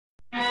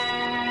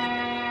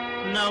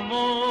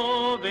नमो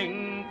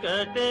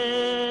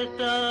वेंकटेश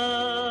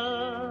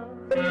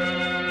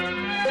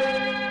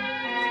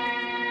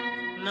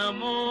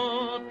नमो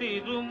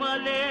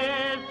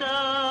तिरुमलेश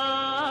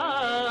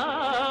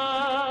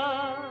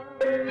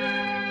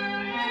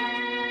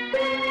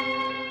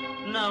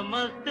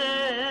नमस्ते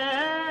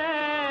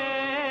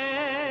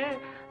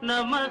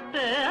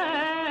नमस्ते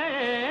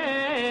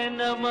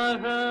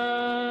नमः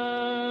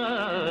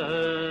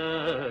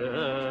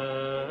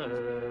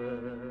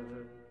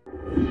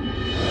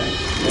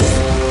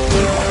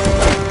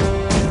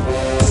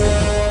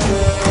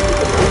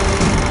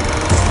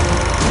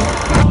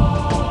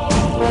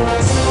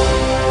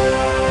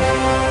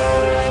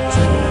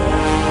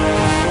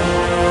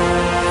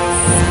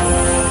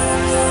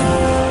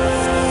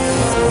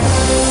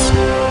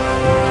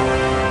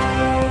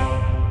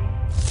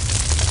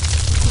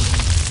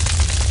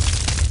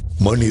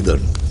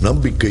மனிதன்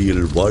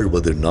நம்பிக்கையில்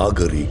வாழ்வது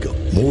நாகரீகம்,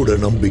 மூட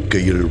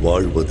நம்பிக்கையில்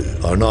வாழ்வது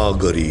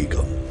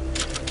அநாகரீகம்.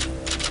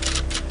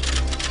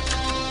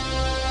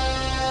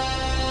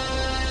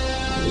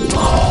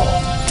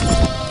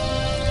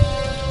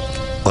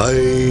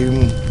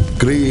 I'm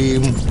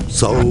cream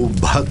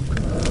சௌபக்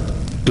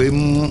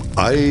க்ளிம்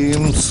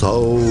I'm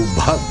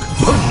சௌபக்.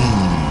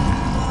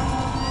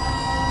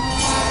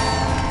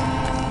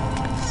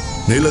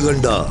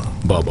 Neelakanta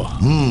Baba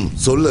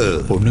சொல்லு.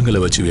 பொண்ணுங்களை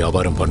வச்சு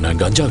வியாபாரம் பண்ண,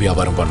 கஞ்சா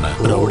வியாபாரம் பண்ண,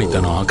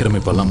 ரவுடித்தனம்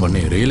ஆக்கிரமிப்பெல்லாம்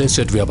பண்ணி ரியல்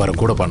எஸ்டேட் வியாபாரம்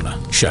கூட பண்ண,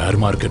 ஷேர்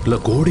மார்க்கெட்ல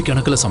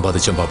கோடிக்கணக்கில்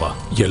சம்பாதிச்சேன் பாபா.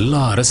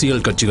 எல்லா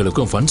அரசியல்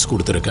கட்சிகளுக்கும் ஃபண்ட்ஸ்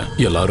கொடுத்துருக்கேன்.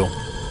 எல்லாரும்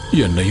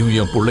என்னையும்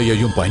என்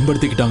பிள்ளையையும்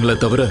பயன்படுத்திக்கிட்டாங்களே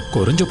தவிர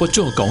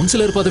குறைஞ்சபட்சம்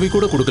கவுன்சிலர் பதவி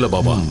கூட கொடுக்கல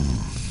பாபா.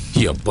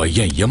 என்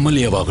பையன்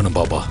எம்எல்ஏ ஆகணும்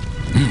பாபா.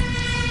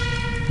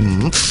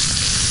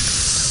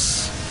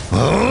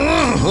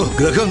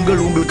 கிரகங்கள்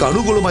உங்களுக்கு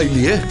அனுகூலமா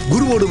இல்லையே.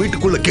 குருவோட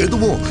வீட்டுக்குள்ள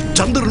கேதுவும்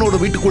சந்திரனோட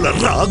வீட்டுக்குள்ள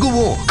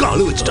ராகுவும்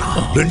காலு வச்சுட்டான்.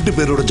 2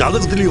 பேரோட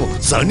ஜாதகத்திலையும்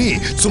சனி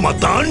சும்மா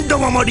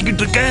தாண்டவம்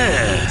ஆடிக்கிட்டு இருக்க.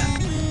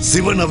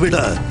 சிவனை விட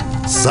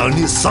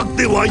சனி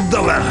சக்தி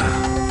வாய்ந்தவன்.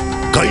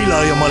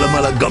 கைலாய மலை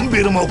மேல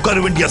கம்பீரமா உட்கார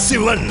வேண்டிய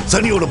சிவன்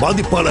சனியோட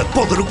பாதிப்பால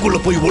புதருக்குள்ள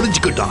போய்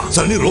ஒளிஞ்சுக்கிட்டான்.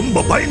 சனி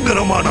ரொம்ப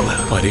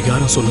பயங்கரமானவன்.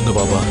 பரிகாரம் சொல்லுங்க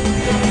பாபா.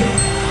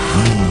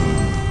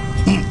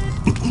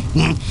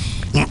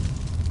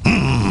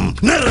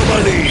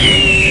 நரபலி.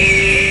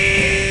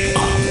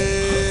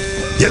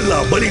 எல்லா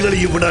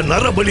பலிகளையும் விட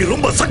நரபலி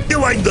ரொம்ப சக்தி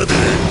வாய்ந்தது.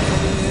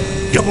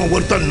 எவன்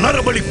ஒருத்தன்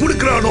நரபலி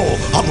கொடுக்கிறானோ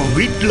அவன்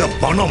வீட்டுல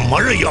பணம்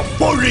மழையா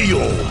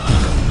பொழியும்.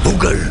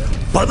 புகழ்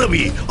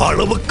பதவி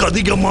அளவுக்கு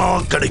அதிகமா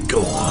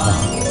கிடைக்கும்.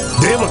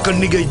 தேவ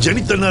கன்னிகை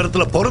ஜனித்த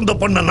நேரத்துல பிறந்த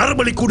பண்ண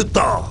நரபலி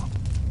கொடுத்தா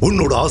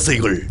உன்னோட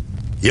ஆசைகள்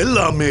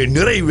எல்லாமே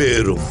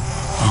நிறைவேறும்.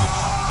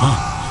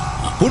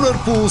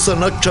 புனர்பூச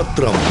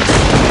நட்சத்திரம்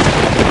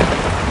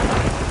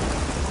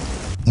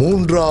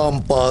 3ஆம்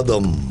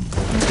பாதம்.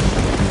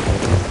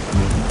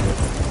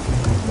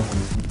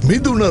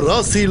 மிதுன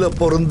ராசியில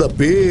பிறந்த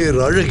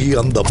பேரழகி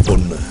அந்த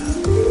பொண்ணு.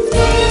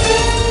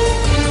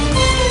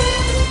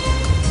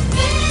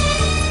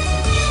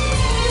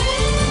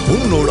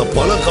 உன்னோட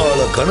பலகால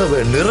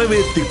கனவை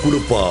நிறைவேற்றி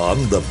கொடுப்பா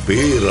அந்த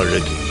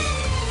பேரழகி.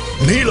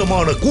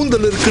 நீளமான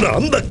கூந்தல் இருக்கிற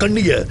அந்த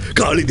கண்ணிய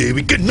காளி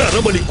தேவிக்கு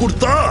நரபலி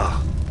கொடுத்தா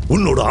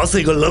உன்னோட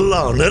ஆசைகள்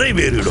எல்லாம்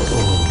நிறைவேறிடும்.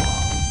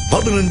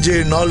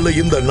 15 நாள்ல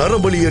இந்த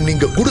நரபலியை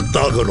நீங்க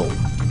கொடுத்தாகணும்.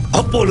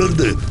 அப்போல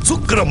இருந்து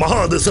சுக்கிர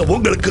மகாதசை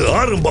உங்களுக்கு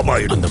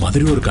ஆரம்பமாயிடும். அந்த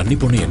மாதிரி ஒரு கன்னி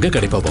பொண்ணு எங்க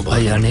கிடைப்பா பாபா?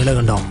 ஐயா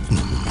நீலகண்டம்,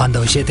 அந்த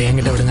விஷயத்தை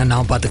என்கிட்ட விடுங்க,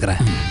 நான்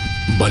பாத்துக்கிறேன்.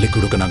 பலி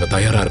கொடுக்க நாங்க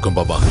தயாரா இருக்கோம்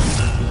பாபா.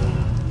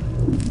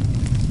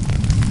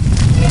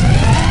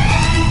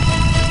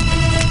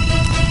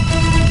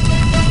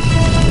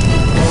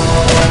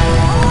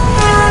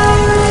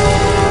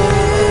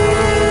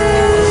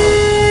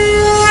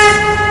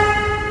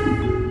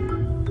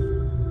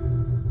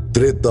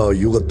 திரேதா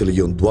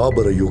யுகத்திலையும்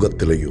துவாபர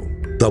யுகத்திலையும்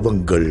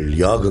தவங்கள்,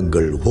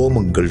 யாகங்கள்,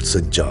 ஹோமங்கள்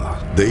செஞ்சா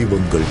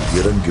தெய்வங்கள்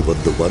இறங்கி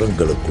வந்து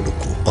வரங்களை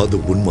கொடுக்கும். அது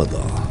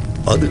உண்மைதான்.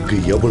 அதுக்கு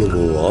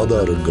எவ்வளவோ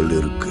ஆதாரங்கள்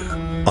இருக்கு.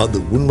 அது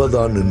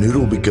உண்மைதான்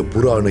நிரூபிக்க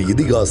புராண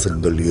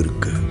இதிகாசங்கள்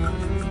இருக்கு.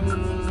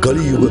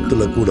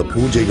 கலியுகத்துல கூட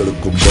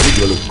பூஜைகளுக்கும்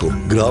பலிகளுக்கும்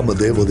கிராம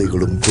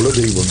தேவதைகளும்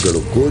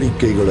குலதெய்வங்களும்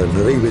கோரிக்கைகளை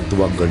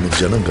நிறைவேற்றுவாங்கன்னு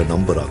ஜனங்க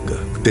நம்புறாங்க.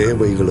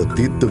 தேவைகளை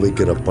தீர்த்து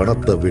வைக்கிற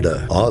பணத்தை விட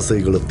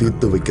ஆசைகளை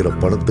தீர்த்து வைக்கிற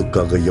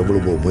பணத்துக்காக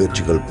எவ்வளவோ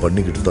முயற்சிகள்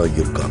பண்ணிக்கிட்டு தான்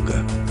இருக்காங்க.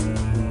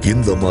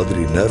 இந்த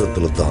மாதிரி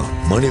நேரத்துல தான்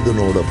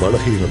மனிதனோட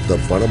பலகீனத்தை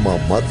பணமா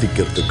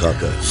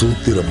மாத்திக்கிறதுக்காக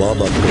சூத்திர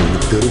பாபாக்கள்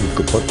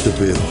தெருவுக்கு 10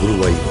 பேர்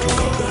உருவாயிட்டு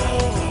இருக்காங்க.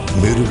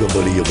 மிருக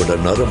பலியை விட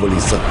நரபலி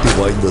சக்தி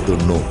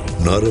வாய்ந்ததுன்னும்,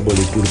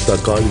 நரபலி கொடுத்தா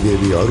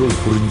காளிதேவி அருள்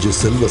புரிஞ்சு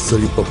செல்வ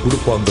செழிப்ப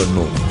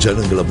கொடுப்பாங்கன்னும்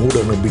ஜனங்களை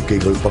மூட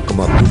நம்பிக்கைகள்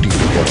பக்கமா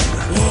கூட்டிட்டு போறாங்க.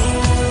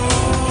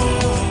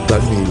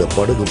 தண்ணியில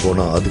படகு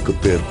போனா அதுக்கு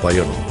பேர்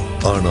பயணம்.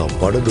 ஆனா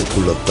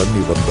படகுக்குள்ள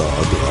தண்ணி வந்தா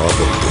அது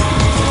ஆபத்து.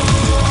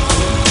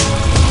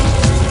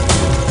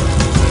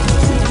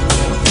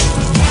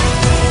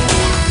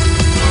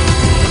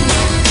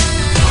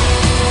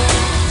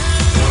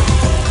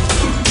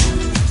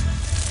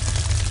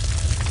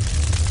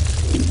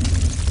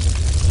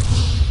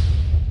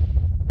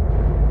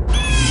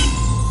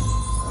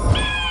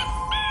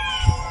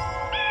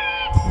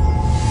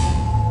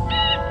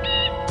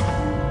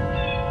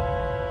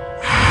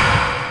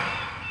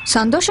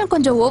 சந்தோஷம்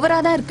கொஞ்சம் ஓவரா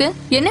தான் இருக்கு.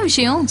 என்ன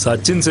விஷயம்?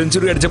 சச்சின்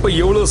செஞ்சுரி அடிச்சப்ப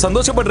எவ்வளவு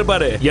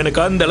சந்தோஷப்பட்டிருப்பாரு. எனக்கு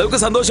அந்த அளவுக்கு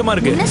சந்தோஷமா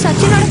இருக்கு. என்ன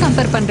சச்சினோட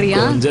கம்பேர் பண்றியா?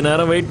 கொஞ்ச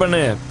நேரம் வெயிட்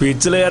பண்ணு.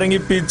 பிச்சில இறங்கி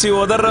பிச்சு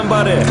உதறேன்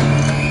பாரு.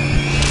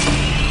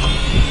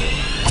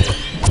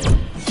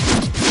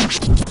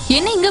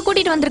 என்ன இங்க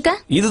கூட்டிட்டு வந்திருக்க?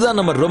 இதுதான்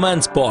நம்ம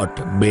ரொமான்ஸ் ஸ்பாட்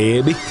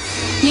பேபி.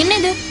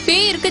 என்னது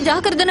பேய் இருக்கு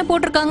ஜாக்கிரதைன்னு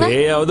போட்டிருக்காங்க.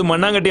 பேயாவது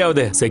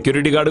மண்ணாங்கட்டியாவது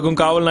செக்யூரிட்டி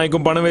கார்டுக்கும் காவல்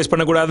நாய்க்கும் பணம் வேஸ்ட்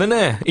பண்ண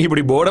கூடாதுன்னு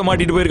இப்படி போர்டை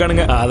மாட்டிட்டு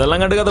போயிருக்கானுங்க.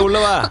 அதெல்லாம் கண்டுக்காத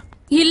உள்ளவா.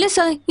 இல்ல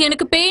சாய்,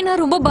 எனக்கு பேய்னா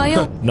ரொம்ப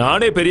பயம்.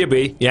 நானே பெரிய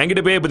பேய்,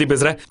 என்கிட்ட பேய பத்தி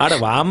பேசுற? அட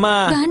வாமா.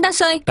 வேண்டாம்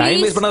சாய்,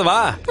 டைம் வேஸ்ட் பண்ணாத வா.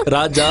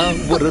 ராஜா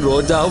ஒரு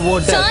ரோஜா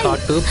ஓட்ட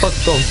காட்டு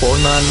பக்கம்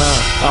போனானா,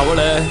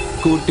 அவளை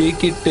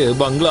கூட்டிக்கிட்டு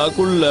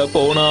பங்களாக்குள்ள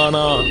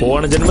போனானா.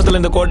 போன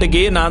ஜென்மத்துல இந்த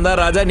கோட்டைக்கு நான் தான்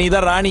ராஜா, நீ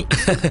தான் ராணி.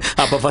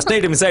 அப்ப ஃபர்ஸ்ட்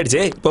நைட் மிஸ்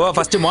ஆயிடுச்சு. இப்போ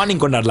ஃபர்ஸ்ட்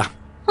மார்னிங் கொண்டாடலாம்.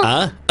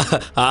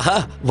 ஆஹா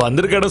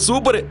வந்திருக்க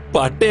சூப்பர்.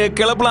 பட்டைய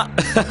கிளப்பலாம்.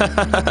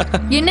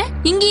 என்ன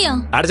இங்கயா?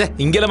 அடச்சே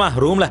இங்கலமா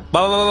ரூம்ல.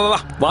 வா வா வா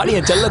வா. வாடி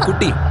என் செல்ல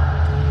குட்டி.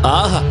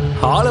 ஆஹா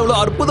ஹால் எவ்வளவு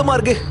அற்புதமா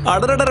இருக்கு.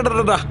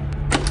 அடடடடடடா.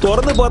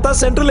 திறந்து பார்த்தா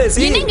சென்ட்ரல்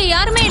ஏசி. இங்க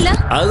யாருமே இல்ல.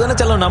 அதுதானே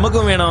செல்லம்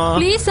நமக்கும் வேணும்.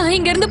 ப்ளீஸ்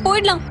இங்க இருந்து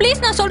போய்டலாம்.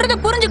 ப்ளீஸ் நான் சொல்றத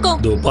புரிஞ்சுக்கோ.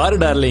 தோ பாரு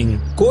டார்லிங்,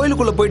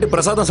 கோயிலுக்குள்ள போயிட்டு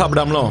பிரசாதம்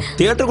சாப்பிடாமலும்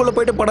தியேட்டருக்குள்ள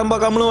போயிட்டு படம்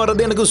பார்க்காமலும்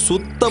வர்றது எனக்கு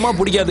சுத்தமா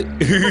பிடிக்காது.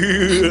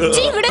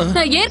 சீ விடு,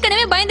 நான்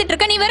ஏற்கனவே பயந்துட்டு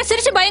இருக்கேன். நீ வேற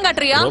சிரிச்சு பயம்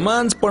காட்டுறியா?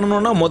 ரொமான்ஸ்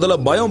பண்ணனும்னா முதல்ல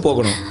பயம்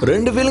போகணும்.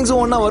 ரெண்டு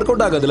ஃபீலிங்ஸும் ஒண்ணா வொர்க்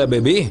அவுட் ஆகாதுல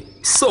பேபி.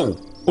 சோ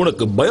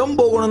உனக்கு பயம்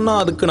போகணும்னா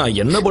அதுக்கு நான்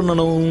என்ன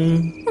பண்ணணும்?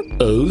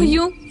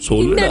 ஐயோ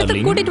இந்த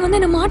இடத்துக்கு கூட்டிட்டு வந்து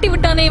என்ன மாட்டி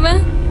விட்டானே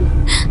இவன்.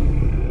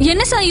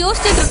 என்ன சார்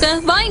யோசிச்சுட்டு இருக்க?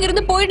 வா இங்க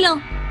இருந்து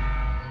போயிடலாம்.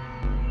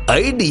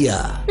 ஐடியா.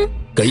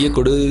 கைய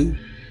கொடு.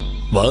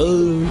 வா.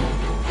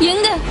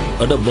 எங்க?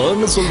 அட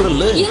வான்னு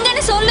சொல்றல்ல.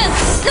 எங்கன்னு சொல்லு.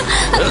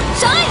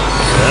 சாய்.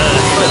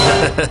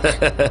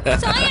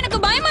 சாய் எனக்கு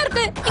பயமா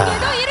இருக்கு. இங்க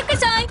ஏதோ இருக்கு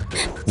சாய்.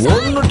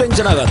 ஒண்ணும்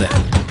டென்ஷன் ஆகாத.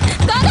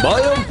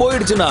 பயம்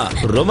போயிடுச்சுனா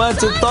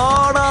ரொமான்ஸ்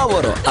தானா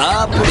வரும்.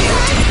 அப்படி.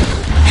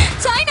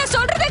 சாய் நான்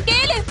சொல்றத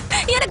கேளு.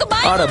 எனக்கு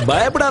பயம். அட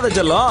பயப்படாத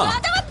செல்லம்.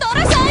 கதவை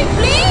தர சாய்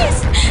ப்ளீஸ்.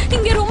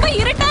 இங்க ரொம்ப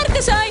இருட்டா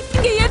இருக்கு சாய்.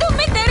 இங்க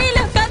எதுவுமே தெரியல.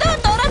 கதவை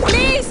தர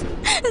ப்ளீஸ்.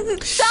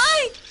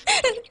 சாய்.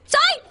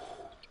 சாய்.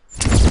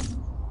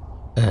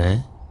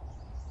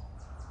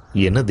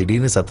 என்ன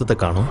திடீர்னு சத்தத்தை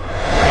காணோம்?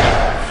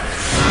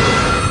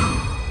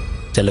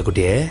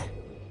 செல்லக்குட்டியே,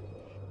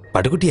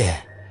 பட்டுக்குட்டியே,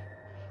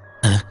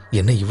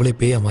 என்ன இவ்வளவு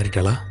பேயா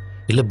மாறிட்டாளா?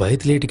 இல்ல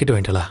பயத்திலே டிக்கெட்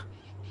வாங்கிட்டாளா?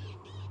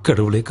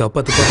 கடவுளே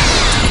காப்பாத்துப்பா.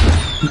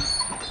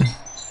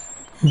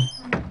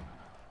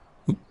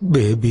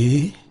 பேபி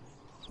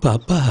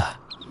பாப்பா.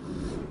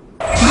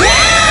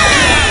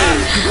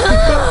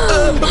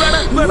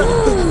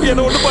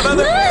 என்ன ஒண்ணு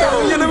பண்ணாத.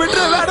 என்ன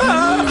விட்டுற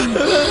வேணாம்.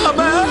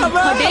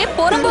 அடே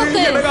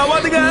போறம்போக்கு.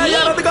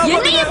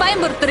 என்னையே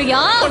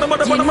பயமுறுத்துறியா?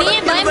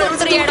 என்னையே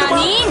பயமுறுத்துறியாடா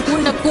நீ?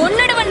 உன்னை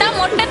கொன்னுடுவேன்டா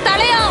மொட்டை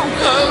தலையா.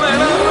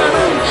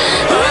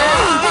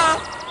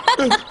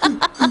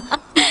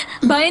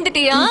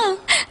 பயந்துட்டியா?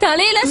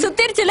 தலையில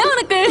சுத்திருச்சுல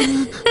உனக்கு.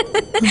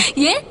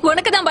 ஏன்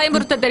உனக்கு தான்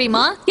பயமுறுத்த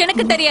தெரியுமா?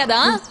 எனக்கு தெரியாதா?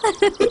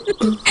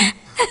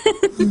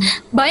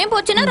 பயம்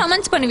போச்சுன்னா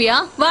ரொமான்ஸ் பண்ணுவியா?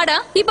 வாடா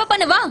இப்ப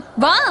பண்ணு. வா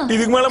வா.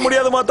 இதுக்கு மேல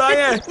முடியாதுமா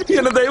தாயே.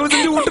 என்ன தயவு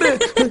செஞ்சு விட்டுரு.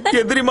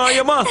 எதிரி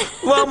மாயமா.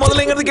 வா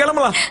முதல்ல இங்க இருந்து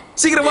கிளம்பலாம்.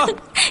 சீக்கிரம் வா.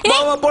 வா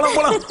வா போலாம்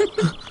போலாம்.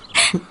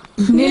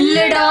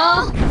 நில்லுடா.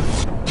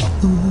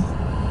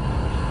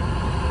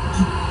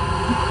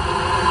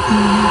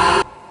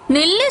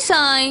 நில்லு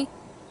சாய்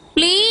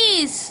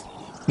ப்ளீஸ்.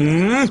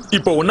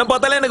 இப்போ உன்னை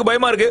பார்த்தாலே எனக்கு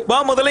பயமா இருக்கு. வா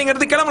முதல்ல இங்க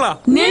இருந்து கிளம்பலாம்.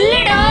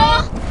 நில்லுடா.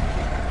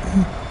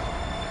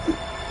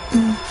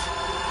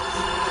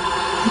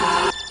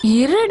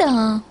 இருடா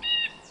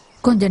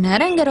கொஞ்ச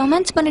நேரம் இங்க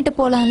ரொமான்ஸ் பண்ணிட்டு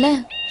போலாம்ல.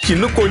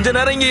 இன்னும் கொஞ்ச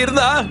நேரம் இங்க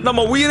இருந்தா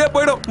நம்ம உயிரே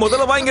போயிடும்.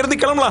 முதல்ல வா இங்க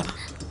இருந்து கிளம்பலாம்.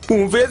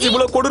 உன் ஃபேஸ்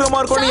இவ்வளவு கொடூரமா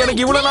இருக்கும்னு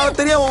எனக்கு இவ்வளவு நாள்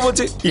தெரியாம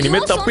போச்சு. இனிமே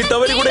தப்பி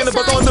தவறி கூட இந்த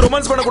பக்கம் வந்து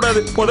ரொமான்ஸ் பண்ண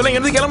கூடாது. முதல்ல இங்க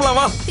இருந்து கிளம்பலாம்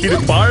வா. இது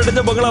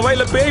பாழடைஞ்ச பங்களாவா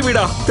இல்ல பேய்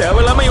வீடா?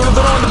 தேவையில்லாம இவ்வளவு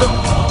தூரம் வந்துட்டோம்.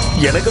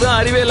 எனக்கு தான்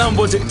அறிவே இல்லாம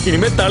போச்சு.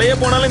 இனிமே தலையே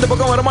போனாலும் இந்த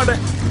பக்கம்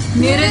வரமாட்டேன்.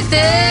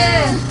 நிறுத்து.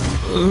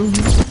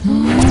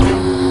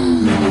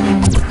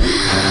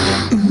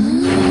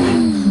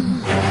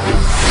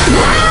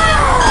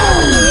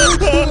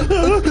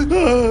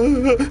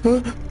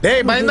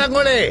 டேய்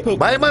பயந்தாங்கோலே,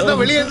 பயமா இருந்தா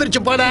வெளியே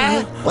எந்திரிச்சு போடா.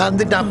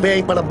 வந்துட்டான்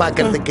பேய் படம்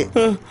பாக்குறதுக்கு.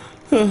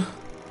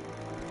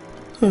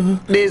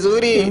 டேய்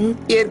சூரி,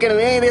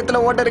 ஏற்கனவே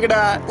இதயத்துல ஓட்ட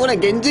இருக்குடா.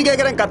 உனக்கு கெஞ்சி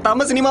கேக்குறேன்,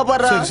 கத்தாம சினிமா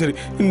பாடுறா. சரி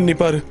நீ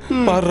பாரு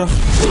பாடுறா.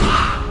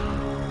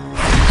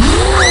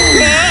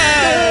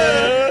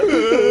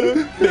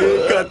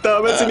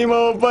 கத்தாம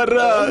சினிமாவை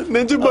பாடுறா.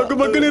 நெஞ்சு பக்கு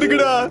பக்குன்னு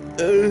இருக்குடா.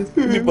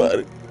 நீ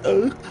பாரு.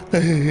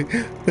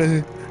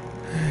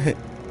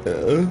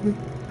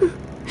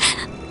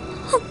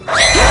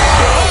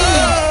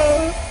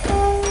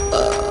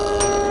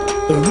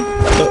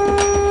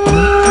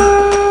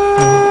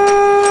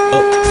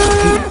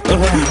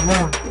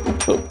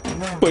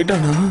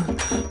 போயிட்டானா?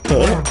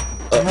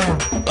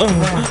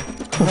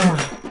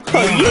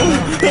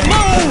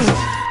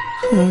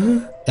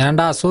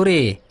 ஏன்டா சூரி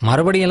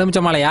மறுபடியும் எலுமிச்ச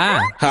மாலையா?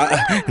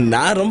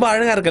 நான் ரொம்ப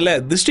அழகா இருக்கல,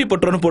 திருஷ்டி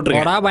பட்டுறோன்னு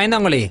போட்டுருக்கேன். போடா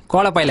பயந்தாங்கொழி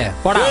கோலப்பையில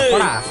போடா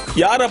போடா.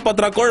 யார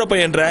பாத்திரா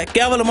கோழப்பையன்ற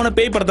கேவலமான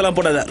பேய் படத்தெல்லாம்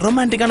போடாத,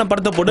 ரொமான்டிக்கான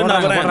படத்தை போட்டு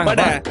நான்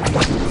வரேன்.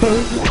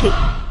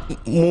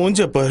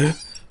 மூஞ்ச பாரு.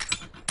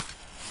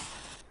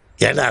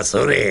 ஏடா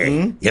சூரி,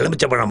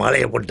 எலுமிச்சப்பழ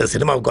மாலையை போட்டு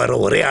சினிமாவுக்கு வர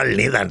ஒரே ஆள்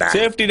நீ தான்டா.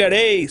 சேஃப்டிடா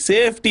டேய்,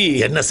 சேஃப்டி.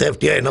 என்ன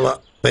சேஃப்டியா என்னவா?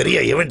 பெரிய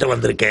ஈவெண்ட்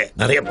வந்திருக்கேன்,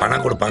 நிறைய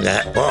பணம் கொடுப்பாங்க.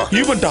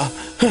 ஈவெண்டா?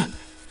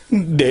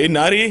 டேய்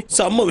நாரி,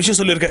 செம்ம விஷயம்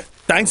சொல்லிருக்க.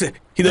 தேங்க்ஸ்.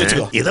 இத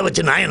வச்சுக்கோ. இத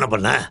வச்சு நான் என்ன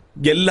பண்ண?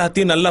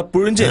 எல்லாத்தையும் நல்லா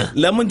புழிஞ்சு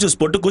லெமன் ஜூஸ்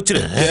போட்டு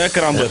குச்சிரு.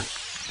 கேக்குறான் பாரு.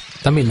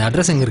 தம்பி இந்த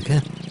அட்ரஸ் எங்க இருக்கு?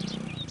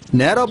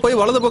 நேரா போய்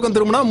வலது பக்கம்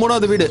திரும்பினா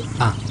 3வது வீடு.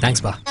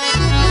 தேங்க்ஸ் பா.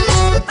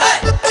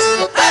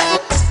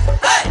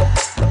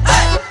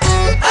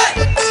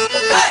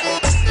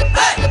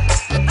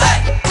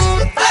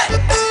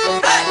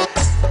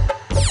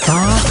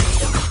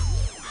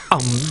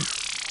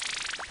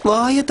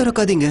 வாய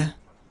திறக்காதீங்க.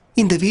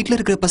 இந்த வீட்ல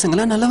இருக்கிற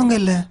பசங்களாம் நல்லவங்க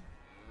இல்ல.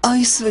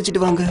 ஐஸ்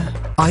வச்சுட்டு வாங்க.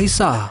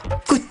 ஐஸா?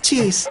 குச்சி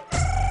ஐஸ்.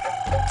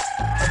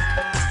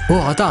 ஓ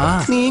அதான்.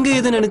 நீங்க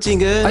எதை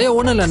நினைச்சீங்க? ஐயோ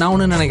ஒண்ணும் இல்ல, நான்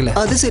ஒண்ணும் நினைக்கல.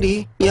 அது சரி,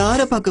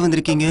 யார பார்க்க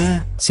வந்திருக்கீங்க?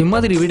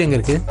 சிம்மாதிரி வீடு எங்க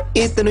இருக்கு?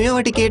 எத்தனையோ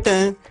வாட்டி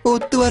கேட்டேன்,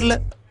 ஒத்து வரல.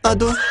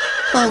 அதோ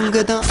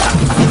அங்கதான்.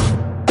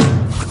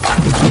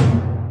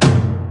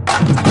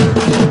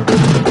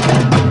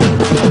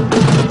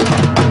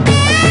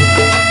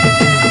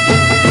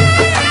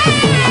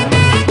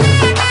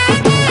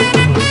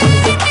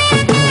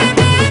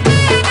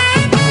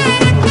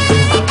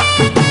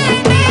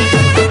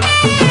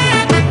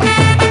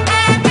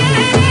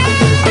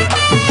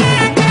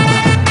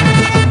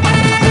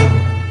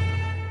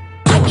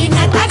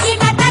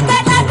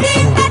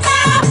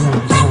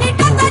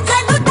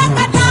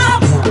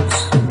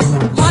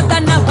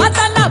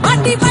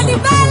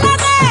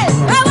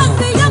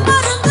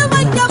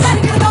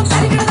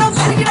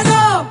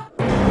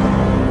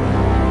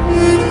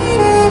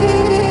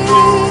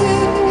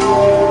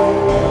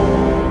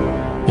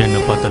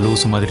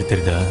 லூசு மாதிரி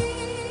தெரியுதா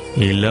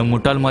இல்ல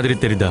முட்டாள் மாதிரி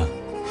தெரியுதா?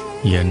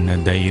 என்ன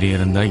தைரியம்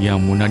இருந்தா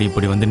என் முன்னாடி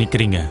இப்படி வந்து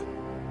நிக்கிறீங்க?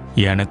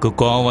 எனக்கு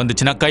கோவம்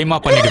வந்துச்சுன்னா கைமா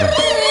பண்ணிடுவேன்.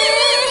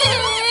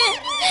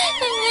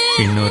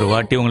 இன்னொரு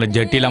வாட்டி உங்களை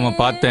ஜட்டி இல்லாம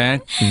பார்த்தேன்,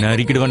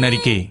 நறுக்கிடுவேன்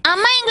நறுக்கி.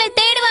 அம்மா எங்களை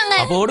தேடுவாங்க.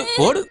 அப்ப ஓடு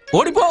ஓடு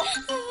ஓடி போ.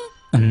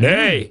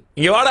 டேய்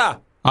இங்க வாடா.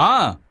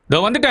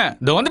 இதோ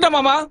வந்துட்டேன்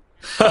மாமா.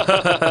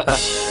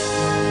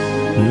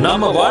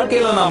 நம்ம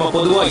வாழ்க்கையில நாம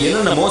பொதுவா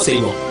என்னென்னமோ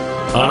செய்வோம்,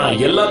 ஆனா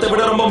எல்லாத்தை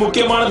விட ரொம்ப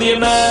முக்கியமானது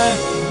என்ன?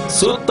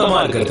 சுத்தமா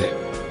இருக்கிறது.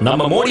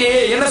 நம்ம மோடியே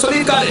என்ன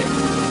சொல்லியிருக்காரு?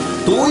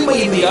 தூய்மை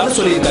இந்தியான்னு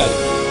சொல்லியிருக்காரு.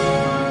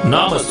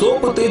 நாம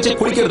சோப்பு தேய்ச்சி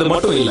குளிக்கிறது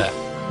மட்டும் இல்ல,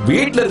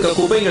 வீட்டுல இருக்க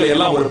குப்பைகளை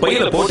எல்லாம் ஒரு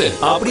பையில போட்டு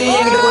அப்படியே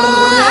என்கிட்ட கொண்டு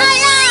வந்து.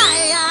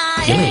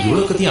 என்ன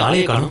இவ்வளவு கத்தியும்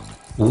ஆளைய காணும்?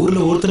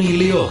 ஊர்ல ஒருத்தனும்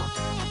இல்லையோ?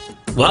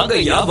 வாங்க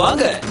ஐயா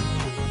வாங்க,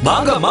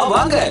 வாங்கம்மா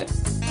வாங்க.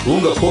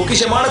 உங்க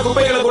பொக்கிஷமான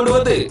குப்பைகளை கொண்டு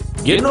வந்து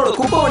என்னோட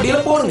குப்பை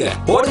வண்டியில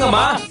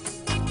போடுங்கம்மா.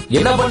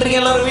 என்ன பண்றீங்க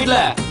எல்லாரும் வீட்ல?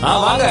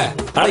 வாங்க.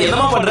 அட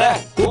என்னமா பண்ற?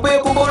 குப்பைய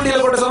குப்பை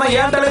வண்டியில கொட்ட சொன்னா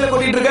ஏன் தலையில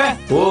கொட்டிட்டு இருக்க?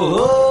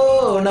 ஓஹோ,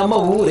 நம்ம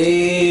ஊரே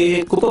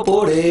குப்பை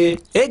போடு.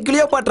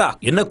 கிளியோபாட்ரா,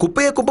 என்ன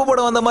குப்பைய குப்பை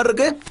போட வந்த மாதிரி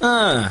இருக்கு?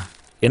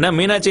 என்ன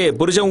மீனாட்சி,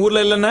 புருஷன்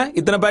ஊர்ல இல்லன்னா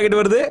இத்தனை பாக்கெட்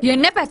வருது?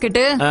 என்ன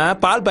பாக்கெட்?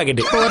 பால்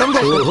பாக்கெட்.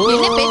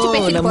 என்ன பேச்சு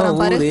பேசிட்டு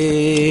போறான் பாரு.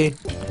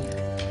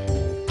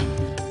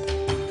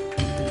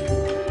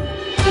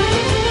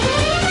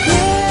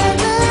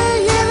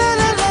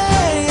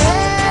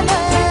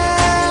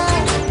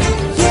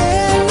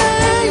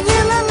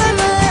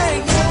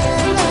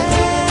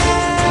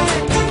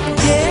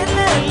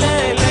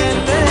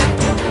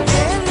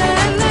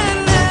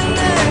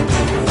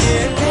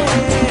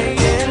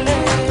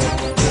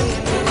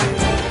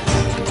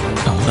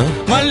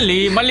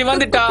 மல்லி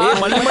வந்துட்டா.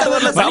 மல்லி மட்டும்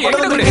வரல, சாப்பாடு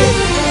வந்துருக்கு.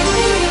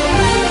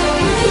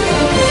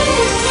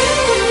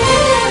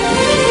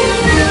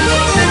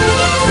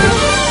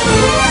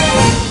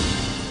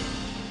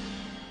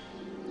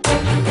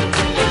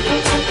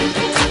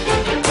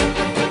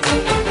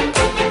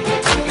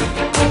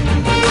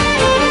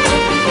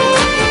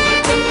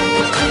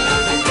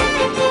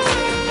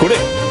 குடு.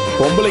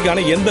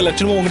 பொம்பளைக்கான எந்த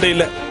லட்சணமும் உங்ககிட்ட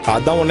இல்ல,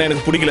 அதான் உன்னை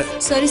எனக்கு பிடிக்கல.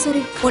 சரி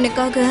சரி,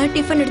 உனக்காக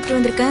டிஃபன் எடுத்துட்டு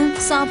வந்திருக்கேன்,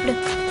 சாப்பிடு.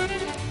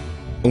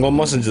 உங்க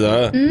அம்மா செஞ்சதா?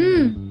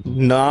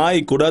 நாய்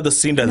கூட அத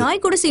சீண்டாது. நாய்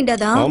கூட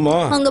சீண்டாதா? ஆமா.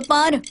 அங்க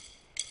பாரு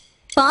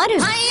பாரு.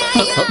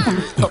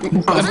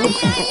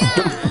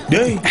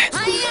 டேய்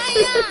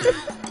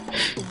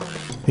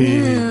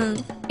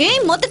ஏய்,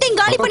 மொத்தத்தையும்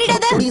காலி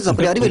பண்ணிடாத.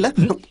 அப்படி அறிவு இல்ல.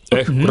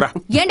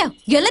 ஏண்டா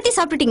எல்லாத்தையும்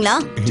சாப்பிட்டுட்டீங்களா?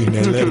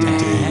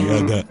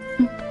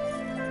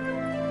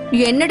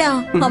 என்னடா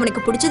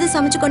அவனுக்கு பிடிச்சது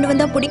சமைச்சு கொண்டு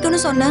வந்தா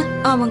பிடிக்கும்னு சொன்ன,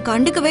 அவன்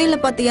கண்டுக்கவே இல்ல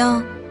பாத்தியா?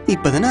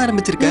 இப்பதானே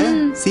ஆரம்பிச்சிருக்க,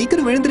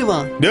 சீக்கிரம்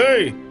விழுந்துருவான்.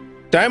 டேய்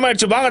டைம்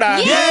ஆயிடுச்சு, வாங்கடா.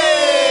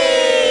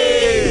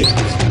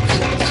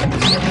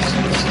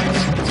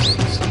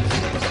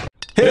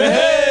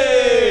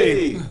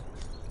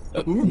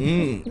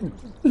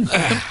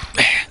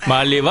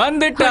 மல்லி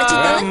வந்துட்டா.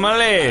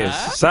 மல்லி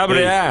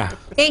சாப்பிடுறியா?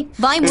 ஏய்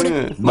வாய் மூடு.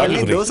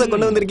 மல்லி தோசை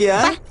கொண்டு வந்திருக்கியா?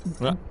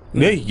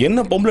 டேய்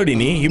என்ன பொம்பளடி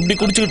நீ இப்படி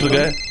குடிச்சிட்டு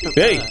இருக்க?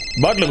 டேய்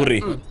பாட்டில குடி.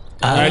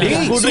 அடி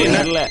குடி.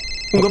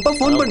 உங்க அப்பா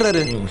போன்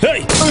பண்றாரு.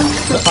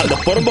 அந்த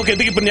பொறம்போக்கு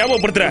எதுக்கு இப்ப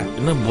ஞாபகப்படுத்துற?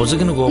 என்ன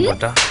பொசுக்குன்னு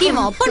கோவப்பட்டா?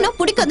 இவன் அப்பா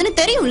பிடிக்காதுன்னு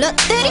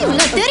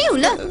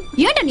தெரியும்ல.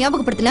 ஏன்டா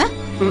ஞாபகப்படுத்தல?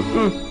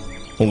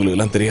 உங்களுக்கு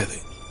எல்லாம் தெரியாது.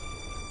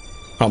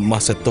 அம்மா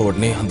செத்த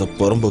உடனே அந்த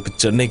பொறம்போக்கு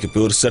சென்னைக்கு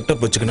போய் ஒரு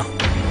செட்டப் வச்சுக்கணும்.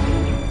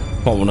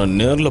 அவனை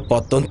நேர்ல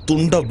பார்த்தா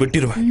துண்டா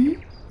வெட்டிடுவேன்.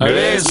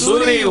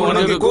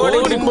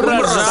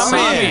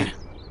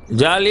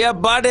 ஜாலியா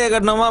பாட்டியை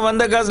கட்டணுமா,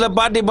 வந்த காசுல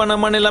பார்ட்டி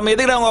பண்ணமான்னு இல்லாம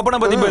எதுக்கு அவங்க அப்பனை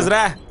பத்தி பேசுற?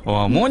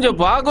 மூஞ்ச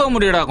பார்க்க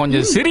முடியடா,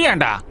 கொஞ்சம்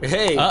சிரியாண்டா.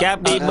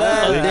 Happy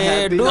birthday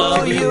to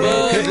you,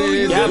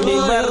 happy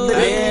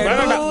birthday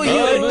to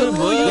you,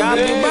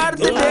 happy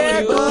birthday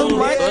to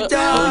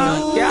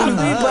மச்சான்,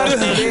 ஹாப்பி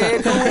பர்த்டே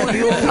டு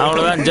யூ.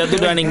 அவ்வளவுதான், ஜத்து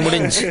டானிங்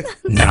முடிஞ்சு.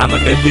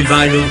 நாமக்கல்லில்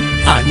வாழும்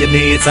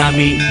ஆஞ்சநேய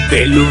சாமி,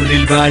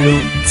 வேலூரில்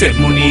வாழும்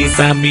செம்முனி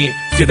சாமி,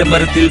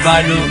 சிதம்பரத்தில்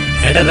வாழும்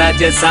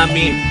நடராஜ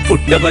சாமி,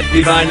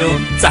 புட்டபத்தில் வாழும்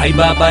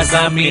சாய்பாபா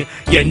சாமி,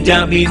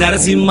 எஞ்சாமி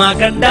நரசிம்மா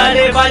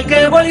கண்டாரே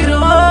வாழ்க்கை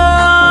ஒளிரும்.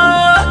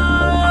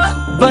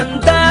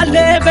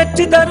 வந்தாலே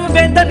வெற்றி தரும்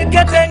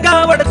வேந்தனுக்கு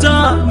தேங்காய்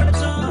உடைச்சோம்.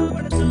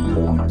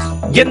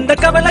 எந்த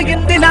கவலை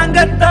இன்றி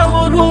நாங்கத்தான்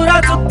ஊர் ஊரா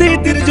சுத்தி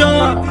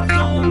திரிஞ்சோம்.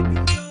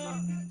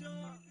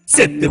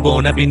 செத்து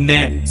போன பின்ன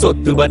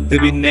சொத்து பத்து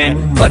பின்ன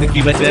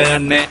பதுக்கி வச்ச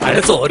அண்ணன் அட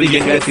சோறு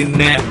எங்க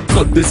தின்ன,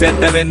 சொத்து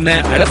சேர்த்த வெண்ண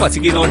அட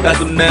பசிக்கு நோட்டா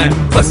துண்ண,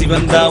 பசி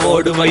வந்தா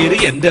ஓடு வயிறு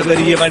எந்த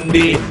பெரிய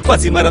வண்டி,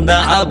 பசி மறந்தா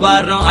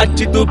ஆபாரம்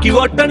அச்சு தூக்கி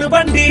ஓட்டனு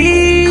வண்டி.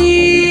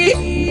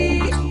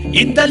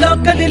 இந்த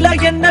லோக்கலில்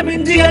என்ன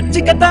மிஞ்சி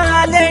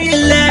அச்சுக்கத்தாலே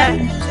இல்ல,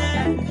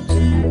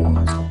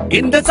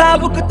 இந்த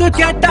சாவுக்கு தூ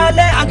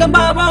கேட்டாலே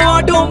அகம்பாவா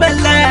ஓடும்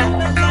இல்ல.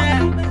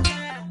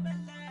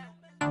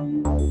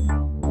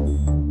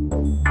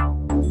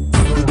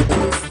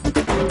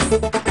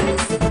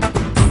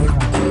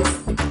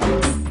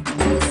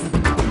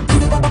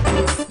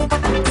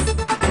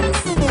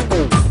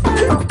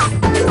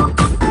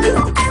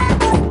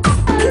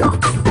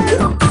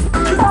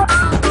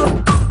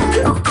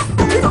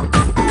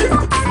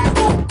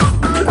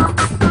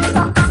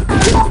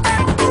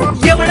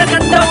 எவனை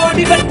கண்ட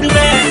ஓடி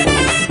வெட்டுவேன்,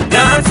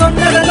 நான்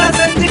சொன்னதெல்லாம்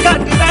செஞ்சு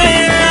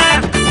காட்டுவேன்.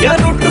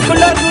 என்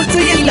வீட்டுக்குள்ள ரூல்ஸ்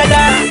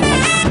இல்லடா,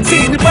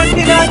 சீனு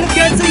பண்ணி நான்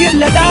கேசு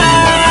இல்லடா.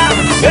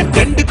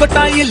 ரெண்டு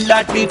கொட்டா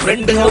இல்லாட்டி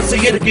ஃப்ரெண்ட் ஹவுஸ்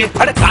இருக்கு,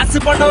 அட காசு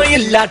பணம்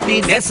இல்லாட்டி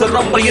நேசம்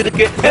ரொம்ப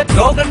இருக்கு.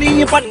 தோக நீ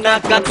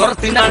பண்ணாக்கா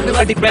துரத்தி நான்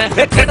அடிப்பேன்,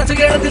 கிடைச்சு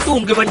எழுதி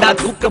தூங்க வேண்டாம்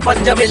தூக்க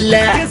பஞ்சம் இல்ல.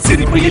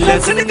 சிரிப்பு இல்ல,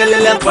 சினுங்கள்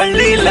இல்ல,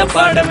 பள்ளி இல்ல,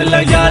 பாடம்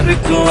இல்ல,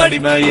 யாருக்கும்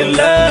அடிமை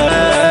இல்ல.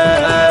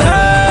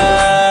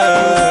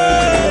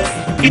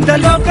 இந்த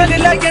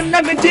லோக்கலில்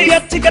என்ன மிஞ்சி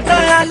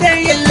அச்சுக்கத்தாலே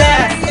இல்ல,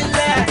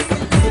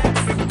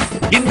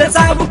 இந்த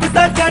சாவுக்கு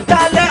தான்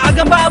கேட்டாலே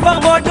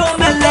அகம்பாவம்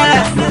ஓட்டும் அல்ல.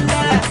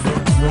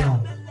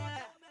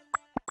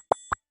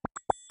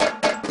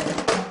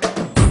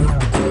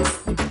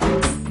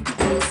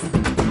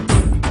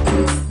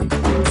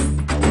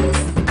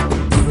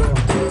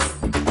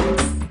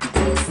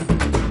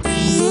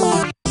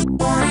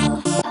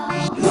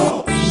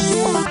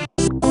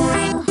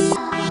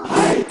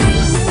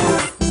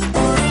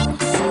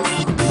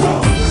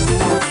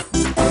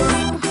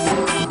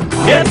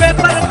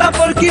 பேப்பரத்தான்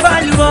பொறுக்கி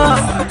வாழ்வோம்,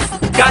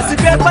 காசு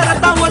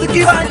பேப்பரத்தான்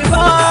ஒதுக்கி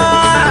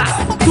வாழ்வோம்,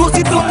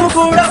 தூசி தும்பு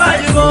கூட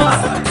வாழ்வோம்,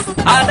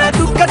 ஆனா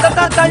துக்கத்தை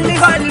தான் தள்ளி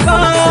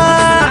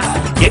வாழ்வோம்.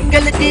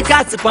 எங்களுக்கு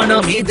காசு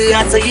பணம் மீது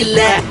ஆசை இல்ல,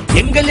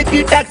 எங்களுக்கு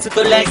டாக்ஸ்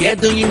தொல்லை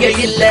எதுவும் இங்க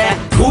இல்ல.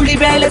 கூலி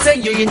வேலை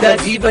செய்யும் இந்த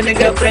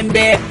ஜீவனுங்க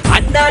ஃப்ரெண்டு,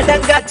 அண்ணா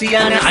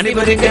தங்காச்சியான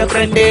அனைவருங்க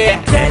ஃப்ரெண்டு.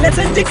 வேலை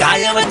செஞ்சு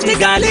காய வச்சு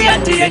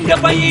காலியாச்சு எங்க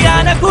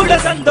பையான கூட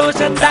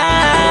சந்தோஷம்தான்.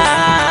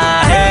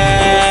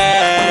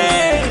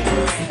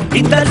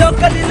 இந்த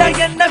லோக்கலில்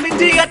என்ன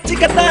மிஞ்சி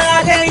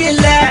அச்சுக்கத்தாலே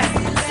இல்ல,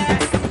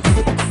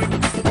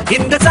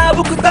 இந்த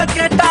சாவுக்கு தான்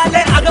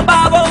கேட்டாலே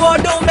அகம்பாவம்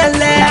ஓடும்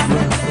இல்ல.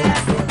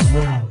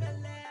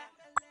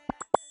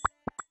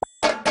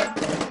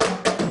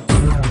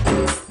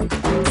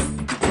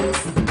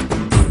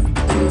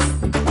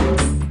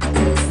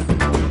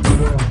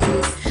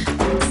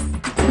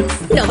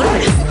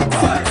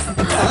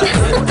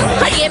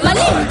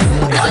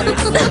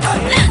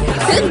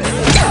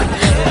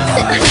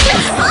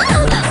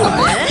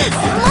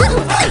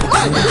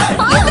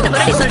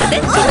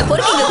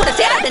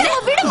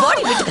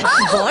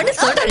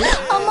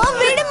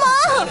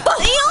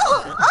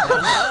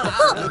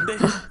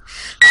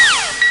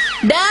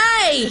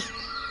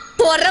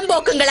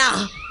 பொறம்போக்குங்களா,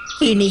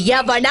 இனி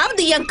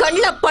எவனாவது என்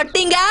கண்ணுல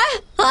பட்டீங்க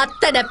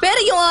அத்தனை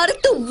பேரையும்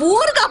அறுத்து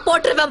ஊர்கா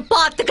போட்டுருவேன்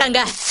பாத்துக்கங்க.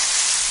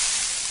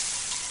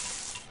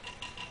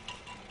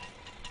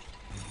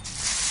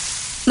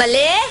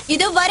 மல்லே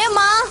இது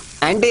வரமா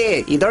ஆண்டி,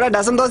 இதோட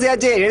டசன்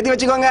தோசையாச்சு, எழுதி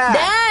வச்சுக்கோங்க.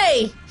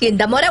 டேய்,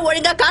 இந்த முறை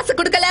ஒழுங்கா காசு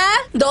கொடுக்கல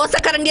தோசை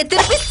கரண்டிய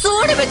திருப்பி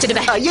சூடு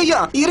வச்சிடுவேன். ஐயோ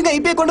இருங்க,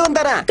 இப்பே கொண்டு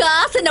வந்துறேன்.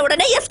 காசுன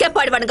உடனே எஸ்கேப்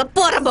ஆடுவானுங்க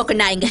போறம்போக்கு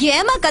நாய்ங்க.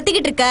 ஏமா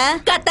கத்திக்கிட்டு இருக்க?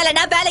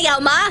 கத்தலனா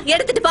வேலையாவுமா,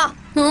 எடுத்துட்டு போ.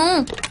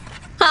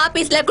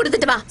 ஆபீஸ்ல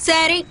குடுத்துட்டு வா.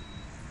 சரி.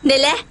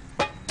 நில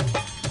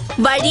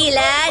வழியில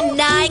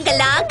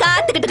நாய்ங்கெல்லாம்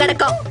காத்துக்கிட்டு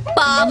கிடக்கும்.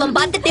 பாவம்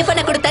பார்த்து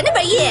டிஃபனை கொடுத்தன்னு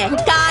வையே,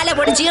 காலை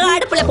முடிஞ்சு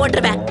அடுப்புல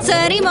போட்டுருவேன்.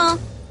 சரிமா.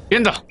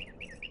 ஏண்டா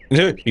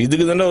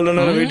இதுக்கு தானே உள்ள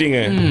நேரம் வெயிட்டிங்க.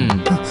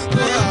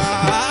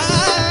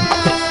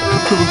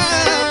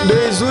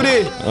 டேய் சூரி,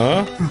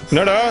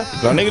 என்னடா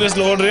ரன்னிங்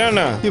ரேஸ்ல ஓடுறியா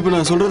என்ன? இப்போ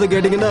நான் சொல்றத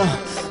கேட்டீங்கன்னா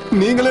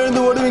நீங்களே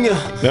எழுந்து ஓடுவீங்க.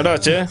 என்னடா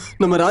ஆச்சு?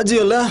 நம்ம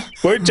ராஜ்யம் இல்ல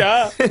போயிடுச்சா?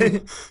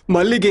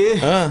 மல்லிகை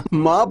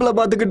மாப்பிள்ள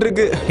பாத்துக்கிட்டு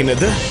இருக்கு.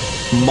 என்னது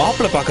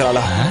மாப்பிள்ள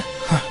பாக்குறாளா?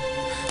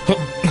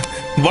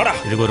 வாடா,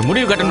 இதுக்கு ஒரு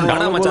முடிவு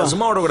கட்டணும். மச்சான்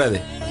சும்மா ஓடக்கூடாது.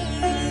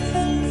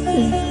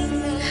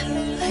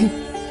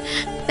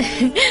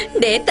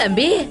 டே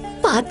தம்பி,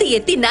 பாத்து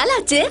எத்தி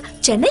நாளாச்சு.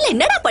 சென்னையில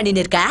என்னடா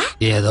பண்ணின்னு இருக்க?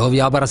 ஏதோ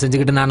வியாபாரம்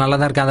செஞ்சுக்கிட்டு நான் நல்லா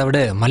தான் இருக்கேன். அதை விட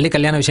மல்லி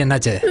கல்யாண விஷயம்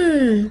என்னாச்சு?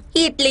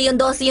 இட்லியும்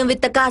தோசையும்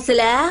வித்த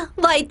காசுல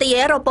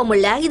வயித்தையே ரொப்ப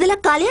முடியல. இதுல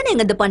கல்யாணம்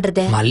எங்க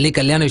பண்றது? மல்லி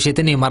கல்யாண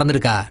விஷயத்தை நீ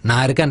மறந்துருக்கா?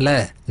 நான் இருக்கேன்ல,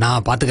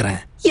 நான் பாத்துக்கிறேன்.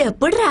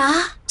 எப்படிரா?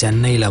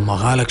 சென்னையில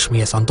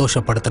மகாலட்சுமிய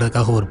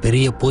சந்தோஷப்படுத்துறதுக்காக ஒரு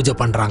பெரிய பூஜை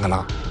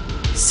பண்றாங்களாம்.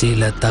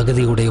 சில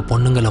தகுதியுடைய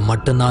பொண்ணுங்களை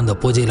மட்டும்தான் அந்த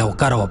பூஜையில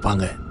உட்கார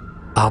வைப்பாங்க.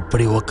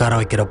 அப்படி உட்கார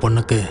வைக்கிற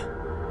பொண்ணுக்கு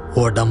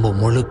உடம்பு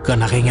முழுக்க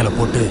நகைங்களை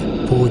போட்டு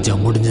பூஜை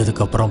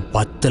முடிஞ்சதுக்கு அப்புறம்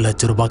 10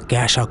 லட்சம் ரூபாய்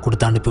கேஷா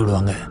கொடுத்து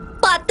அனுப்பிவிடுவாங்க.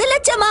 10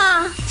 லட்சமா?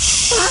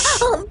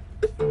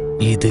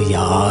 இது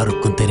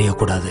யாருக்கும்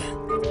தெரியக்கூடாது.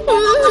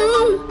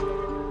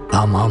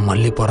 ஆமா,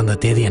 மல்லி பிறந்த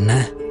தேதி என்ன?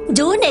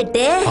 ஜூன்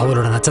 8.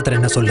 அவரோட நட்சத்திரம்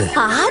என்ன சொல்லு?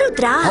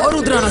 ஆருத்ரா.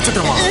 ஆருத்ரா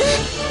நட்சத்திரமா?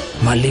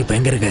 மல்லி இப்ப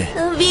எங்க இருக்கு?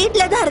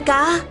 வீட்ல தான்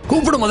இருக்கா.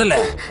 கூப்பிடு முதல்ல.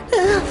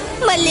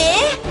 மல்லி,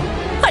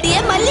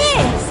 அடியே மல்லி.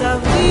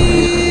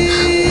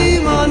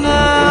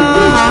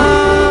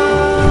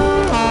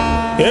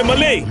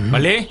 மல்லி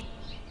மல்லி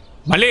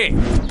மல்லி,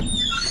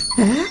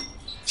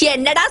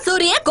 என்னடா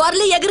சூரிய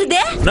குரல்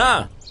எகுறுதே?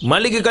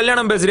 மல்லிக்கு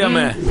கல்யாணம்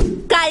பேசுறியாமே?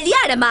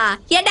 கல்யாணமா?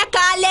 என்ன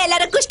காலைல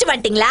எல்லாரும் குஷ்டு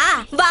வந்துட்டீங்களா?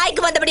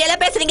 வாய்க்கு வந்தபடி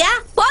எல்லாம் பேசுறீங்க.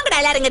 போங்கடா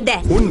எல்லாருங்க.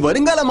 உன்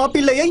வருங்கால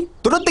மாப்பிள்ளையை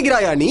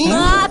துரத்துகிறாயா நீ?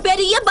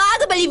 பெரிய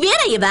பாகுபலி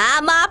வீர இவன்.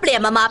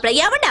 மாப்பிள்ளையம்மா மாப்பிள்ளை.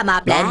 எவன்டா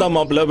மாப்பிள்ளை? நான் தான்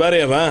மாப்பிள்ளை. வேற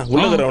எவன்?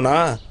 உள்ளகிறவனா?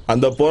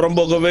 அந்த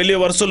புறம்போக்கு வெளியே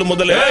வர சொல்லு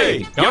முதல்ல.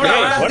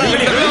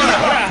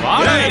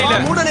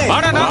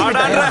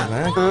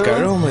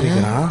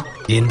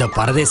 இந்த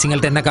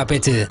பரதேசிங்கள்ட்ட என்னக்கா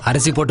பேச்சு?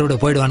 அரிசி போட்டு விட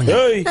போயிடுவானுங்க.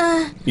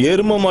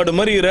 எரும மாடு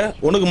மாதிரி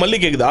உனக்கு மல்லி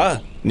கேக்குதா?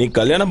 நீ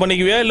கல்யாணம்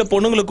பண்ணிக்குவியா இல்ல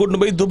பொண்ணுங்களை கூட்டு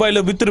போய்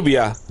துபாயில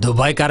வித்துருப்பியா?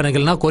 துபாய்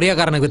காரனுக்குன்னா கொரியா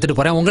காரனுக்கு வித்துட்டு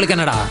போறேன். உங்களுக்கு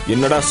என்னடா?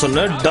 என்னடா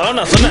சொன்ன?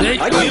 டானா சொன்ன?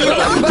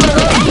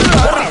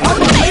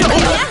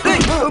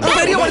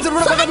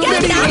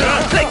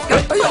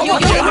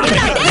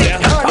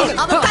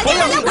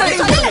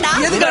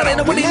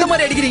 என்ன பண்ணி இந்த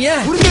மாதிரி அடிக்கிறீங்க?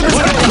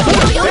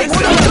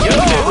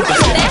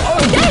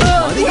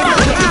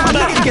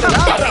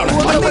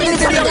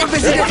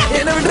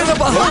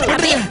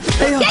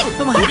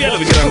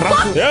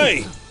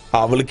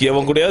 அவளுக்கு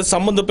எவன் கூட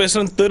சம்பந்தம்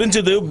பேசுறேன்னு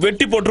தெரிஞ்சது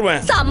வெட்டி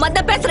போட்டுருவேன்.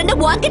 சம்பந்தம் பேசுறேன்னு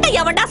உன்கிட்ட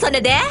எவன்டா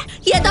சொன்னதே?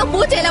 ஏதோ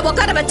பூஜையில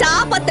உட்கார வச்சா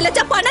 10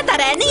 லட்சம் பணம்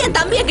தரேன்னு என்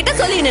தம்பிய கிட்ட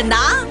சொல்லின்னு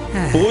இருந்தான்.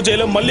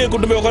 பூஜையில மல்லியை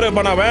கூட்டு போய் உட்கார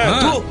வைப்பான்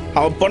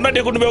அவன்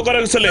பொண்டாட்டிய கூட்டு போய்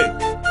உட்கார சொல்லு.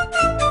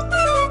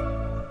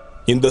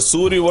 இந்த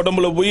சூரிய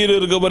உடம்புல உயிர்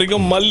இருக்க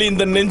வரைக்கும் மல்லி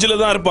இந்த நெஞ்சில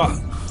தான் இருப்பா.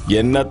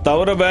 என்ன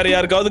தவிர வேற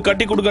யாருக்காவது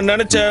கட்டி கொடுக்க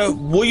நினைச்ச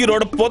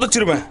உயிரோட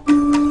புதைச்சிருவேன்.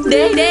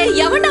 டேய் டேய்,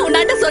 எவன்டா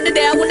உன்னாண்ட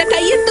சொன்னதே? உன்னை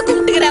கையெடுத்து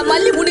கும்பிட்டுக்கிற.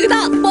 மல்லி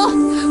உனக்குதான். போ,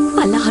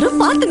 எல்லாரும்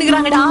பார்த்து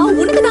நிக்கிறாங்கடா.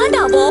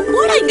 உனக்குதான்டா. போ,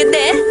 போடா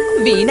இங்கிருந்து.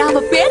 வீணா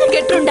அவ பேரு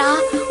கெட்டுருண்டா.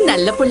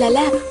 நல்ல புள்ளல.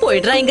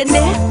 போயிடுறா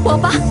இங்கிருந்து.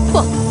 போப்பா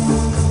போ.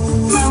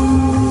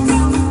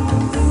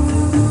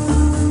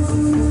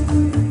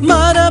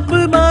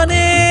 மரப்பு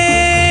மானே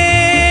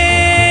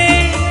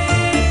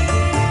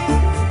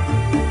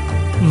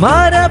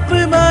மரப்பு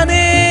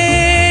மானே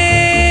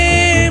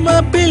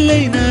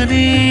மாப்பிள்ளை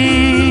நானே.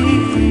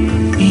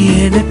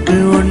 எனக்கு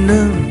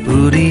ஒண்ணும்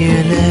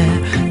புரியல,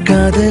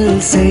 காதல்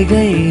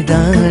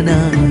செய்கைதானா?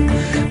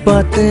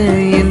 பார்த்த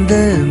இந்த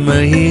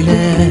மயில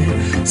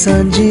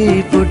சாஞ்சி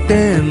புட்ட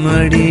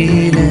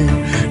மடியில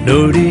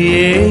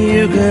நொடியே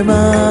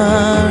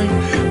யுகமாய்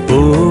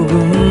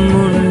போகும்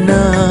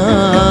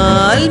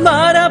முன்னால்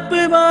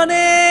மரப்பு மானே.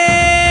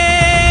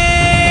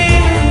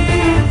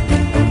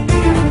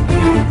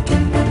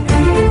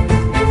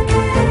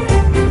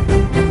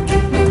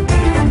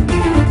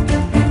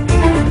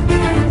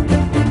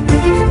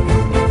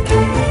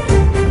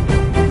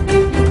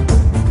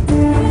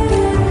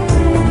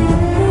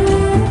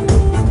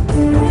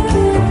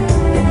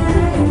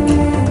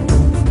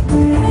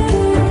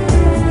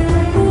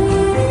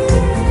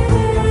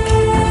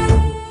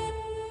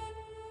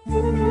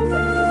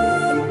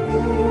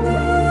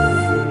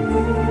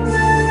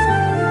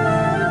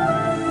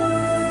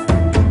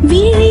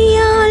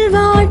 விழியால்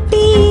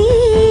வாட்டி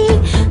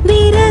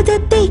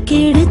விரதத்தை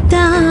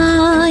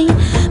கெடுத்தாய்.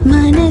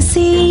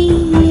 மனசே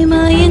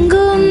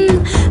மயங்கும்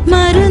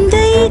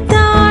மருந்தை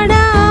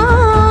தாடா.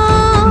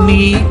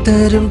 நீ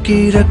தரும்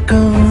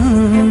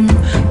கிழக்கம்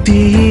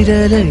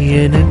தீரல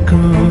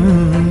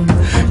எனக்கும்.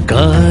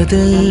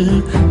 காதல்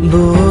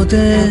போத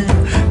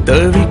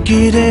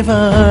தவிக்கிற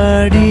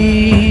வாடி.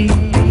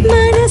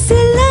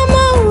 மனசில்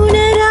மௌன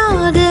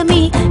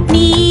ராகமே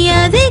நீ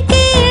அதை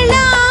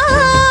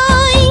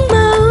கேளாய்.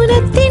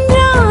 மௌனத்தின்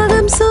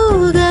ராகம்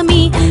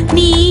சோகமே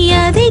நீ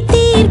அதை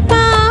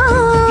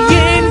தீர்ப்பாய்.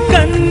 என்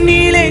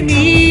கண்ணிலே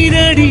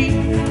நீரடி,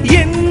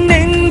 என்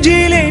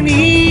நெஞ்சிலே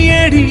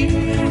நீயடி.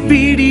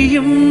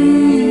 விடியும்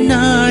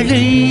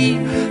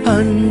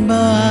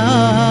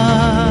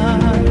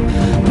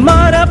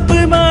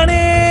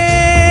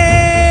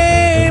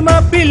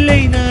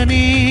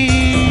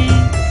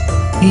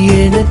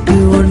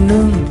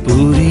ஒண்ணும்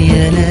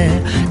புரியல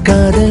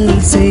காதல்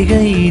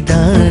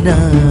செய்கைதானா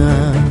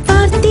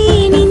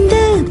பார்த்தேன் இந்த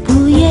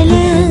புயல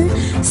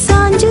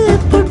சாஞ்சு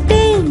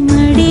புட்டே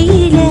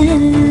மடியில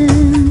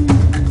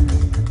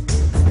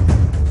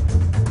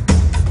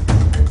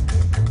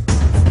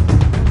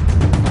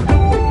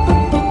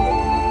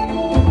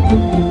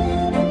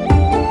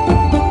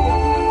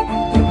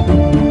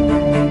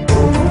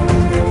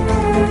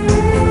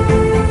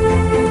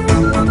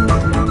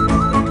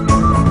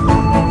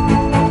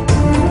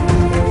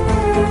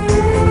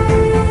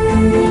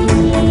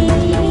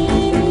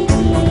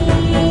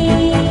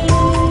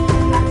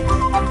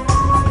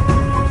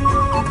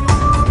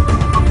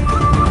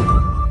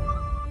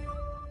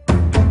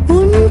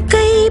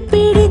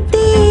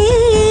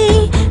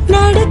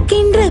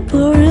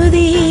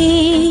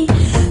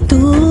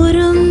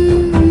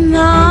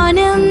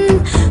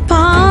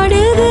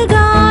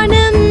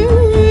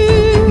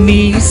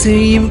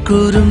செய்யும்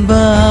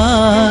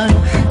குறும்பால்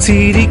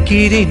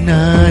சிரிக்கிறேன்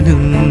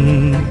நானும்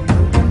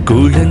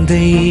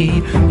குழந்தை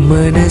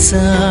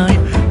மனசாய்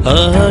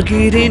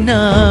ஆகிறேன்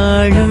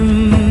நாளும்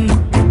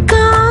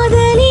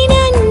காதலின்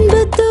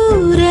அன்பு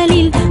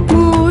தூரலில்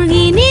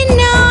மூழ்கினேன்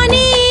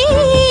நானே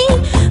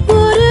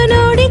ஒரு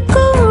நொடி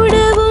கூட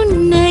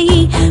உன்னை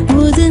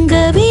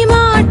ஒதுங்கவே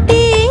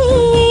மாட்டேன்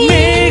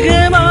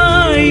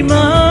மேகமாய்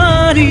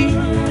மாறி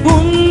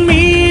உன்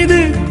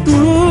மீது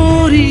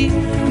தூறி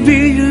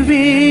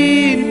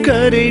விழுவேன்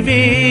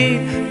கரைவே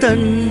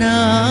தன்னா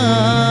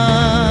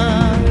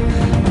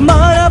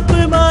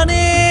மாறாப்பு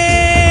மானே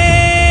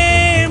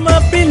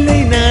மாப்பிள்ளை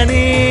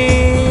நானே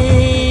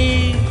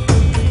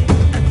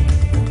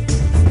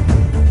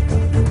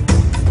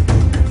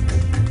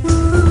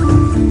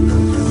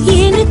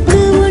எனக்கு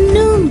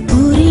ஒன்னும்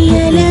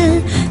புரியல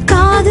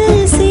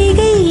காதல்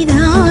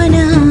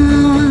செய்கைதானா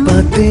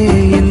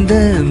பார்த்தேன் இந்த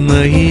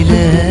மயில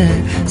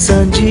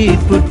சாஞ்சி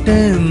புட்ட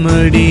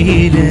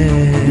மடியில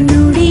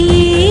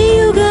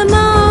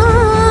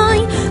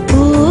யுகமாய்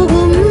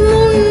போகும்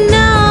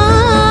முன்னா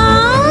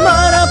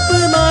மாறாப்பு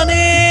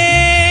மானே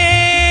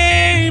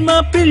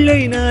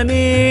மாப்பிள்ளை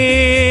நானே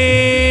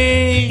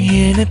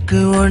எனக்கு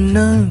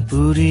ஒன்னும்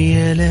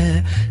புரியல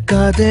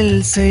காதல்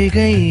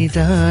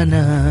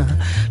செய்கைதானா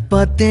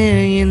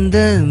பார்த்தேன் இந்த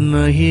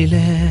மயில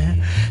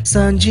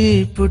சாஞ்சி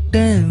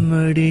புட்ட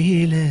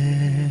மடியில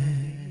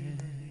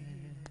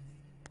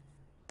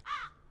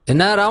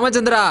என்ன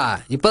ராமச்சந்திரா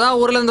இப்பதான்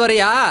ஊர்ல இருந்து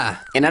வரையா?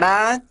 என்னடா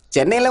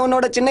சென்னையில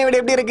உன்னோட சின்ன வீடு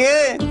எப்படி இருக்கு?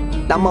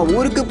 நம்ம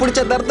ஊருக்கு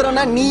பிடிச்ச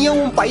தருத்திரம்னா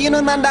நீயும் உன்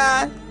பையனும் தான்டா.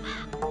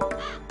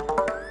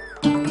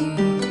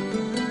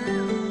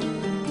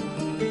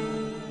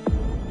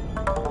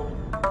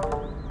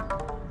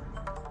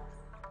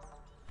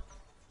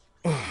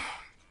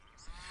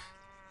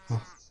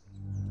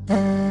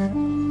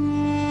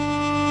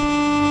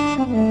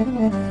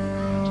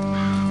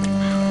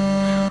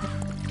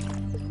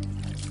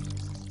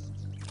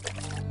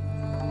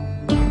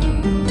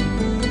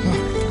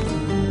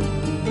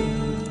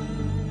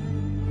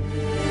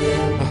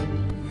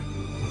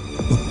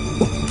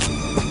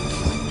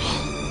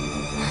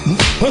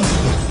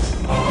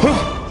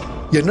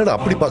 என்னடா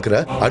அப்படி பாக்குற?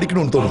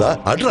 அடிக்கணும்னு தோணுதா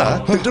அட்ரா,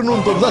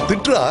 திட்டணும்னு தோணுதா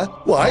திட்டுறா.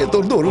 வாயை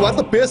திறந்து ஒரு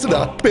வார்த்தை பேசுடா.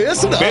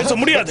 பேச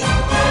முடியாது.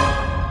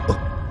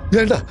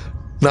 ஏண்டா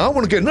நான்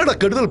உனக்கு என்னடா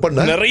கெடுதல்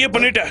பண்ண? நிறைய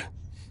பண்ணிட்டேன்.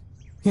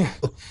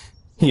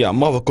 என்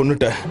அம்மாவை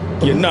கொன்னுட்ட,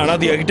 என்ன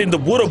அனாதையாகிட்டு இந்த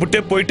ஊரை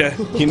விட்டே போயிட்ட,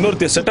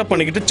 இன்னொருத்தைய செட்டப்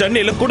பண்ணிக்கிட்டு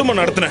சென்னையில குடும்பம்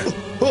நடத்தினேன்.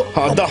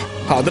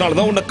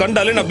 அதனாலதான் உன்னை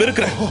கண்டாலே நான்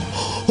வெறுக்கிறேன்.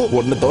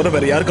 உன்னை தவிர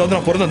வேற யாருக்காவது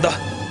நான் பிறந்தா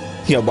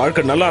என்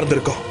வாழ்க்கை நல்லா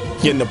இருந்திருக்கும்.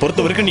 என்னை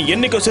பொறுத்த வரைக்கும் நீ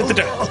என்னைக்கோ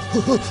செத்துட்ட.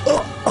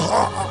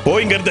 போ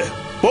இங்க இருந்து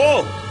போ.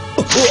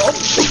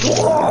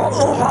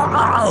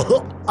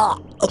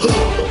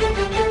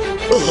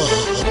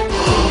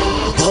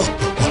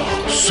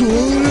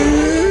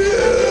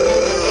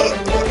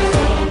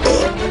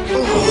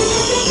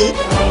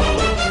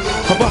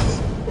 அப்பா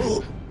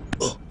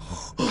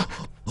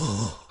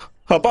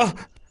அப்பா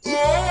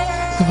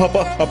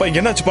அப்பா அப்பா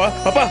என்னாச்சுப்பா?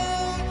 அப்பா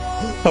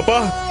அப்பா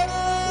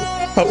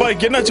அப்பா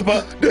என்னாச்சுப்பா?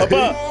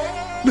 அப்பா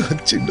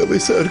நான் சின்ன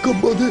வயசா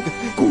இருக்கும் போது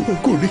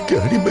குடிக்க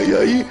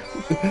அடிமையாயி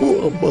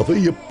அம்மாவை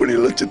எப்படி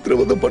எல்லாம்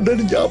சித்திரவதை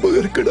பண்ணு ஞாபகம்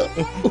இருக்குடா.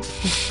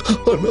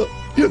 ஆனா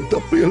என்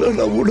தப்பையெல்லாம்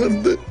நான்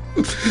உணர்ந்து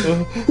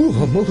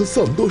அம்மாவை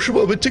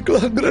சந்தோஷமா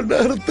வச்சுக்கலாங்கிற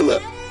நேரத்துல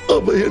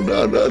அவ என்ன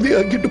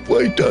அனாதையாக்கிட்டு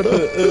போயிட்டாடா.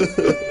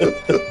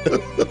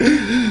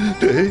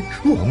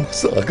 அம்மா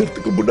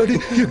சாகிறதுக்கு முன்னாடி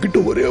என்கிட்ட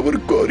ஒரே ஒரு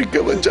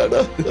கோரிக்கை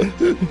வச்சாடா.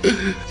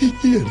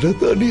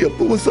 என்னதான் நீ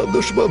எப்பவும்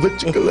சந்தோஷமா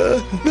வச்சுக்கல,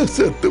 நான்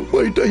செத்து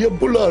போயிட்டா என்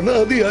புள்ள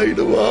அனாதை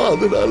ஆயிடுவா,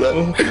 அதனால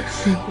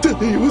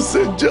தயவு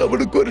செஞ்சு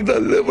அவனுக்கு ஒரு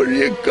நல்ல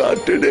வழியை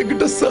காட்டுன்னு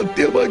என்கிட்ட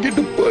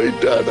சத்தியமாக்கிட்டு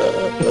போயிட்டாடா.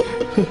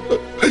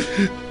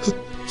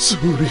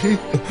 சூரி,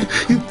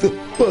 இந்த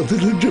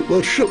 15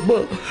 வருஷமா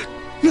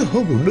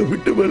நான் உன்னை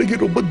விட்டு விலகி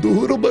ரொம்ப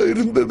தூரமா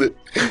இருந்தது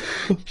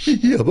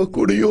அவ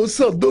கூடயோ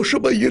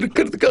சந்தோஷமா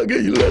இருக்கிறதுக்காக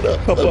இல்லடா.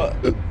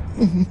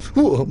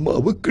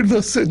 அம்மாவுக்கு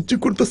நான் செஞ்சு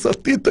கொடுத்த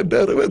சத்தியத்தை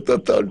நிறைவேற்ற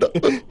தாண்டா,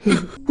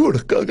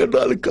 உனக்காக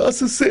 4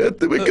 காசு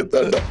சேர்த்து வைக்க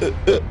தாண்டா.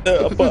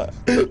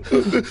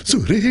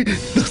 சூரி,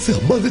 நான்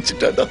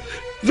சம்பாதிச்சுட்டாடா.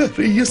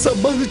 நிறைய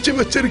சம்பாதிச்சு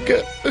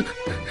வச்சிருக்கேன்.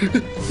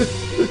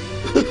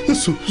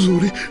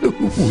 சூரி,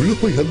 உள்ள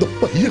போய் அந்த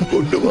பையன்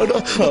கொண்டு வாடா.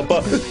 அப்பா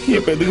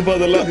இப்ப எதுக்கு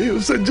பாதெல்லாம்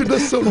செஞ்சு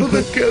நான்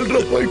சொல்றத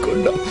கேள்ற போய்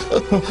கொண்டா.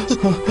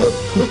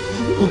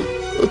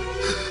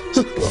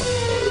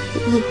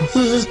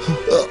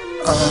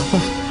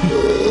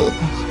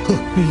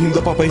 இந்த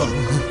பாப்பை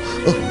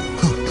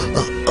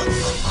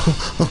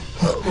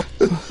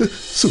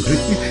சூரி,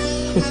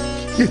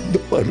 இந்த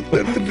பணத்தை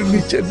எடுத்துட்டு நீ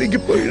சென்னைக்கு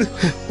போயிடு.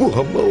 உன்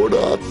அம்மாவோட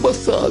ஆத்மா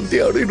சாந்தி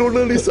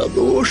அடையணும்னு நீ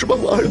சந்தோஷமா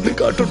வாழ்ந்து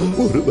காட்டணும்.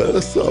 ஒரு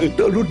வேளை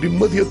சாப்பிட்டாலும்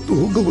நிம்மதியா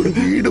தூங்க ஒரு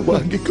வீடு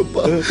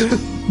வாங்கிக்கப்பா.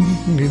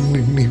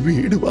 நீ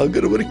வீடு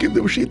வாங்குற வரைக்கும்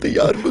இந்த விஷயத்தை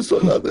யாருக்கும்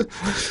சொல்லாத.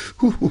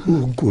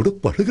 உன் கூட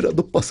பழகுற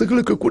அந்த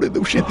பசங்களுக்கு கூட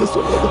இந்த விஷயத்த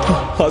சொல்லாத.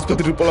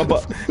 ஆஸ்பத்திரி போலாப்பா,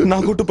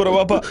 நான் கூட்டு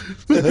போறவாப்பா.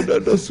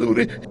 வேண்டாண்டா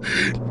சூரி,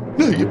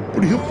 நான்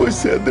எப்படியும் போய்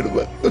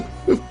சேர்ந்துடுவேன்.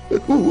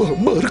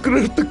 அம்மா இருக்கிற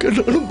இடத்துக்கு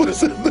நானும் போய்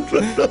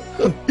சேர்ந்துடுறேன்டா.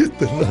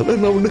 இத்தனை நாளா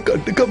நான் உன்னை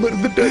கண்டுக்காம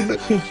இருந்துட்டேன்னு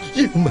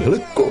என் மேல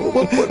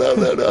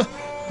கோபப்படாதாடா.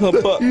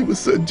 இவ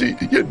செஞ்சு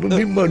என்ன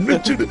நீ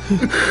மன்னிச்சிடு.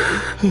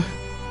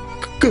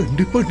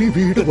 கண்டிப்பா நீ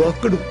வீடு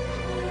வாக்கணும்.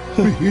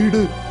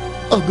 வீடு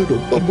அது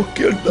ரொம்ப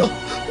முக்கியம்டா.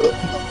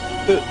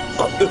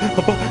 அப்பா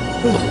அப்பா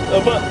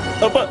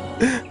அப்பா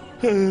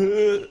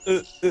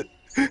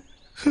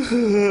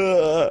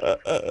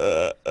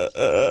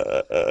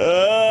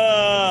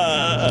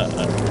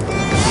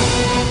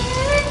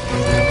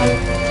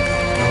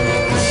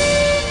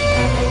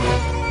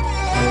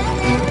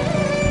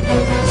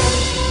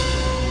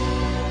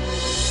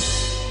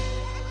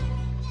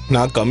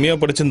நான் கம்மியா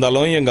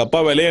படிச்சிருந்தாலும் எங்க அப்பா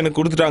வேலையை எனக்கு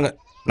கொடுத்துட்டாங்க.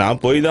 நான்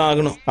போய் தான்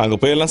ஆகணும். அங்க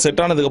போய் எல்லாம்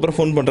செட் ஆனதுக்கு அப்புறம்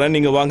ஃபோன் பண்றேன்,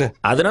 நீங்க வாங்க.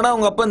 அதனால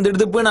உங்க அப்பா இந்த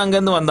இடத்துக்கு போய் அங்க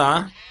இருந்து வந்தான்.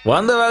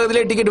 வந்த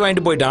வேகத்திலே டிக்கெட்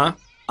வாங்கிட்டு போயிட்டான்.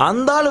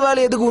 அந்த ஆள்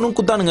வேலை எதுக்கு உனக்கு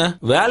குத்தானுங்க?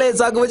 வேலையை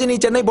சாக்கு வச்சு நீ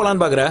சென்னை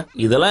போலான்னு பாக்குற?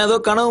 இதெல்லாம் ஏதோ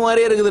கனவு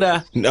மாதிரியே இருக்குதுடா.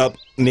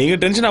 நீங்க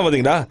டென்ஷன்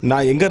ஆகாதீங்கடா.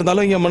 நான் எங்க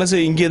இருந்தாலும் என்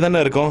மனசு இங்கே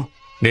தானே இருக்கும்.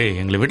 டேய்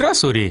எங்களை விடுறா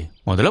சூரி,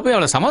 முதல்ல போய்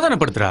அவளை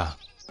சமாதானப்படுத்துறா.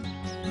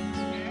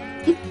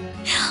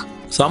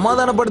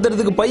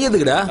 சமாதானப்படுத்துறதுக்கு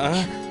பையதுக்குடா?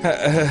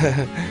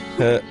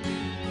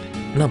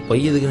 நான்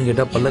பையதுக்குன்னு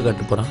கேட்டா பல்ல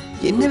காட்டு போறான்.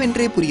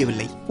 என்னவென்றே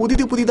புரியவில்லை.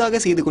 புதிதாக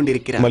செய்து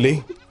கொண்டிருக்கிறார். மல்லி,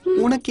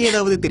 உனக்கு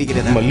ஏதாவது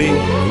தெரிகிறதா? மல்லி,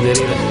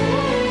 தெரியல.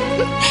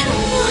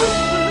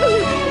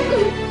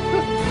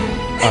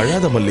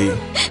 அழாத மல்லி.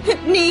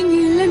 நீங்க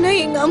இல்லன்னா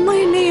எங்க அம்மா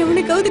என்ன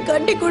எவனுக்காவது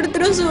கட்டி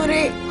கொடுத்துரும்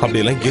சூரி.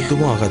 அப்படியெல்லாம்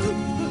எதுவும் ஆகாது.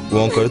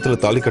 உன் கழுத்துல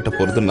தாலி கட்ட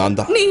போறது நான்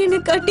தான். நீ என்ன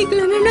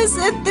கட்டிக்கலன்னா நான்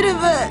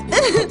செத்துருவேன்.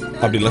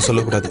 அப்படிலாம்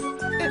சொல்லக்கூடாது.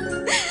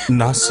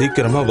 நான்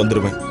சீக்கிரமா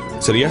வந்துருவேன்,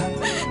 சரியா?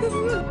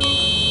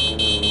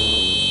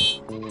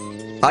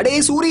 அடே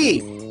சூரி,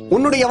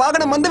 உன்னுடைய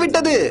வாகனம் வந்து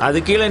விட்டது. அது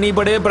கீழே நீ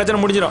படே பிரச்சனை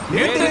முடிஞ்சிடும்.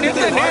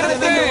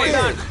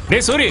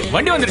 டேய் சூரி,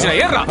 வண்டி வந்துருச்சா,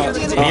 ஏறா.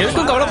 நீ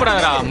எதுக்கும்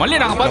கவலைப்படாதடா, மல்லி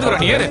நாங்க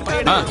பாத்துக்கறோம், நீ ஏறு.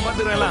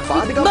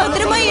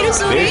 பத்திரமா இரு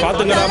சூரி. டேய்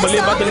பாத்துங்கடா மல்லி,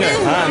 பாத்துங்க.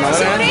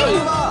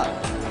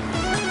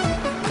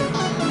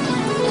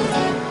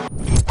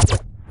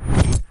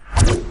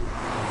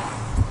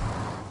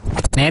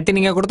 நான் நேத்து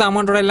நீங்க கொடுத்த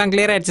அமௌண்டோட எல்லாம்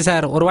கிளியர் ஆயிடுச்சு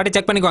சார். ஒரு வாட்டி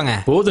செக் பண்ணிக்கோங்க.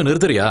 போது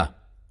நிறுத்துறியா?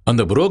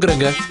 அந்த புரோக்கர்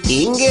எங்க?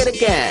 இங்க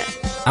இருக்க.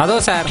 அதோ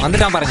சார்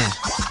வந்துட்டான் பாருங்க.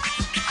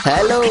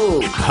 Hello.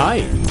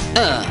 Hi.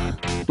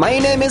 My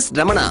name is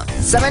Ramana,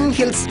 7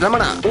 hills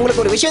Ramana.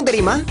 உங்களுக்கு ஒரு விஷயம்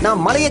தெரியுமா?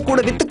 நான் மலையை கூட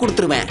வித்து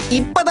கொடுத்துருவேன்.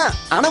 இப்பதான்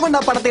அனகொண்டா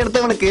படத்தை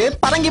எடுத்தவனுக்கு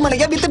பரங்கி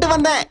மலையை வித்துட்டு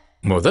வந்தேன்.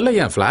 முதல்ல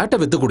என் பிளாட்டை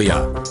with Gudiya?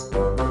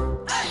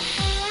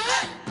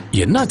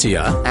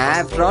 என்னாச்சியா?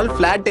 After all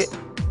plot.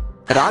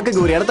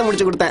 ராக்குக்கு ஒரு இடத்த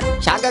முடிச்சு கொடுத்தேன்.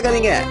 ஷாக்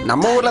ஆகாதீங்க,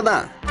 நம்ம ஊர்ல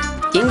தான்.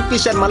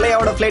 கிங்ஃபிஷர்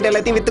மல்லையாவோட பிளைட்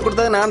எல்லாத்தையும் வித்து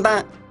கொடுத்தது நான்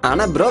தான்.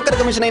 ஆனா புரோக்கர்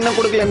கமிஷன் இன்னும்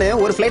கொடுக்கலன்னு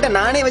ஒரு பிளைட்டை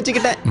நானே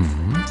வச்சுக்கிட்டேன்.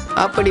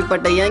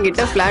 அப்படிப்பட்ட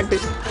என்கிட்ட பிளாட்.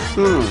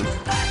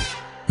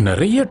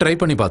 நிறைய ட்ரை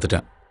பண்ணி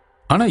பார்த்துட்டேன்.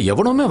 ஆனா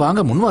எவனுமே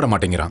வாங்க முன் வர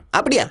மாட்டேங்கிறான்.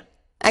 அப்படியா?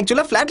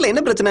 ஆக்சுவலா பிளாட்ல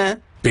என்ன பிரச்சனை?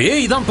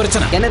 பேய் தான்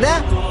பிரச்சனை. என்னது?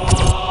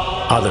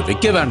 அதை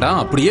விற்க வேண்டாம்,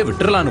 அப்படியே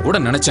விட்டுறலான்னு கூட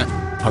நினைச்சேன்.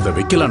 அதை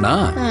விக்கலன்னா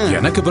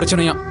எனக்கு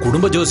பிரச்சனையா.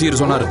 குடும்ப ஜோசியர்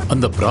சொன்னாரு,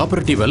 அந்த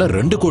ப்ராப்பர்ட்டி விலை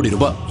 2 கோடி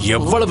ரூபாய்.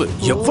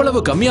 எவ்வளவு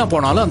கம்மியா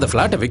போனாலும் அந்த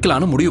பிளாட்டை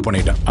விக்கலான்னு முடிவு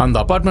பண்ணிட்டேன். அந்த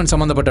அபார்ட்மெண்ட்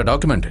சம்பந்தப்பட்ட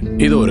டாக்குமெண்ட்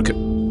இதோ இருக்கு.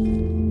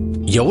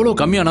 எவ்வளவு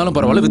கம்மியானாலும்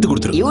பரவாயில்ல, வித்து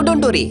கொடுத்துரு. You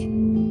don't worry.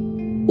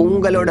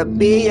 உங்களோட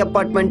பேய்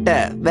அபார்ட்மெண்ட்ட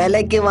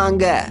விலைக்கு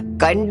வாங்க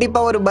கண்டிப்பா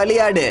ஒரு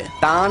பலியாடு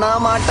தானா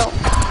மாட்டோம்.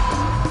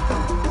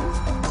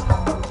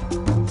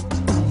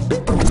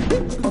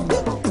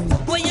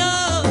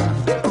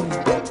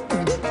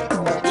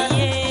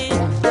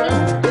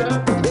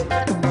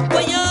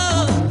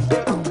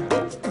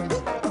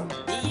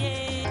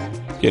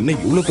 என்ன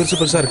இவ்வளவு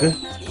பெருசா இருக்கு?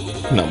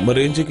 நம்ம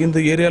ரேஞ்சுக்கு இந்த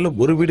ஏரியால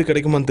ஒரு வீடு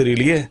கிடைக்குமான்னு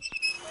தெரியலையே.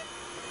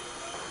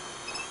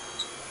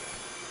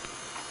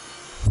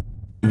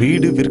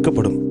 வீடு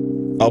விற்கப்படும்.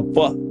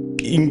 அப்பா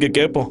இங்க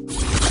கேப்போம்.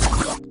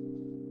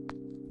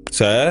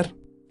 சார்,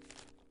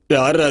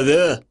 யார் அது?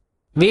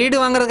 வீடு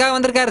வாங்குறதுக்காக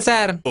வந்திருக்காரு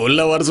சார்.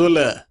 உள்ள வர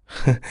சொல்லு.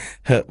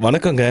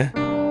 வணக்கங்க.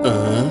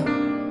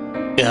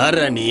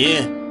 யாரா நீ?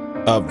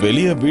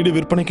 வெளியே வீடு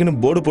விற்பனைக்குன்னு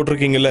போர்டு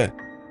போட்டிருக்கீங்கல்ல?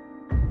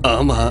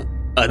 ஆமா,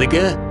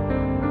 அதுக்கு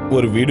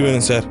ஒரு வீடு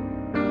வேணும் சார்.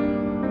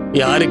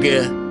 யாருக்கு?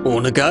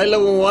 உனக்கா இல்ல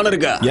உன்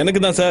ஓனருக்கா? எனக்கு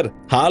தான் சார்.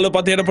 ஹால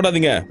பார்த்து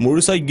இடப்படாதீங்க.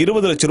 முழுசா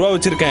 20 லட்சம் ரூபாய்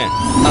வச்சிருக்கேன்.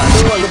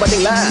 அது வந்து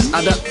பாத்தீங்களா?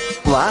 அத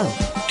வா.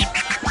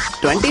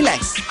 20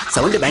 lakhs.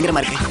 சவுண்ட் பயங்கரமா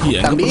இருக்கு.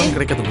 தம்பி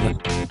கிடைக்காது.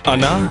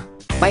 அண்ணா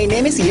my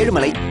name is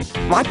Ezhumalai.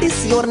 what is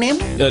your name?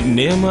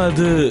 Name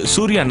அது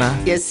சூர்யா அண்ணா.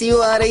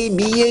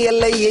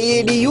 SURIBALIAADU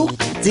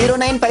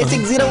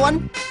 095601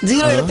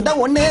 0 எடுத்துட்டா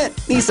 1.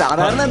 நீ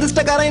சாதாரண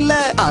அதிர்ஷ்டக்காரன் இல்ல.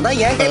 அதான்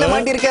என் கையில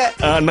மாட்டிருக்க.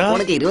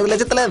 உனக்கு 20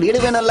 லட்சத்துல வீடு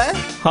வேணும்ல?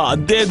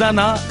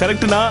 அதேதானா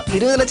கரெக்ட்னா.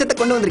 20 லட்சத்தை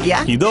கொண்டு வந்திருக்கியா?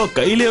 இதோ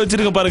கையிலே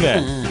வச்சிருக்க பாருங்க.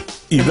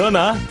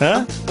 இதோனா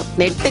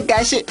நெட்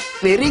கேஷ்.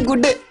 Very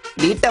good.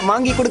 வீட்டை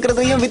வாங்கி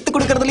கொடுக்கறதுலயும் வித்து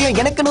கொடுக்கறதுலயும்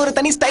எனக்குன்னு ஒரு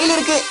தனி ஸ்டைல்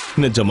இருக்கு.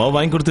 நிஜமா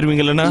வாங்கி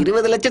கொடுத்துருவீங்களா?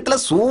 20 லட்சத்துல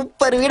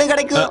சூப்பர் வீடு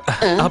கிடைக்கும்.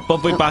 அப்ப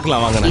போய்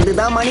பார்க்கலாம் வாங்க.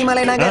 இதுதான்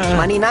மணிமலை நகர்.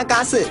 மணினா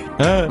காசு,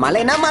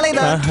 மலைனா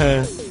மலைதான்.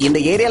 இந்த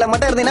ஏரியால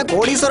மட்டும் இருந்தீங்கன்னா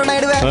கோடீஸ்வரன்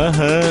ஆயிடுவேன்.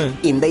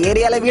 இந்த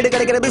ஏரியால வீடு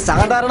கிடைக்கிறது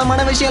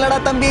சாதாரணமான விஷயம்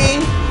இல்லடா தம்பி.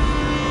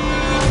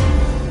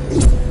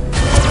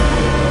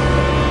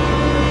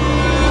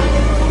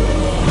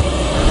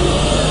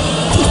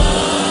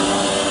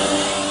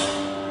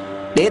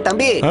 டேய்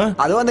தம்பி,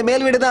 அது அந்த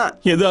மேல் வீடு தான்.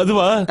 எது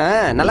அதுவா?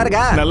 நல்லா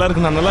இருக்கா? நல்லா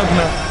இருக்குண்ணா, நல்லா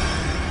இருக்குண்ணா.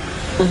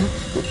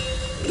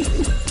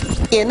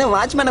 என்ன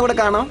வாட்ச்மேனை கூட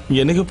காணோம்?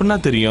 எனக்கு எப்படின்னா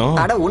தெரியும்?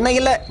 அட உன்னை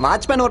இல்ல,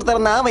 வாட்ச்மேன்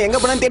ஒருத்தர் தான். அவன் எங்க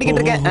போனான்னு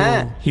தேடிக்கிட்டு இருக்கேன்.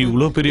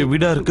 இவ்வளவு பெரிய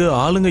வீடா இருக்கு,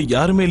 ஆளுங்க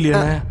யாருமே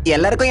இல்லையா?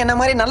 எல்லாருக்கும் என்ன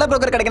மாதிரி நல்ல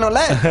புரோக்கர்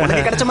கிடைக்கணும்ல,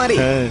 உனக்கு கிடைச்ச மாதிரி.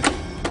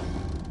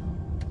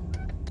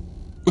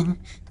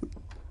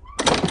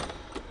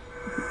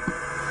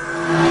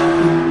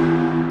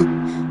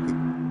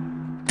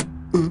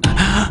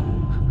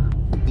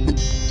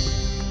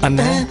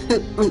 அண்ணா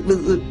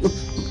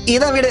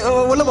இதான் வீடு.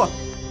 உள்ள போ.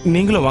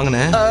 நீங்களும்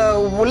வாங்கண்ணே.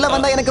 உள்ள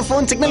வந்தா எனக்கு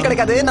போன் சிக்னல்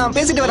கிடைக்காது. நான்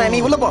பேசிட்டு வரேன், நீ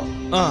உள்ள போ.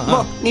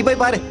 நீ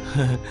போய் பாரு.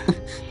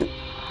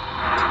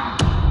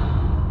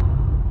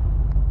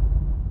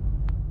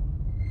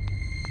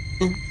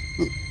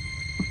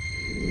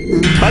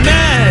 அண்ணே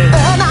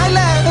நான்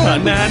இல்ல.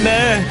 அண்ணே அண்ணே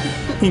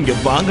இங்க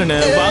வாங்கண்ணே,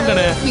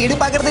 வாங்கண்ணே. வீடு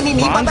பாக்குறது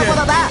நீ பார்த்தா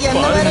போதாதா?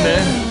 என்ன வேற?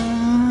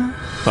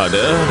 அட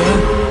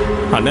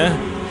அண்ணே,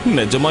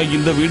 நிஜமா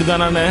இந்த வீடு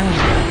தானே?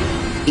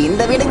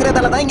 இந்த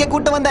வீடுங்கறதால தான் இங்க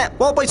கூட்டி வந்தேன்.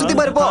 போ போய் சுத்தி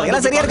பாரு போ.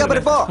 எல்லாம் சரியா இருக்கா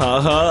பாரு போ.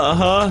 ஆஹா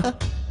ஆஹா.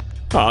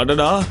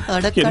 அடடா,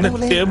 என்ன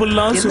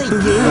டேபிள்லாம்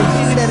சுத்துது.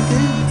 வீடா இருக்கு.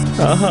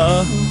 ஆஹா.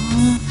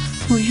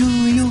 ஐயோ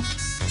ஐயோ.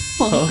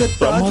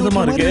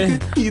 பிரமாதமா இருக்கே.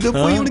 இத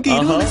போய் உனக்கு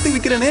 20 லட்சத்துக்கு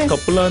விக்கிறனே.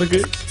 கப்பலா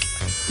இருக்கு.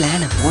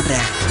 பிளான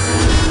போடுறேன்.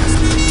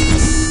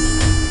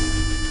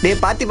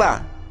 டேய் பாத்திபா.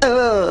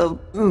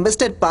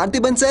 மிஸ்டர்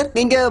பார்த்திபன் சார்,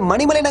 நீங்க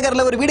மணிமலை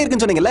நகர்ல ஒரு வீடு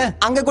இருக்குன்னு சொன்னீங்கல்ல,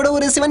 அங்க கூட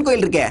ஒரு சிவன்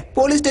கோயில் இருக்கு.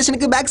 போலீஸ்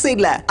ஸ்டேஷனுக்கு பேக்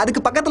சைடுல,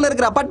 அதுக்கு பக்கத்துல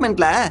இருக்கிற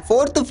அபார்ட்மெண்ட்ல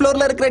 4th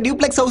ஃப்ளோர்ல இருக்கிற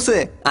டியூப்ளெக்ஸ் ஹவுஸ்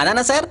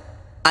அதானே சார்?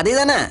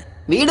 அதேதானே?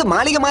 வீடு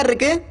மாளிகை மாதிரி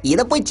இருக்கு.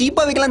 இத போய்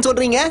சீப்பா விக்கலாம்னு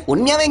சொல்றீங்க?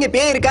 உண்மையாவே இங்க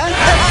பேய் இருக்கா?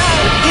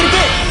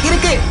 இருக்கு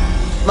இருக்கு.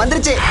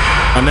 வந்துருச்சு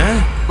அண்ணே,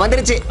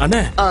 வந்துருச்சு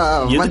அண்ணே.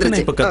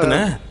 வந்துருச்சு. இப்ப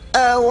கத்துனே.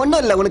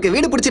 ஒண்ணும் இல்ல. உனக்கு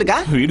வீடு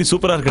பிடிச்சிருக்கா? வீடு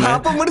சூப்பரா இருக்குண்ணே.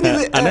 அப்ப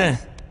முடிஞ்சது. அண்ணே,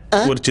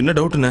 ஒரு சின்ன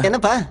டவுட்ண்ணே.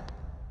 என்னப்பா?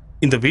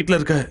 இந்த வீட்ல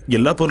இருக்க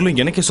எல்லா பொருளும்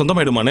எனக்கே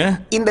சொந்தமாயிடுமானே?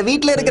 இந்த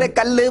வீட்ல இருக்கிற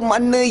கல்லு,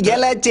 மண்ணு,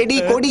 இலை, செடி,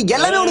 கொடி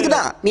எல்லாமே உனக்கு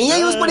தான். நீயே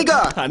யூஸ் பண்ணிக்கோ,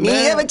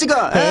 நீயே வச்சுக்கோ.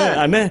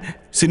 அண்ணே,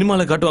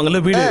 சினிமால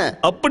காட்டுவாங்கல்ல வீடு,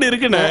 அப்படி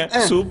இருக்குண்ணே.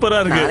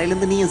 சூப்பரா இருக்கு. நாளையில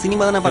இருந்து நீ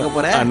சினிமா தானே பார்க்க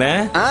போற? அண்ணே,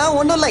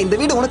 ஒண்ணும் இல்ல. இந்த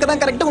வீடு உனக்கு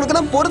தான் கரெக்ட், உனக்கு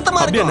தான்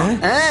பொருத்தமா இருக்கும்.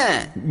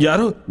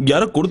 யாரோ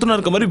யாரோ கொடுத்துனா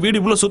இருக்க மாதிரி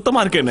வீடு இவ்வளவு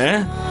சுத்தமா இருக்கேன்னு.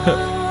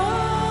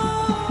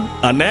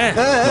 அண்ணே,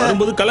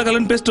 வரும்போது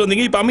கலகலன்னு பேசிட்டு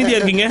வந்தீங்க, இப்ப அமைதியா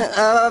இருக்கீங்க.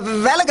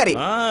 வேலைக்காரி.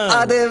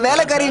 அது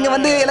வேலைக்காரி இங்க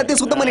வந்து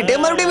எல்லாத்தையும் சுத்தம் பண்ணிட்டு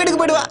மறுபடியும்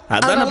வீட்டுக்கு போயிடுவா.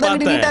 அதான்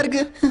வீடு நீட்டா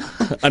இருக்கு.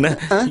 அண்ணே,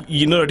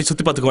 இன்னொரு அடி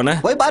சுத்தி பாத்துக்குவானே.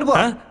 போய் பாரு போ.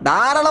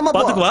 தாராளமா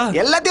பாத்துக்குவா.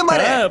 எல்லாத்தையும்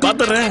பாரு.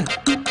 பாத்துறேன்.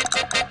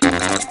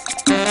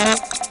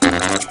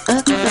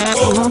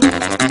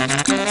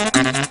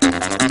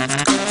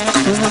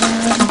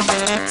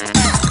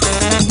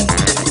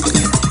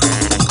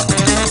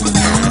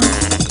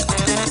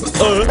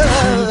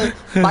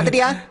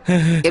 பாத்துட்டியா?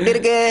 எப்படி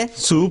இருக்கு?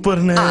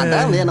 சூப்பர்ண்ணே.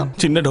 அதான் வேணும்.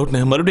 சின்ன டவுட்ண்ணே,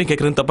 மறுபடியும்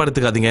கேக்குறேன், தப்பா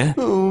எடுத்துக்காதீங்க.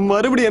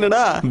 மறுபடியும்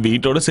என்னடா?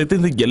 வீட்டோட சேர்த்து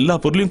இந்த எல்லா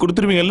பொருளையும்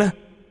கொடுத்துருவீங்கல்ல?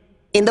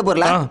 இந்த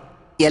பொருளா?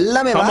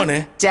 எல்லாமே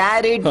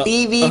சேர்,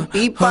 TV,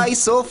 teapoy,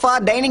 sofa,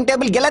 dining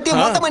table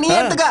எல்லாத்தையும் மொத்தமா நீ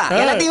எடுத்துக்க.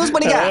 எல்லாத்தையும் யூஸ்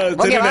பண்ணிக்க.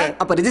 ஓகேவா?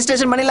 அப்ப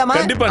ரெஜிஸ்ட்ரேஷன் பண்ணிடலாமா?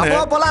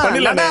 அப்போ போலாம்.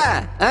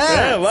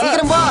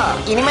 சீக்கிரம் போ.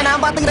 இனிமே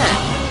நான் பாத்துக்கிறேன்.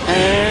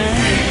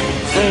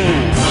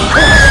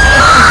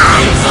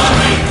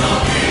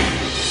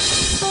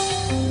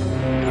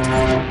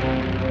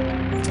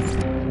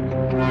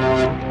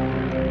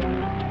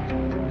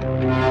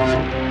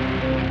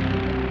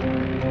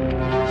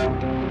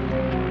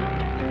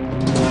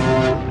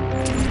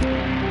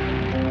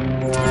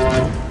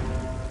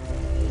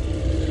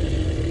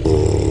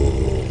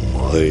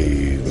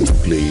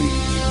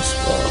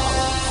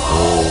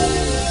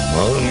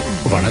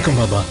 வணக்கம்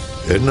பாபா.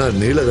 என்ன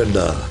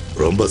நீலகண்டா,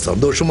 ரொம்ப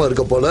சந்தோஷமா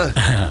இருக்க போல.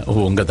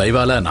 உங்க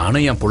தயவால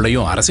நானும் என்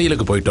பிள்ளையும்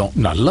அரசியலுக்கு போயிட்டோம்.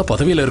 நல்ல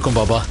பதவியில இருக்கும்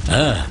பாபா.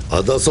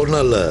 அதான்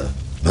சொன்னல,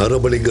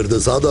 நரபலிங்கிறது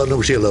சாதாரண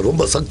விஷயம் இல்ல,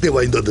 ரொம்ப சக்தி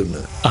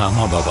வாய்ந்ததுன்னு.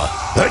 ஆமா பாபா.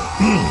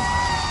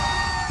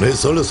 நீ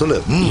சொல்லு சொல்லு.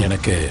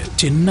 எனக்கு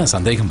சின்ன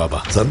சந்தேகம்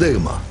பாபா.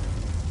 சந்தேகமா?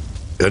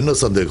 என்ன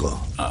சந்தேகம்?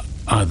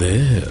 அது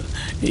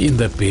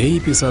இந்த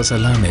பேய் பிசாசு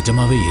எல்லாம்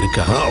நிஜமாவே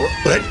இருக்கா?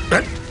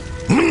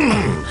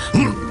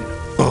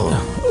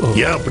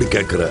 ஏன் அப்படி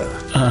கேக்குற?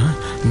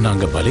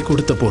 நாங்க பலி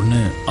கொடுத்த பொண்ணு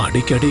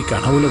அடிக்கடி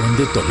கனவுல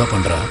வந்து தொல்லை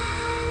பண்றா.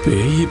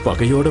 பேய்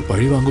பகையோட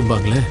பழி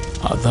வாங்கும்பாங்களே,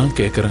 அதான்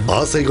கேக்குறேன்.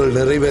 ஆசைகள்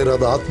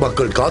நிறைவேறாத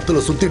ஆத்மாக்கள்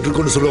காத்துல சுத்திட்டு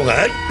இருக்குன்னு சொல்லுவாங்க.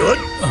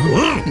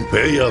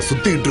 பேயா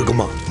சுத்திட்டு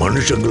இருக்குமா?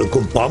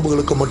 மனுஷங்களுக்கும்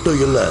பாம்புகளுக்கும்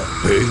மட்டும் இல்ல,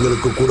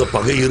 பேய்களுக்கு கூட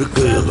பகை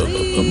இருக்கு.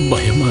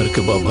 பயமா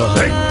இருக்கு பாபா.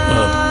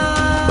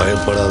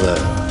 பயப்படாத,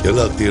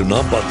 எல்லாத்தையும்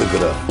நான்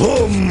பாத்துக்கிறேன்.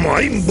 ஓம்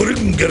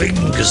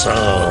ஐம்புரிங்கரிங்கசா.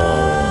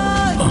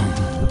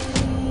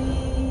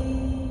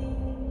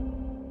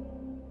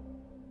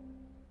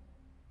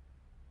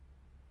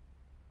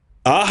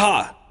 ஆஹா,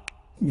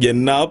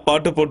 என்ன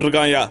பாட்டு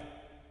போட்டிருக்காயா.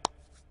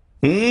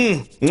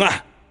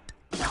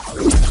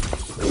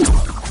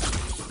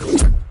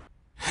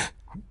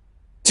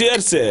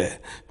 சேர்ஸ்.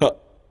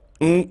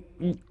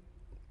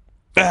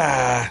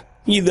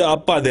 இது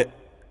அப்பாது.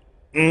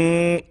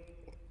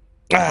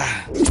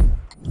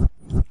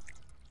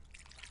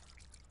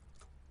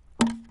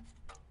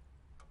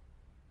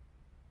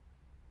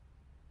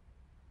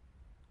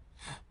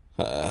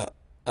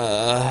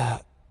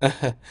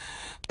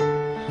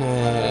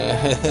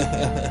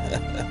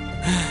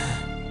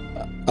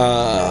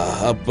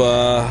 அப்பா,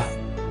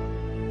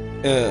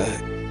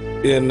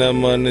 என்ன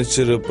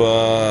மன்னிச்சிருப்பா.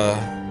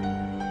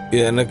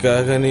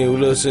 எனக்காக நீ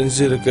இவ்வளவு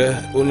செஞ்சிருக்க.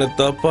 உன்னை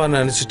தப்பா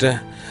நினைச்சிட்டேன்.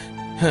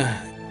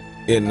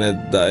 என்ன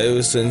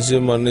தயவு செஞ்சு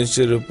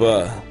மன்னிச்சிருப்பா.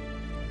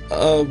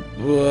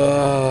 அப்பா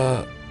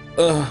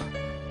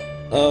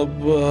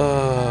அப்பா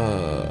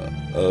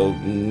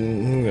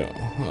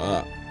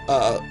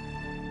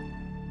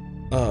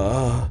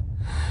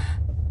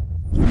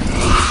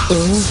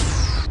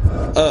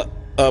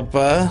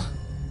அப்பா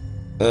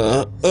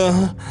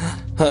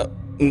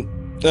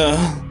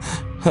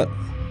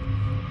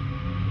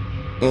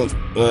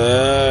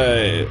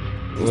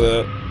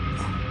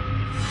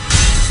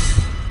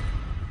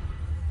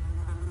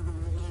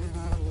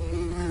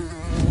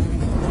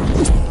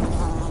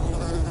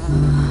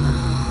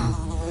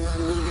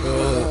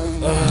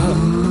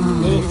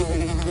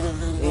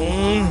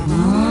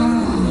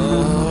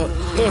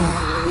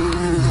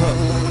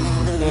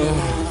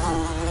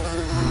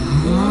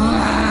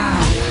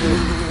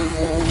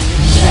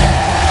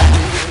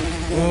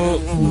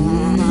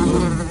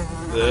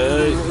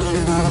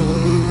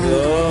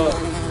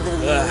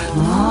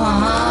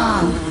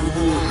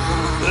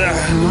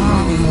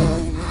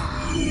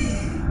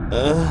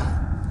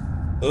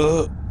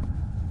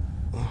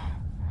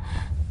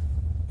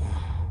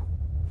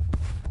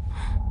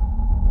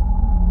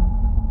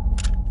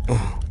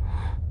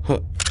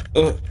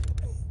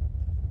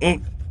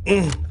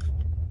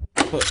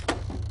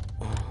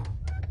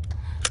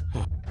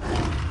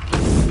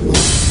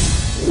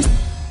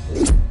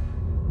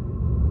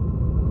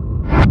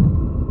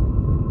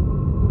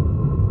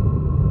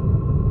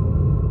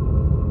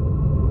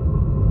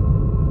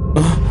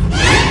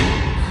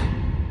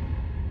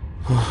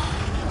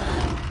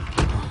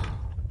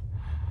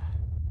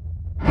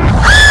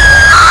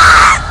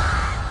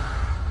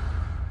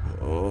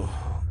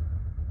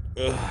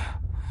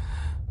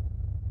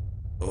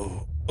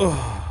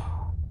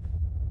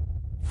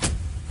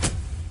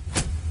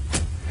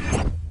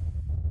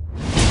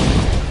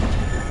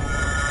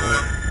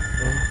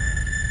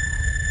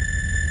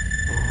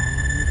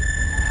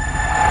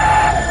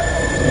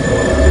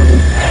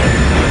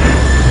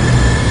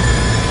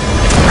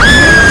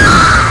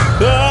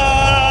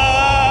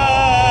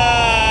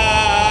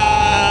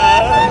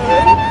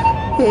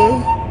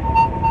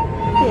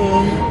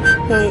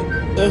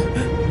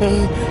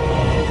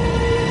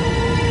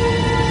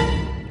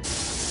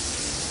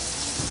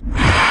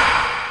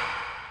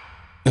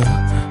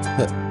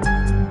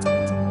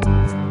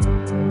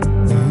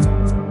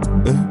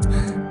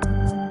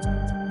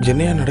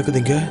என்னையா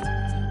நடக்குதுங்க?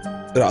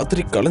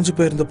 ராத்திரி களைஞ்சு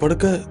போயிருந்த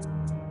படுக்க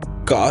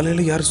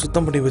காலையில யாரு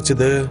சுத்தம் பண்ணி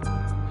வச்சது?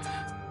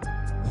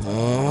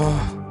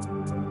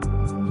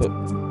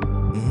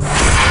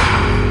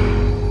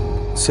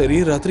 சரி,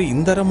 ராத்திரி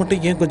இந்த அறை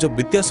மட்டும் ஏன் கொஞ்சம்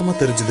வித்தியாசமா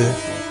தெரிஞ்சுது?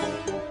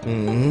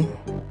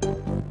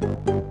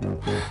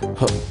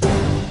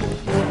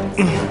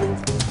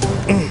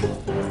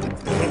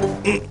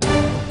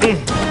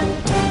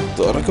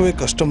 திறக்கவே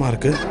கஷ்டமா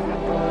இருக்கு.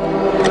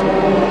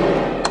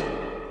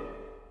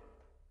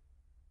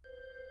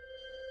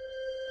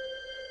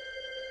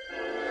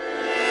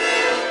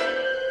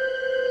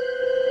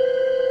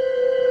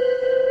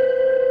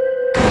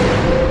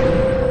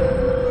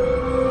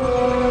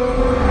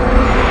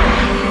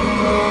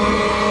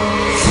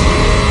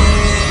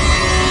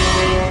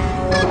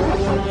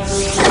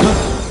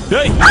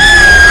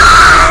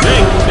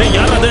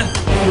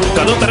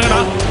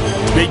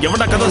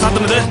 எவன்டா கதவை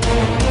சாத்துனது?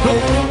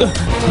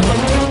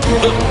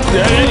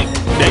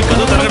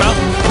 கதவு தரங்கடா.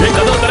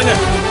 கதவு தரங்க.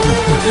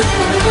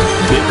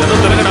 கதவு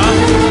தரங்கடா.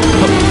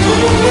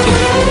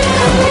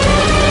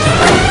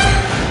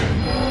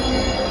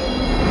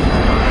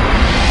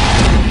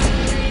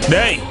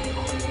 டேய்,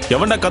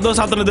 எவன்டா கதவை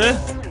சாத்துனது?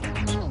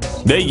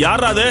 டேய்,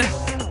 யாரா அது?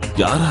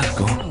 யாரா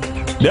இருக்கும்?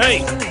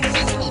 டேய்,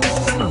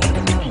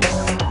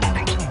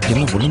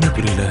 என்ன ஒண்ணுமே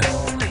புரியல.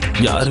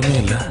 யாருமே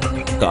இல்ல.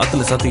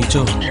 காத்துல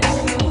சாத்திச்சோ.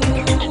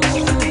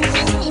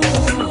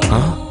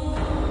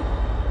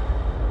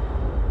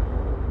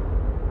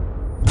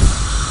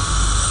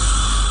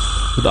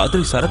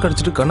 ராத்திரி சரக்கு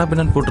அடிச்சிட்டு கண்ணா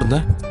பின்னான்னு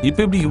போட்டிருந்தேன்.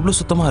 இப்ப எப்படி இவ்வளவு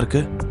சுத்தமா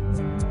இருக்கு?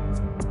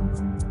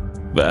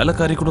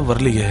 வேலைக்காரி கூட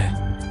வரலையே.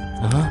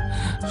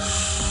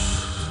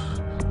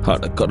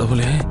 அட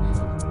கடவுளே.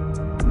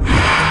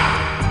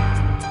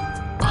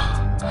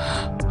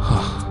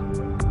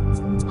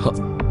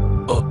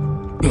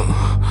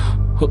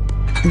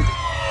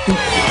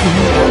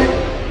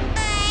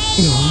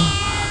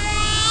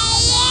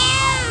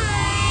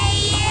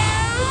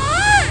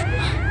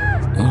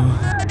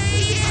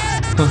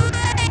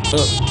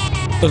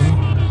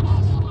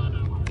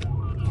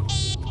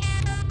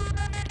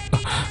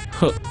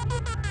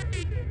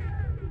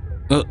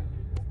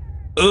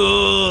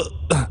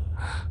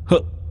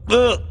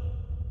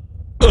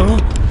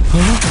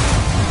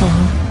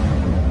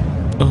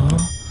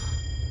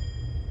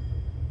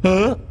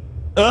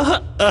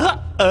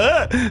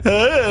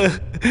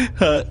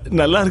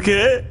 நல்லா இருக்கு.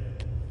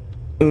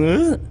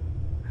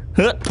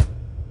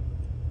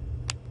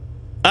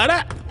 அட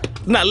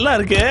நல்லா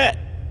இருக்கு.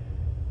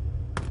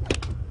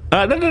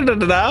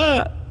 அடடடடா.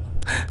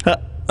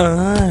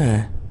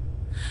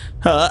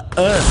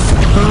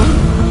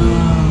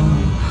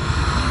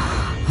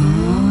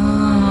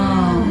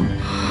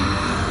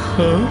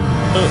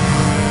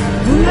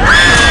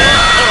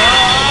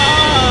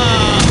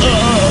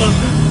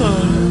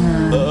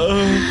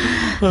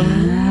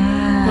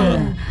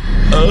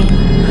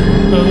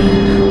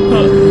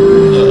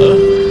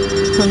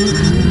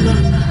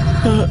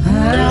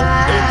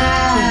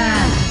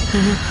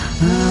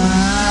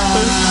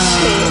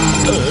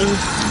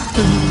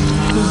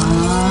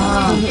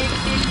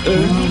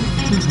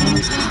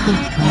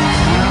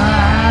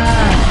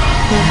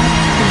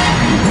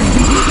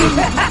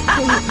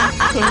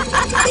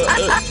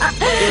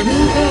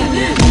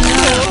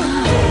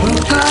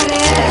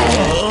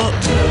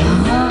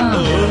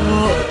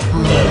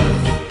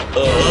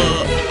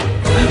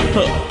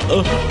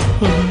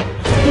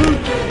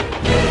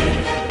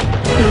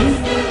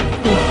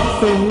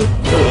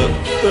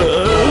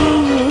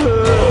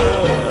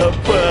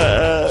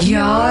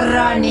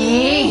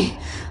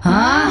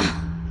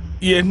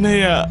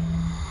 என்னையா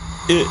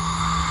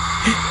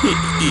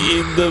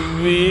இந்த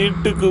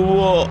வீட்டுக்கு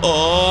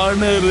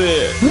ஓனரு?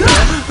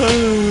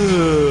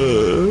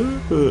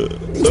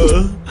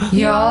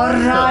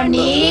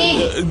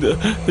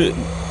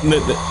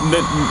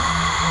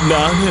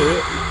 நானு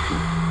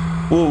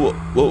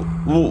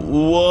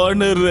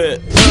ஓனரு.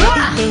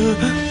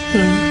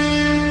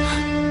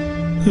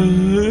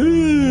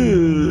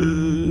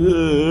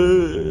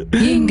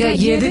 இங்க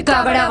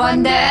எதுக்காகடா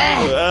வந்த?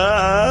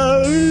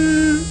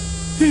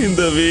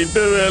 இந்த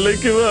வீட்டை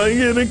வேலைக்கு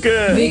வாங்கி இருக்க.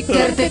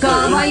 விக்கிறதுக்கு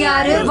அவன்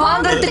யாரு,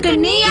 வாங்கறதுக்கு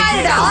நீ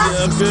யாருடா?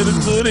 என் பேரு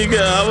சூரிங்க.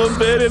 அவன்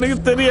பேர் எனக்கு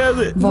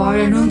தெரியாது.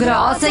 வாழணுங்கிற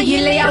ஆசை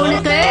இல்லையா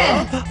உனக்கு?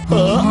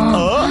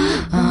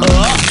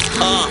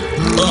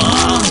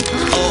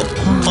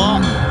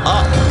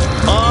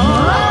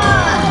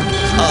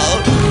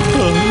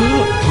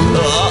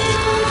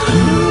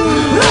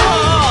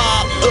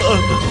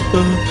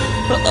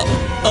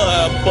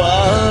 அப்பா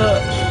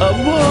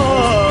அம்மா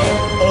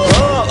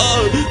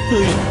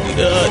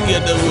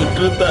என்ன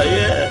விட்டு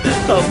தாயே.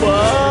 அப்பா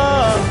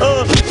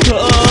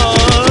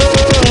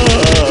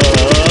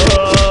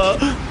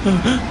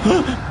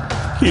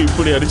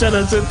இப்படி அடிச்சா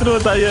நான்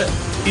செத்துருவேன் தாயே.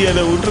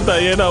 என்னை விட்டு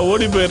தாயே. நான்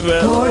ஓடி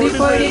போயிடுறேன்.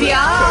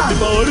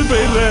 கண்டிப்பா ஓடி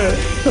போயிடுறேன்.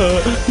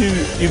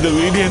 இந்த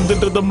வீடு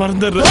எந்தன்றத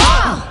மறந்துடுறேன்.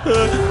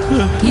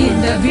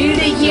 இந்த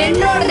வீடு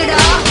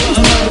என்னோடதுடா.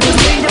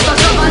 இந்த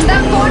பக்கம் வந்தா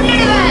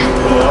கொன்னுடுவேன்.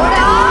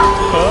 போடா.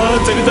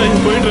 சரி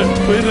தாய் போயிடுறேன்.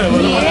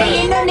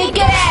 இன்னும்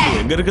நிக்கிற?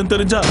 எங்க இருக்குன்னு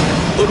தெரிஞ்சா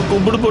ஒரு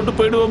கும்பிடு போட்டு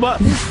போயிடுவோமா?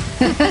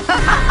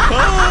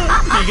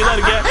 நீங்கதான்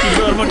இருக்கேன்.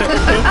 வர மாட்டேன்.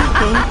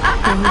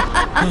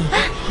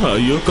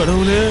 ஐயோ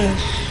கடவுளே.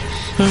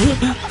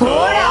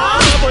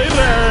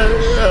 போயிடுறேன்.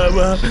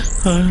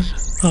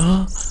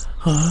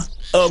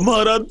 அம்மா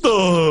ரத்தோ.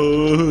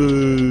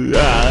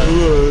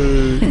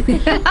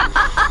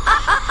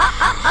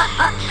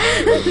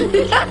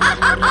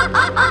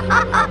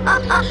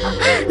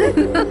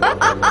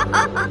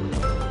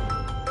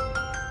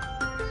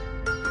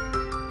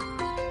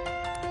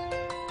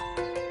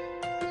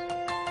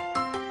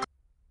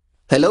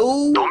 ஹலோ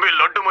தம்பி,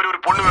 லட்டு மாதிரி ஒரு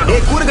பொண்ணு வேணும்.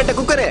 ஏய் கூறுகட்ட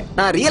குக்கர்,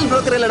 நான் ரியல்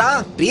புரோக்கர் இல்லடா,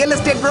 ரியல்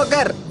எஸ்டேட்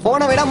புரோக்கர்.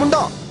 போன விட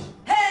முண்டோம்.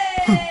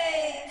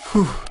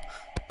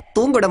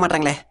 தூங்க விட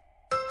மாட்டாங்களே.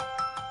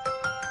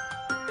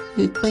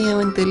 இப்ப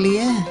அவன்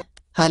தெரியலையே.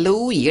 Hello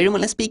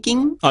Ezhumalai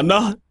speaking. அண்ணா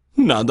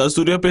நான் தான்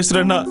சூர்யா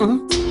பேசுறேன்னா.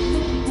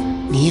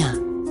 நீயா?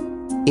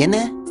 என்ன?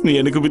 நீ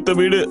எனக்கு வித்த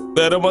வீடு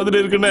வேற மாதிரி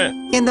இருக்குன்னு.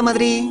 எந்த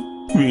மாதிரி?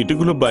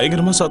 வீட்டுக்குள்ள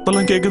பயங்கரமா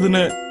சத்தம்லாம்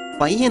கேக்குதுன்னு.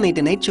 பையன்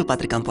நைட் ஷோ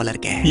பாத்திருக்கான் போல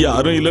இருக்கே.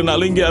 யாரும்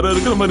இல்லனாலும் இங்க யாரும்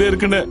இருக்கிற மாதிரியே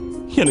இருக்குன்னு.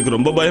 எனக்கு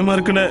ரொம்ப பயமா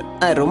இருக்குன்னு.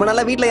 ரொம்ப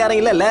நாளா வீட்ல யாரும்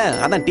இல்லல்ல,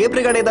 அதான் டேப்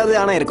ரெக்கார்ட் ஏதாவது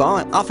ஆனா இருக்கும்.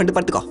 ஆஃப் பண்ணிட்டு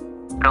படுத்துக்கோ.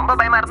 ரொம்ப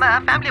பயமா இருந்தா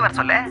ஃபேமிலி வர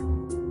சொல்லு.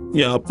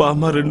 என் அப்பா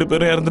அம்மா 2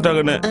 பேரும்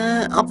இறந்துட்டாங்கன்னு.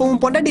 அப்போ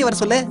உன் பொண்டாட்டி வர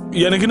சொல்லு.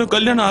 எனக்கு இன்னும்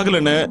கல்யாணம்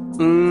ஆகலன்னு.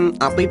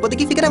 அப்ப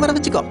இப்போதைக்கு ஃபிகரை வர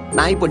வச்சுக்கோ.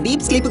 நான் இப்போ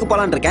டீப் ஸ்லீப்புக்கு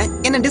போலான்னு இருக்கேன்.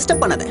 என்ன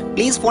டிஸ்டர்ப் பண்ணாத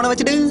ப்ளீஸ். போனை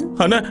வச்சுடு.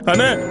 அண்ணே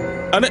அண்ணே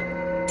அண்ணே.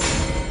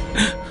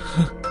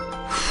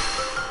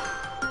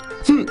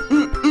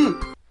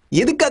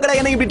 எதுக்காகடா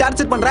என்ன இப்படி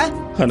டார்ச்சர் பண்ற?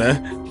 அண்ணே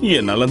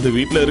என்னால அந்த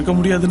வீட்ல இருக்க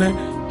முடியாதுண்ணே.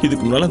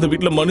 இதுக்கு முன்னால அந்த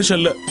வீட்ல மனுஷன்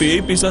இல்ல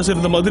பேய் பிசாசு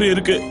இருந்த மாதிரி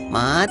இருக்கு.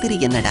 மாதிரி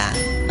என்னடா,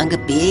 அங்க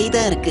பேய்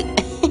தான் இருக்கு.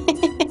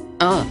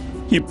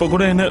 இப்ப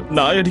கூட என்ன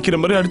நாய் அடிக்கிற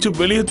மாதிரி அடிச்சு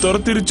வெளியே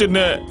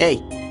துரத்திருச்சுன்னு.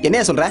 ஏய்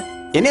என்னையா சொல்ற?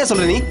 என்னையா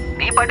சொல்ற நீ?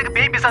 நீ பாட்டுக்கு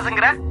பேய்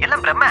பிசாசுங்கற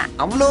எல்லாம் பிரம்ம.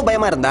 அவ்வளோ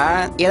பயமா இருந்தா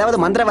ஏதாவது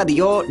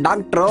மந்திரவாதியோ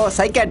டாக்டரோ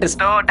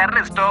சைக்கியாட்ரிஸ்டோ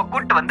டெரரிஸ்டோ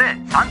கூட்டு வந்து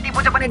சாந்தி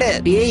பூஜை பண்ணிடு.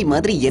 பேய்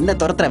மாதிரி என்ன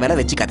துரத்துற வேலை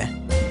வச்சுக்காத.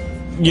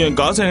 என்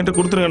காசை என்கிட்ட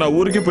கொடுத்துருங்க, நான்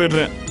ஊருக்கே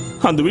போயிடுறேன்.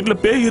 அந்த வீட்டுல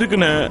பேய்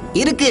இருக்குண்ணே.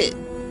 இருக்கு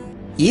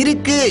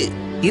இருக்கு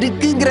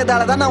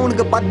இருக்குங்கிறதால தான் நான்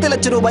உனக்கு 10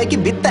 லட்சம் ரூபாய்க்கு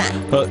வித்தேன்.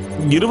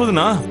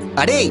 20னா?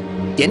 அடே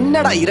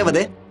என்னடா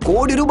 20?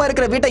 கோடி ரூபாய்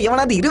இருக்கிற வீட்டை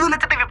எவனாவது 20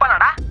 லட்சத்துக்கு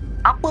விப்பானாடா?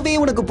 அப்பவே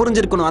உனக்கு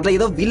புரிஞ்சிருக்கணும் அதுல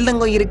ஏதோ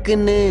வில்லங்கம்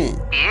இருக்குன்னு.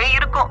 ஏய்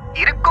இருக்கும்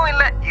இருக்கும்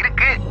இல்ல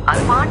இருக்கு.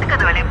 அது பாட்டுக்கு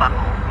அது வேலையை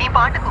பார்க்கும், நீ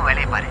பாட்டுக்கு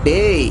வேலையை பாரு.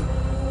 டேய்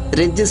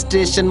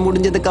ரெஜிஸ்ட்ரேஷன்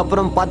முடிஞ்சதுக்கு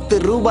அப்புறம் 10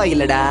 ரூபாய்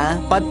இல்லடா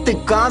 10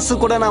 காசு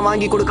கூட நான்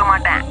வாங்கி கொடுக்க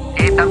மாட்டேன்.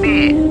 ஏய் தம்பி,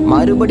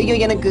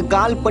 மறுபடியும் எனக்கு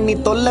கால் பண்ணி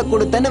தொல்லை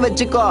கொடுத்தேன்னு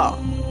வச்சுக்கோ,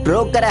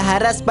 புரோக்கரை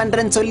ஹராஸ்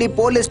பண்றேன்னு சொல்லி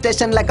போலீஸ்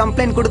ஸ்டேஷன்ல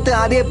கம்ப்ளைண்ட் கொடுத்து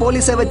அதே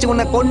போலீஸை வச்சு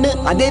உன்னை கொன்னு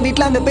அதே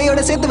வீட்ல அந்த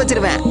பேயோட சேர்த்து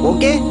வச்சிருவேன்.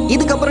 ஓகே,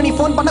 இதுக்கப்புறம் நீ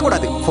போன் பண்ண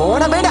கூடாது.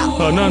 போன வேடா.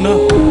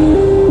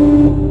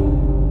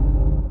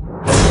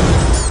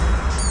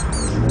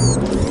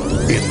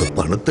 இந்த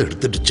பணத்தை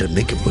எடுத்துட்டு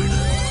சென்னைக்கு போயிடு.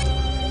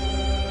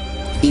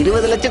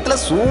 20 லட்சத்துல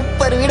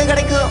சூப்பர் வீடு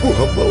கிடைக்கும்.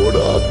 அம்மாவோட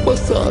ஆத்மா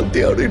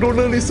சாந்தி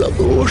அடையணும்னு நீ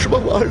சந்தோஷமா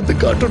வாழ்ந்து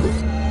காட்டணும்.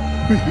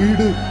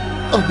 வீடு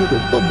அது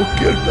ரொம்ப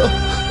முக்கியம்டா.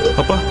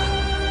 அப்பா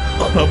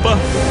அப்பா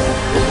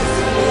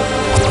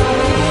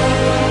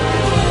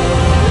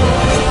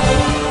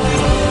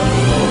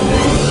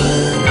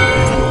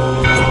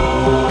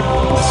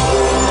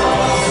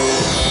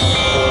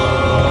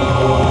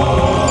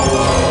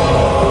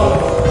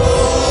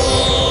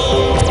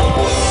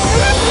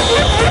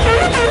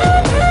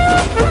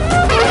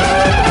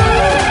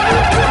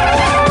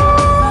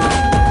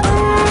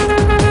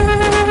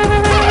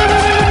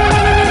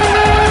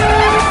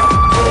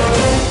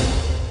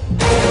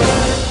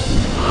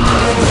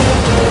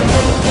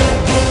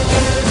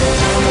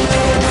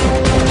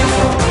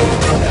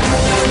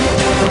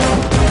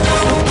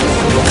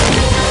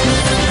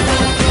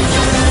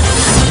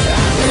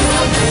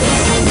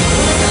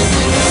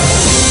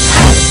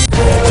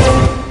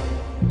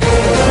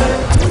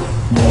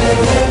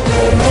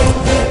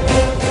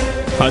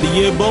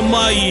அடியே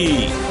பொம்மாயி,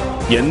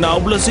 என்ன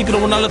அவ்வளவு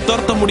சீக்கிரம் உன்னால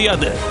துரத்த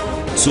முடியாது.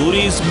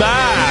 Suri is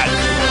back.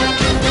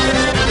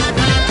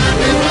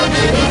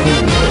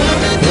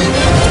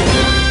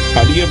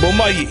 அடியே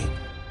பொம்மாயி,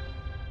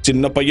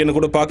 சின்ன பையனை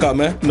கூட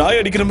பார்க்காம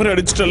நாய் அடிக்கிற மாதிரி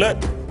அடிச்சிட்டல.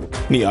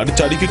 நீ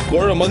அடிச்சு அடிக்க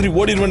கோழ மாதிரி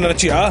ஓடிடுவேன்னு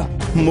நினைச்சியா?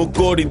 3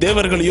 கோடி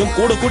தேவர்களையும்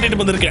கூட கூட்டிட்டு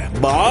வந்திருக்கேன்.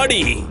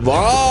 பாடி வா.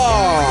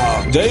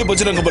 ஜெய்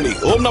பஜ்ரங்கபலி,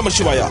 ஓம் நம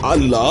சிவாயா,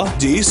 அல்லாஹ்,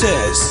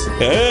 ஜீசஸ்.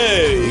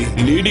 ஏய்,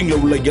 லீடிங்ல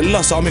உள்ள எல்லா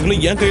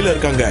சாமிகளும் என் கையில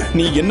இருக்காங்க.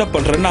 நீ என்ன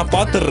பண்ற நான்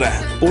பாத்துறேன்.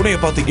 பூனைய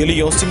பார்த்து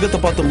எலியும் சிங்கத்தை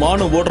பார்த்து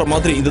மானும் ஓடுற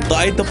மாதிரி இந்த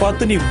தாயத்தை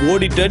பார்த்து நீ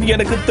ஓடிட்டேன்னு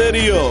எனக்கு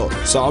தெரியும்.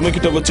 சாமி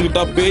கிட்ட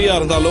வச்சுக்கிட்டா பேயா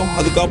இருந்தாலும்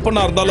அதுக்கு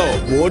அப்பனா இருந்தாலும்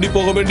ஓடி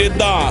போக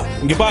வேண்டியதுதான்.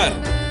 இங்க பார்,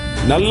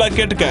 நல்லா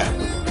கேட்டுக்க,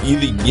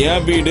 இது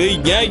என் வீடு,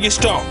 என்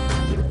இஷ்டம்.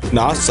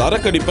 நான்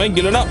சரக்கு அடிப்பேன்,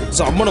 இல்லைன்னா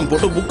சம்மணம்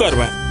போட்டு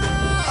உட்காருவேன்.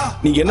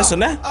 நீ என்ன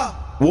சொன்ன?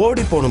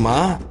 ஓடி போணுமா?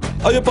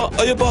 ஐயப்பா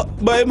ஐயப்பா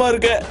பயமா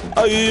இருக்க.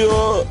 ஐயோ,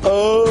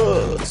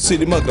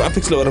 சினிமா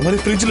கிராபிக்ஸ்ல வர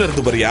மாதிரி ஃப்ரிட்ஜ்ல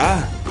இருந்து பாரியா?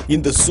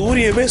 இந்த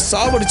சூரியவே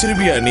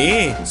சாவடிச்சிருப்பியா நீ?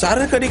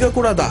 சரக்கு அடிக்க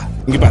கூடாதா?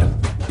 இங்க பாரு,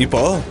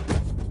 இப்போ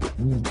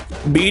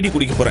பீடி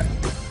குடிக்க போறேன்.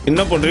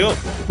 என்ன பண்றியோ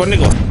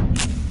பண்ணிக்கோ.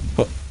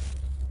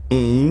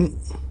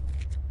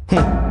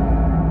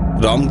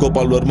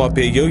 ராம்கோபால் வர்மா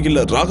பேயோ இல்ல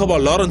ராகவா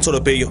லாரன்ஸோட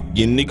பேயோ,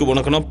 இன்னைக்கு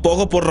உனக்கு நான்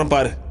போக போடுறேன்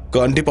பாரு.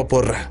 கண்டிப்பா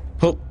போடுறேன்.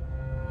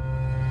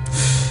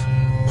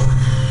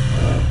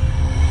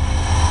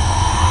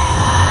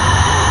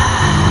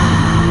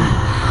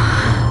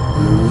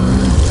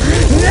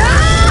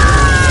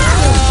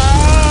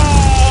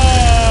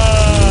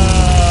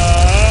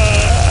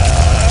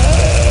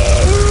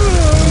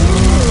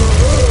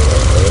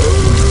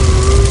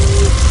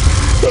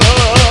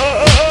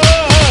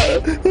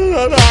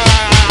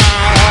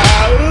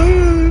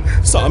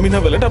 சாமி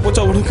நான் விளையாட்டா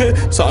போச்சா உனக்கு?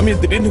 சாமியை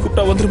திடீர்னு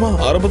கூப்பிட்டா வந்துருமா?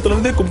 ஆரம்பத்துல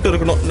இருந்தே கூப்பிட்டு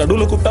இருக்கணும்,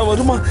 நடுவுல கூப்பிட்டா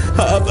வருமா?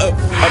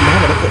 அம்மா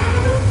வணக்கம்,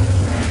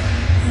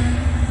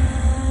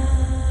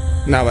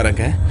 நான்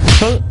வரேங்க.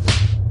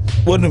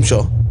 ஒரு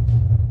நிமிஷம்,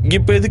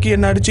 இப்ப எதுக்கு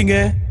என்ன அடிச்சீங்க?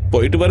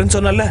 போயிட்டு வரேன்னு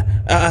சொன்னல,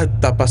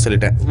 தப்பா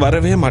சொல்லிட்டேன்,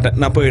 வரவே மாட்டேன்,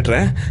 நான்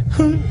போயிடுறேன்.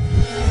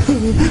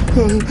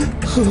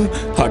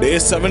 அடே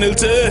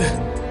செவனில்ஸ்,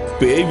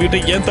 பேய்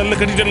வீட்டை ஏன் தள்ள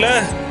கட்டிட்டல?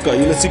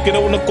 கையில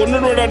சிக்கிற உன்னை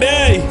கொன்னுடுவேடா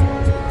டேய்.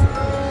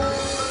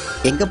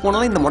 எங்க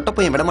போனாலும் இந்த மொட்டை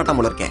பையன் விட மாட்டான்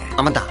போல இருக்கேன்.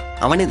 அவன் தான்,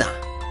 அவனே தான்.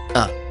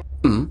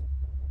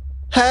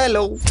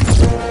 ஹலோ.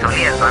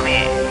 சொல்லியா சாமி?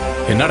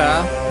 என்னடா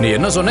நீ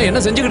என்ன சொன்ன, என்ன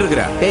செஞ்சுக்கிட்டு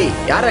இருக்கிற? ஏய்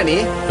யாரா நீ?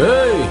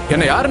 ஏய்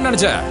என்ன யாருன்னு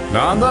நினைச்ச?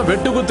 நான் தான்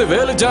வெட்டு குத்து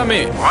வேலுச்சாமி.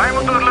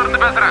 கோயம்புத்தூர்ல இருந்து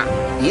பேசுறேன்.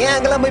 ஏன்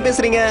அங்கெல்லாம் போய்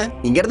பேசுறீங்க?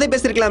 இங்க இருந்தே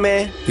பேசிருக்கலாமே.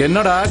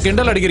 என்னடா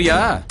கிண்டல் அடிக்கிறியா?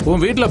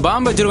 உன் வீட்டுல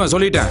பாம்பு வச்சிருவேன்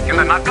சொல்லிட்டேன்.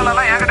 இந்த நக்கல்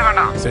எல்லாம் என்கிட்ட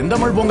வேண்டாம்.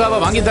 செந்தமிழ் பூங்காவை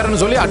வாங்கி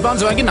தரேன்னு சொல்லி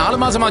அட்வான்ஸ் வாங்கி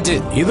 4 மாசம் ஆச்சு.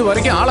 இது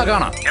வரைக்கும் ஆளை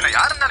காணோம். என்ன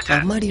யாருன்னு நினைச்ச?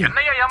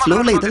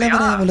 ஃப்ளோர்ல இதெல்லாம்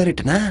வர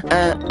வளரிட்டனா?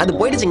 அது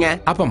போயிடுச்சுங்க.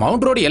 அப்ப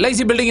மவுண்ட் ரோடு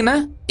LIC பில்டிங் என்ன?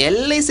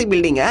 LIC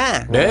பில்டிங்கா?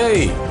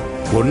 டேய்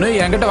ஒண்ணு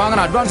என்கிட்ட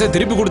வாங்கின அட்வான்ஸை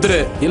திருப்பி கொடுத்துரு,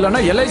 இல்லன்னா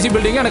LIC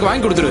பில்டிங் எனக்கு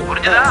வாங்கி கொடுத்துரு.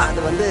 அது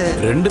வந்து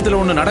ரெண்டுத்துல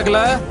ஒண்ணு நடக்கல.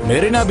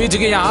 மெரினா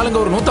பீச்சுக்கு என் ஆளுங்க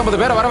ஒரு 150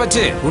 பேரை வர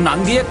வச்சு உன்னை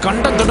அங்கேயே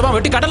கண்டம் தொண்டுமா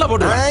வெட்டி கடலை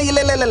போட்டு. இல்ல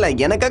இல்ல இல்ல இல்ல,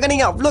 எனக்காக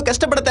நீங்க அவ்வளவு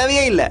கஷ்டப்பட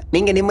தேவையே இல்ல.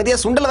 நீங்க நிம்மதியா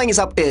சுண்டல் வாங்கி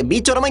சாப்பிட்டு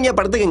பீச் ஓரமா இங்க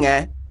படுத்துக்குங்க.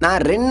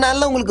 நான் 2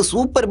 நாள்ல உங்களுக்கு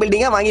சூப்பர்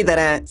பில்டிங்கா வாங்கி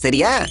தரேன்.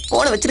 சரியா?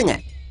 போன வச்சிருங்க.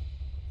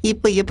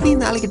 இப்ப எப்படி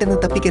இந்த ஆளுகிட்ட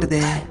இருந்து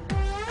தப்பிக்கிறது?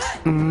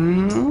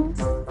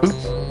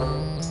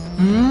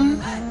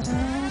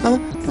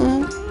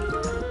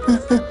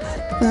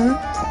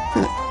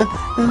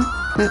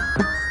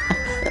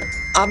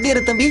 அப்படியே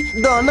தம்பி,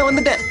 இதோ அண்ணன்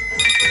வந்துட்டேன்.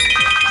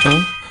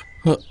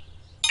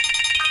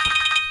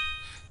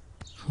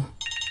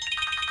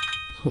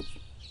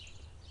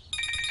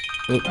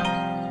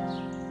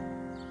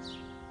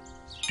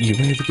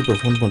 இவன் எதுக்கு இப்ப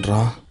போன்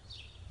பண்றான்?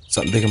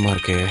 சந்தேகமா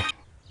இருக்கே.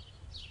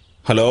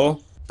 ஹலோ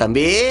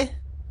தம்பி,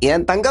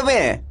 என் தங்கமே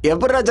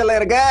எப்படி ராஜால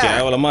இருக்க?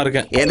 கேவலமா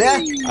இருக்கேன். எது?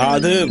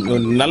 அது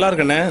நல்லா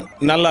இருக்கனே,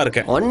 நல்லா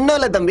இருக்கேன். ஒண்ணும்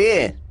இல்ல தம்பி,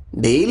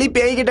 டெய்லி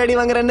பேய்கிட்ட அடி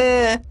வாங்குறேன்னு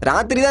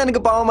ராத்திரி தான்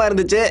எனக்கு பாவமா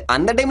இருந்துச்சு.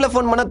 அந்த டைம்ல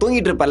போன் பண்ணா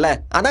தூங்கிட்டு இருப்பல்ல,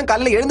 அதான்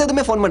காலைல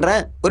எழுந்ததுமே போன்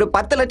பண்றேன். ஒரு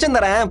 10 லட்சம்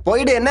தரேன்,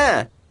 போயிடு. என்ன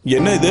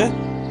என்ன இது?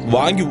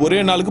 வாங்கி ஒரே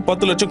நாளுக்கு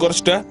 10 லட்சம்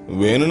குறைச்சிட்ட.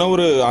 வேணும்னா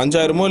ஒரு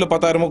 5000மோ இல்ல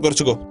 10,000மோ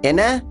குறைச்சுக்கோ.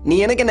 என்ன நீ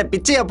எனக்கு என்ன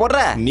பிச்சையா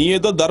போடுற? நீ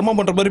ஏதோ தர்மம்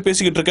பண்ற மாதிரி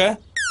பேசிக்கிட்டு இருக்க.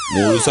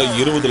 முழுசா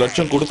 20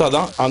 லட்சம்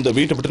கொடுத்தாதான் அந்த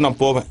வீட்டை விட்டு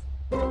நான் போவேன்.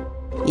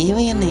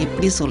 இவன் என்ன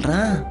இப்படி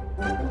சொல்றான்?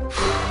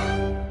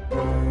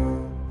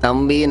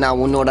 தம்பி, நான்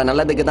உன்னோட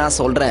நல்லதுக்கு தான்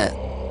சொல்றேன்.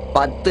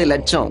 10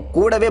 லட்சம்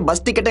கூடவே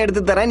பஸ் டிக்கெட்டை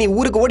எடுத்து தரேன், நீ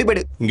ஊருக்கு ஓடி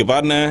போயிடு. இங்க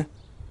பாருங்க,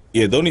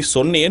 ஏதோ நீ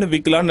சொன்னேன்னு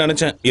விக்கலாம்னு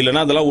நினைச்சேன்.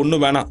 இல்லனா அதெல்லாம்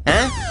ஒண்ணும் வேணாம்.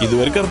 இது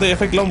வரைக்கும் இருந்த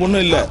எஃபெக்ட்லாம்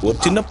ஒண்ணும் இல்ல. ஒரு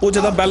சின்ன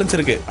பூஜை தான் பேலன்ஸ்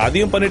இருக்கு.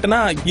 அதையும்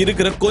பண்ணிட்டேன்னா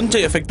இருக்கிற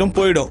கொஞ்சம் எஃபெக்டும்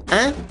போயிடும்.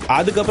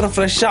 அதுக்கப்புறம்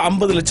ஃப்ரெஷ்ஷா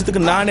 50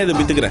 லட்சத்துக்கு நானே அதை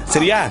வித்துக்கிறேன்.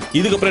 சரியா?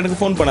 இதுக்கப்புறம்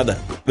எனக்கு போன் பண்ணாத,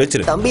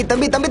 வச்சிரு. தம்பி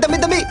தம்பி தம்பி தம்பி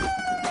தம்பி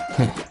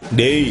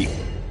டேய்,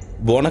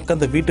 உனக்கு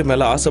அந்த வீட்டு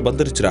மேல ஆசை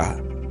வந்துருச்சுடா.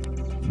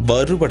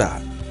 வருபடா,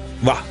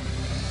 வா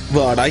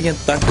வாடா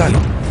என் தக்காளி.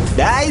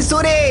 டேய்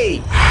சூரி,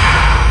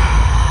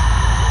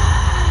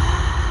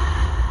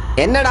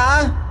 என்னடா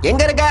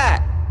எங்க இருக்க?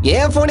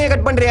 ஏன் போனே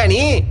கட் பண்றியா நீ?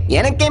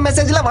 எனக்கே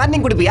மெசேஜ்ல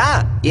வார்னிங் கொடுப்பியா?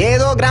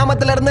 ஏதோ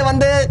கிராமத்துல இருந்து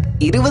வந்து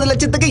 20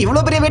 லட்சத்துக்கு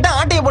இவ்வளவு பெரிய வீட்டை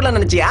ஆட்டைய போடலாம்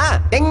நினைச்சியா?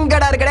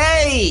 எங்கடா இருக்கடே?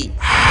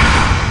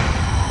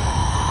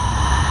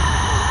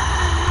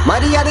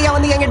 மரியாதையா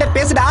வந்து என்கிட்ட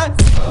பேசுடா.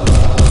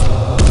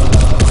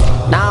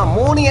 நான்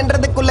 3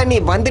 என்றதுக்குள்ள நீ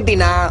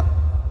வந்துட்டினா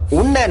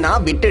உன்னை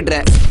நான்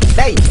விட்டுடுறேன்.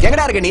 டேய்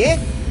எங்கடா இருக்க நீ?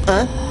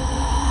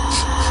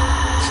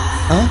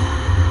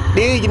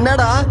 டேய்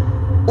என்னடா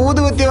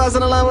ஊதுவத்தி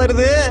வாசனெல்லாம்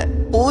வருது?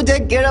 பூஜை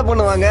கீழே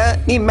பண்ணுவாங்க,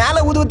 நீ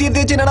மேல ஊதுவத்தி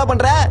ஏத்தி வச்சு என்னடா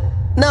பண்ற?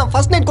 நான்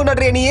ஃபர்ஸ்ட் நைட்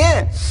கொண்டாடுறியா நீ?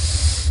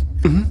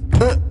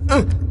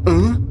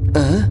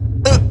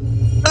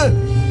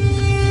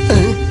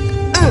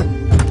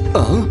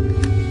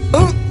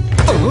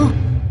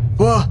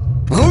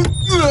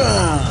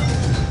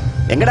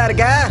 எங்கடா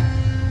இருக்க?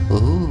 ஓ,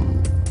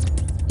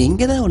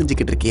 இங்கதான்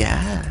ஒளிஞ்சுக்கிட்டு இருக்கியா?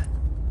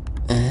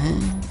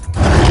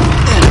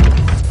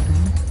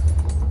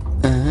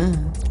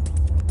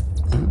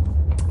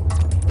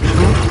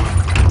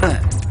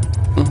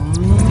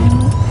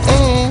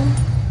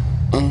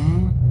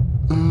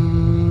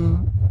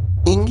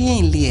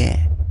 இங்கேயும் இல்லையே.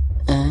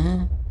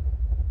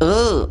 ஓ,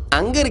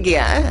 அங்க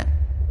இருக்கியா?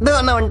 இதோ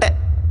நான் வந்துட்டேன்.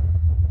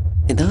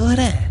 இதோ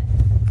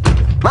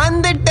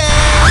வந்துட்டேன்.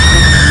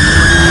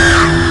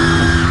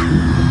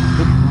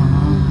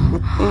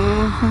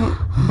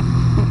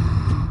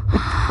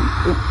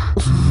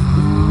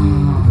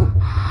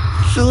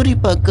 சூரி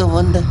பக்கம்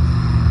வந்த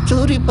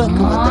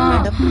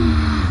மேடம்.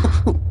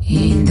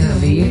 இந்த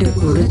வீடு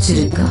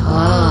பிடிச்சிருக்கா?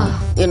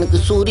 எனக்கு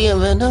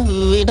சூரியன் வேணாம்,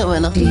 வீட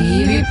வேணாம்.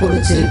 டிவி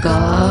பிடிச்சிருக்கா?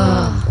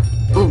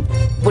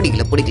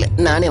 பிடிக்கல,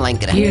 நானே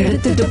வாங்கிக்கிறேன்.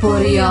 எடுத்துட்டு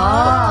போறியா?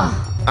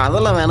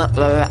 அதெல்லாம் வேணாம்.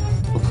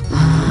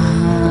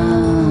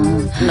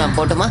 நான்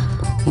போட்டுமா?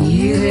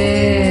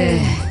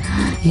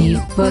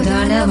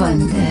 இப்பதானே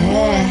வந்த.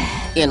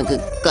 எனக்கு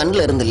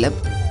கண்ணுல இருந்து இல்ல,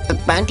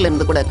 பேண்ட்ல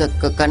இருந்து கூட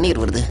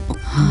கண்ணீர் வருது.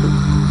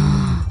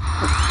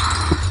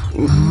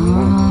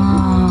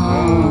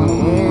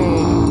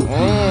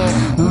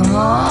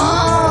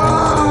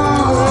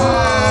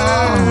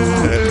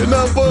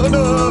 நான்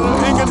போகணும்,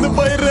 இங்க இருந்து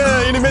போயிடுறேன்.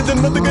 இனிமே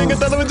ஜென்மத்துக்கு இங்க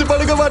தலை வச்சு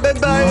படுக்க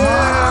மாட்டேன் தாயே.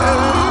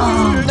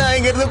 நான்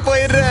இங்க இருந்து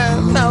போயிடுறேன்.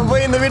 நான்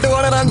போய் இந்த வீட்டு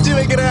ஓனர் அனுப்பிச்சு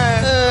வைக்கிறேன்.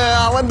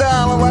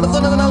 அவன் வர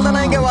சொன்னதுனால தான்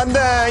நான் இங்க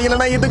வந்தேன்.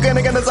 இல்லைன்னா இதுக்கு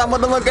எனக்கு என்ன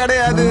சம்மந்தமும்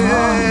கிடையாது.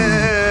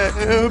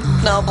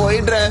 நான்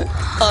போயிடுறேன்.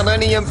 ஆனா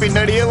நீ என்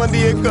பின்னாடியே வந்து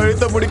என்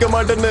கழுத்தை பிடிக்க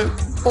மாட்டேன்னு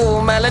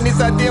உன் மேல நீ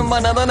சத்தியம்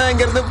பண்ணாதான் நான்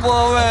இங்க இருந்து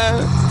போவேன்.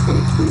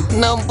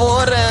 நான்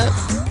போறேன்.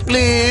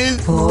 ப்ளீஸ்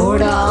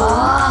போடா.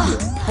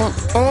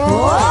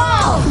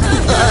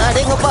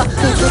 அடேங்கப்பா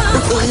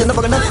என்ன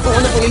பக்கம்னா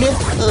ஒன்றும் தெரியலையே.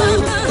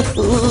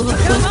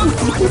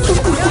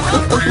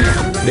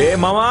 டேய்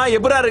மாமா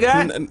எப்படா இருக்க?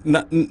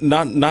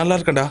 நான் நல்லா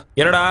இருக்கேன்டா.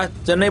 என்னடா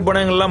சென்னை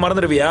போனவங்கெல்லாம்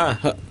மறந்துடுவியா?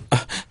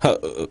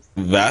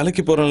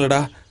 வேலைக்கு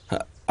போறேன்லடா,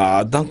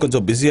 அதான்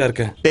கொஞ்சம் பிஸியா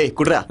இருக்கேன். டேய்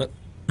குட்ரா,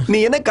 நீ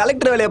என்ன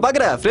கலெக்டர் வேலையை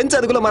பாக்குற? ஃப்ரெண்ட்ஸ்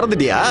அதுக்குள்ள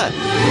மறந்துட்டியா?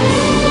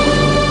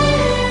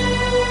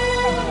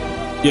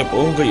 எப்போ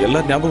உங்க எல்லா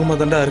ஞாபகமா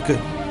தான்டா இருக்கு.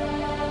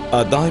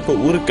 அதான் இப்ப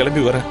ஊருக்கு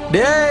கிளம்பி வரேன்.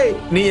 டேய்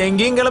நீ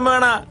எங்கேயும் கிளம்ப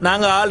வேணாம்,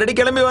 நாங்க ஆல்ரெடி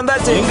கிளம்பி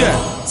வந்தாச்சு. எங்க?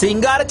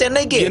 சிங்கார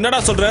சென்னைக்கு. என்னடா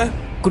சொல்ற?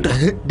 குட்ரா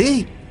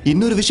டேய்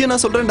இன்னொரு விஷயம்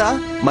நான் சொல்றேன்டா.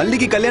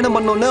 மல்லிக்கு கல்யாணம்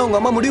பண்ணோன்னு அவங்க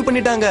அம்மா முடிவு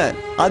பண்ணிட்டாங்க.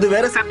 அது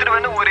வேற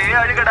செத்துருவேன்னு ஒரே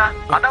அழுகடா.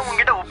 அதான்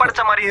உங்ககிட்ட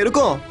ஒப்படைச்ச மாதிரியே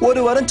இருக்கும், ஒரு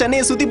வாரம்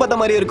சென்னையை சுத்தி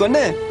பார்த்த மாதிரியே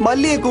இருக்கும்னு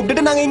மல்லியை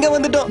கூப்பிட்டுட்டு நாங்க இங்க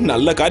வந்துட்டோம்.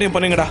 நல்ல காரியம்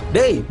பண்ணுங்கடா.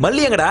 டேய்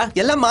மல்லி எங்கடா?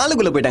 எல்லாம்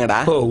மாலுக்குள்ள போயிட்டாங்கடா.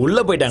 ஓ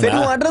உள்ள போயிட்டாங்க.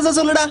 சரி உன் அட்ரஸ்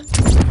சொல்லுடா.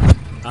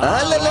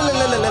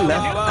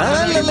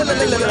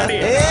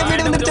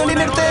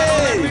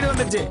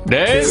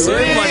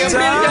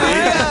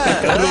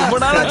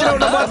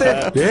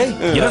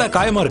 என்னடா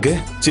காயமா இருக்கு?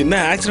 சின்ன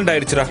ஆக்சிடென்ட்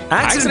ஆயிடுச்சுடா.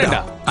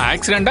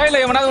 ஆக்சிடென்டா இல்ல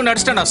எவனாவது ஒன்னு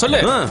அடிச்சிட்டானா சொல்லு.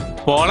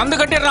 பொளந்து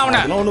கட்டிடுறான்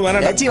அவனை. ஒண்ணு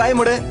வேணாம். ஏச்சி வாய்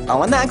மூடு.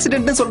 அவன் தான்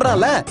ஆக்சிடென்ட்னு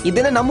சொல்றான்ல, இது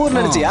என்ன நம்ம ஊர்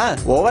நினைச்சியா?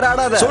 ஓவர்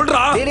ஆடாத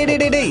சொல்றா.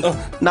 டேய்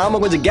நாம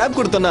கொஞ்சம் கேப்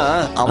கொடுத்தோம்னா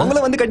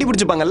அவங்களும் வந்து கட்டி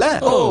பிடிச்சுப்பாங்கல்ல.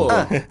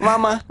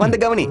 வாமா வந்து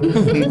கவனி.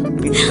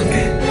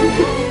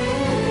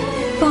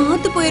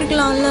 பாத்து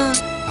போயிருக்கலாம்ல.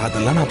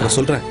 அதெல்லாம் நான் அப்புறம்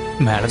சொல்றேன்.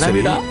 மேலதான்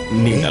வீடா.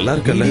 நீ நல்லா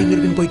இருக்கல? எங்க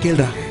இருக்குன்னு போய்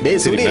கேளுடா. டேய்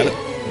சூரி,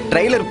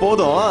 ட்ரைலர்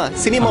போதும்,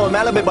 சினிமாவை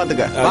மேல போய்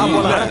பாத்துக்க. வா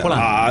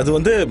போலாம். அது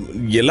வந்து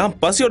எல்லாம்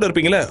பசியோட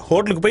இருப்பீங்களே,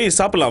 ஹோட்டலுக்கு போய்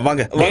சாப்பிடலாம்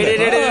வாங்க.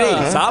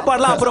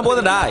 சாப்பாடுலாம் அப்புறம்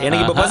போதுடா,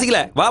 எனக்கு இப்ப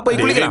பசிக்கல. வா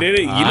போய் குளிக்கலாம்.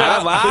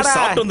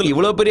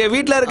 இவ்வளவு பெரிய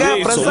வீட்ல இருக்க,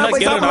 ஃப்ரெஷ்ஷா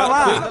போய் சாப்பிடலாம்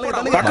வா.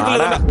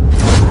 பக்கத்துல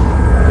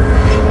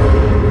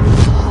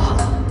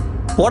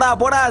போடா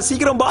போடா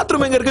சீக்கிரம்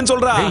பாத்ரூம் எங்க இருக்குன்னு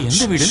சொல்றா.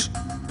 எந்த வீடு?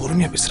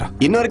 பொறுமையா பேசுறா.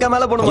 இன்னொருக்கா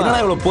மேல போணுமா?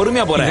 என்னடா இவ்வளவு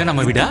பொறுமையா போற? இது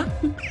நம்ம வீடா?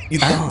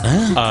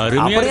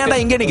 அப்படியாடா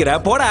இங்க நிக்கிற?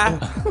 போடா.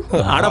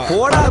 அட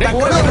போடா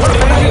போடா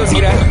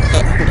யோசிக்கிற.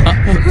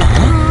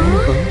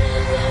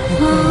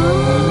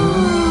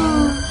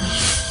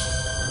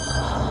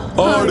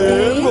 அடே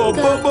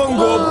கோப்பா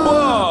கோப்பா,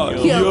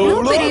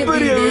 எவ்வளவு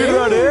பெரிய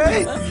வீடாடே.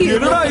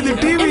 என்னடா இது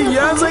டிவி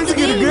ஏன்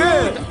சைஸ்க்கு இருக்கு?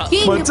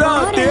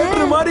 மச்சான்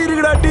தியேட்டர் மாதிரி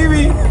இருக்குடா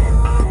டிவி.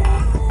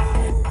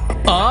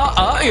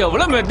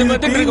 எவ்வளவு மெத்து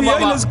மெத்து இருக்கு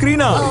பாப்பா.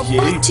 ஸ்கிரீனா?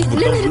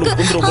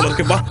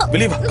 வா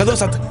வெளிய வா, கதவு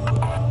சாத்து.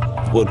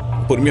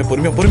 பொறுமையா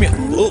பொறுமையா பொறுமையா.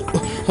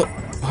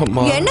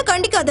 அம்மா என்ன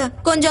கண்டிக்காத,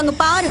 கொஞ்சம் அங்க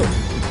பாரு.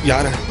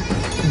 யார?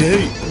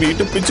 டேய்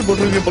வீட்டு பிச்சு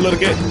போட்டுருவீங்க போல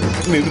இருக்கே.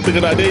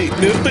 நிறுத்துக்கடா டேய்,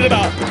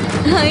 நிறுத்துக்கடா.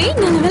 ஹை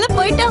நல்ல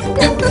போய்டா.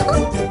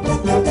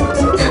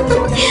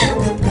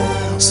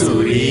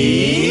 சூரி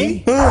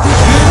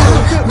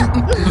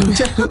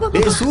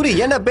டேய் சூரி,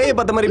 என்ன பேய்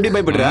பார்த்த மாதிரி இப்படி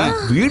பயப்படுற?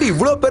 வீடு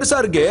இவ்வளவு பெருசா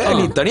இருக்கு,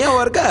 நீ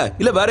தனியாவா இருக்க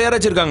இல்ல வேற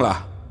யாராச்சும் இருக்காங்களா?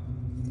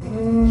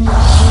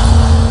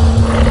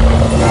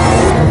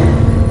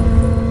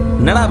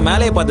 என்னடா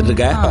மேலேயே பார்த்துட்டு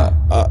இருக்க?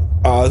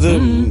 அது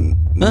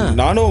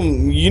நானும்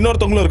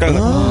இன்னொருத்தவங்களும்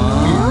இருக்காங்க.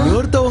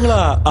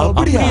 இன்னொருத்தவங்களா?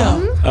 அப்படியா?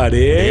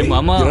 அடே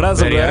மாமா,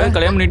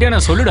 கல்யாணம் பண்ணிட்டே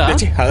நான் சொல்லுடா.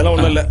 அதெல்லாம்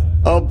ஒண்ணும் இல்ல.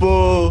 அப்போ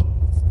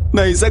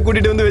நைஸா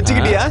கூட்டிட்டு வந்து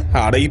வச்சுக்கிட்டியா?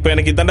 அட இப்ப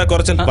எனக்கு இதாண்டா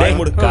குறைச்சல். வாய்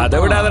மூடு. கதை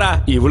விடாதடா,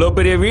 இவ்வளவு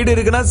பெரிய வீடு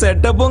இருக்குன்னா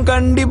செட்டப்பும்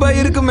கண்டிப்பா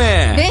இருக்குமே.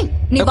 டேய்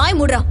நீ வாய்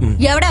மூடுடா.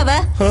 எவடா அவ?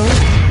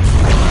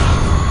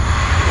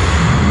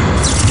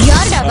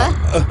 யாருடா அவ?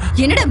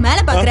 என்னடா மேல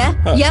பாக்குற?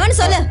 எவன்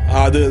சொல்லு.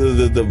 அது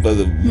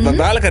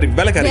வேலைக்காரி.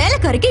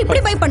 வேலைக்காரிக்கு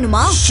இப்படி பை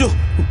பண்ணுமா?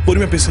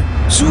 பொறுமையா பேசு.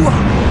 ஷூவா?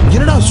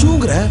 என்னடா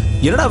ஷூங்கற?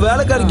 என்னடா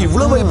வேலைக்காரிக்கு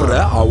இவ்வளவு பயப்படுற?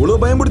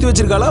 அவ்வளவு பயமுறுத்தி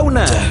வச்சிருக்காளா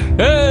உன்னை?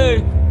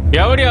 ஏய்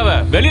எவடி அவ?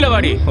 வெளியில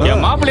வாடி.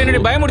 என் மாப்பிள்ளை என்னடி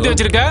பயமுறுத்தி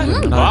வச்சிருக்க?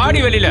 வாடி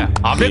வெளியில.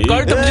 அப்படியே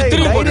கழுத்து பிடிச்சு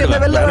திரும்பி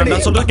போடுறேன்.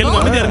 நான் சொல்ற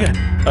கேளுங்க, அமைதியா இருங்க.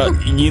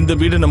 இந்த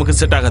வீடு நமக்கு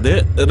செட் ஆகாது,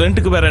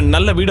 ரெண்டுக்கு வேற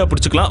நல்ல வீடா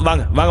பிடிச்சுக்கலாம்.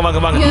 வாங்க வாங்க வாங்க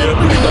வாங்க.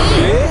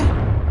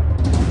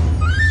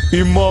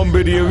 இம்மாம்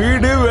பெரிய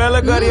வீடு,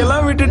 வேலைக்காரி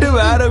எல்லாம் விட்டுட்டு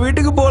வேற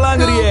வீட்டுக்கு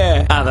போலாங்கறியே.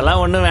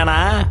 அதெல்லாம் ஒண்ணு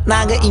வேணாம்,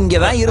 நாங்க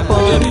இங்கதான்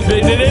இருப்போம்.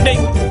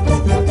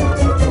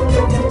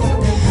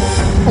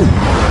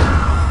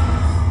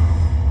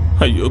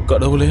 ஐயோ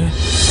கடவுளே.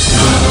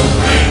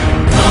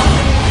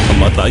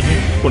 அம்மா தாயி,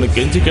 உனக்கு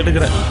கெஞ்சி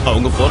கேட்டுக்கிறேன்,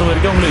 அவங்க போற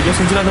வரைக்கும் அவங்களை எதுவும்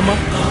செஞ்சிடாதம்மா.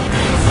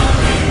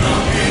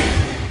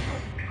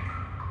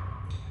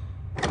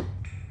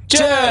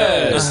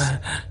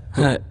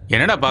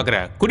 என்னடா பாக்குற?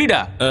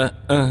 குடிடா.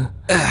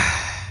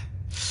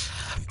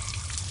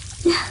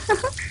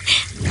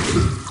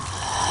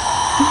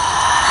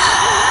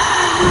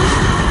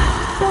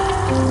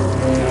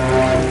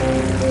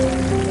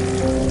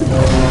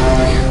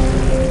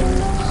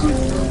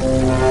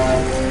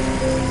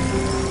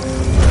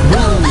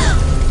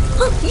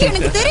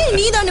 எனக்கு தெரியும்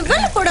நீதானே,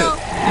 வெளில போடா.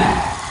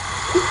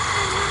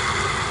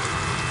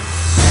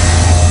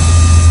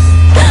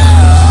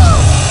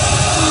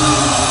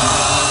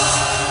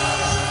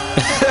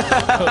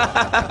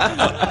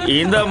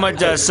 இந்த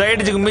மச்சான்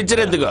சைடுக்கு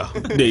மிச்சறதுக்கு.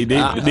 டேய்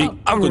டேய் டேய்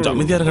கொஞ்சம்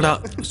அமைதியா இருங்கடா,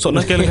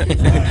 சொன்னா கேளுங்க.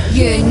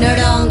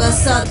 என்னடா அங்க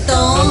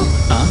சத்தம்?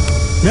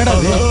 என்னடா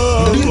இது?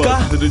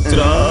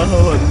 வந்துருச்சுடா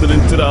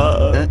வந்துருச்சுடா.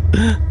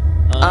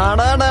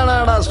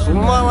 அடாடாடாடா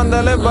சும்மா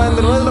வந்தாலே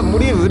 15 ரூபாய்ல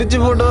முடிய விரிச்சு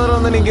போட்டு வர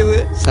வந்து நிக்குது.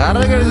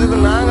 சரக்கு அடிச்சது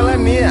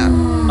நாங்களாம் நீயா?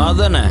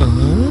 அதானே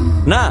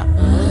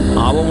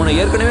அவன் உன்னை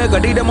ஏற்கனவே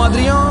கட்டிக்கிட்ட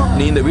மாதிரியும்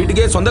நீ இந்த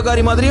வீட்டுக்கே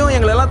சொந்தக்காரி மாதிரியும்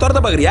எங்களை எல்லாம்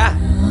துரத்த பாக்குறியா?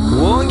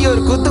 ஓங்கி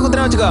ஒரு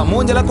குத்துனா வச்சுக்கோ,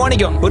 மூஞ்செல்லாம்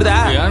கோணிக்கும். புரியுதா?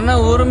 என்ன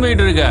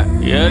உரிமைட்டு இருக்க?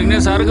 ஏற்கனவே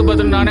சரக்கு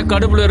பத்திரம் நானே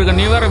கடுப்புல இருக்க,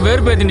 நீ வேற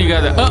வேறுபேத்தி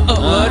நிக்காத.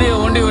 வாரிய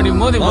ஒண்டி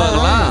மோதி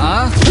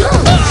பார்க்கலாம்.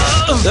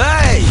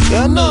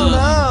 என்ன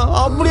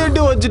அப்படி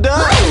எட்டி வச்சுட்டா?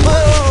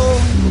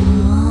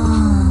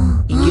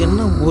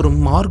 என்ன ஒரு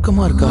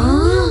மார்க்கமா இருக்கா?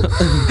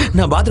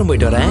 நான் பாத்ரூம்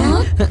போயிட்டு வரேன்.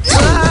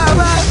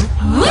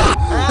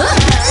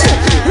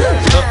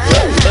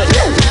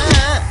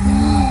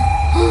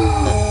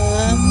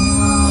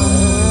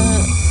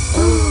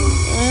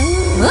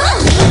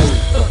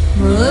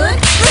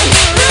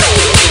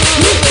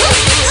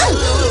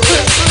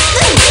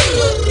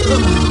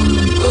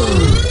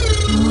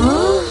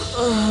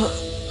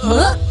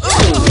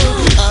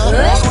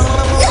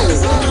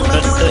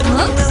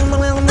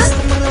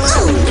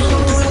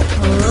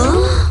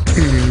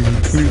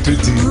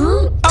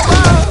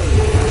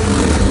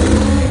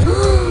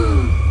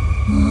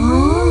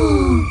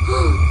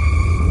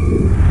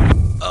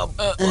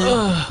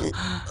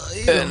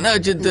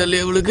 என்னாச்சு தெரியல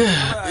இவளுக்கு.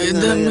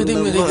 எந்த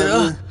மிதிக்கிறா?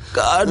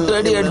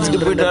 காற்றடி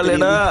அடிச்சுட்டு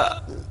போயிட்டாளேடா.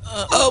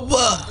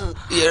 அப்பா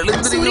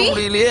எழுந்திருக்க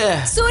முடியலையே.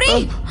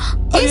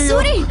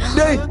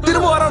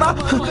 திரும்ப வராடா.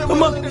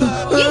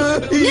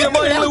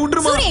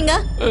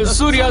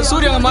 சூர்யா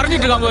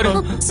மறைஞ்சிட்டு இருக்கான் பாரு.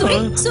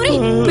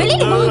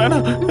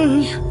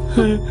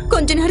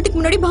 கொஞ்ச நேரத்துக்கு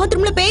முன்னாடி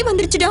பாத்ரூம்ல பேய்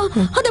வந்துருச்சுடா.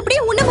 அது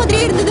அப்படியே உன்ன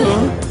மாதிரியே இருந்தது.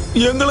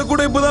 எங்களை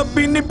கூட இப்பதான்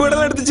பின்னி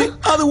பெடல் எடுத்துச்சு.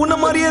 அது உன்ன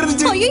மாதிரியே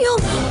இருந்துச்சு. ஐயோ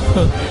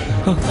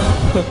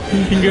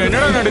இங்க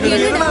என்னடா நடக்குது?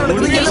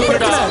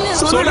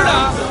 சொல்லுடா.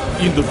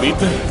 இந்த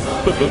வீட்டுல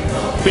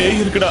பேய்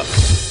இருக்குடா.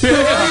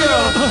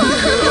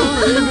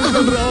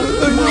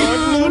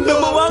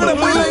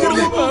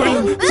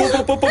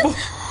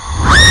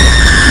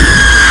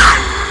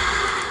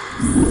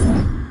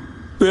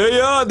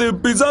 பேயா அது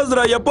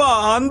பிசாசுடா. எப்பா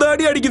அந்த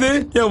அடி அடிக்குது.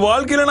 என்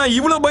வாழ்க்கையில நான்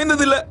இவ்வளவு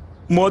பயந்தது இல்ல.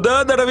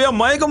 தடவையா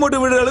மயக்கம் போட்டு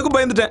விடுற அளவுக்கு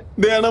பயந்துட்டேன்.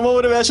 தினமும்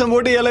ஒரு வேஷம்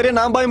போட்டு எல்லாரையும்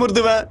நான்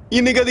பயமுறுத்துவேன்.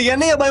 இன்னைக்கு அது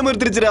என்னைய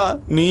பயமுறுத்திருச்சுடா.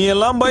 நீ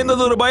எல்லாம்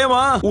பயந்தது ஒரு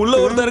பயமா? உள்ள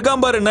ஒருத்தன்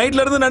இருக்கான் பாரு,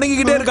 நைட்ல இருந்து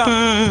நடுங்கிக்கிட்டே இருக்கான்.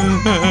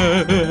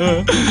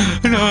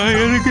 நான்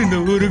எதுக்கு இந்த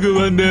ஊருக்கு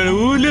வந்தேன்?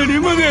 ஊர்ல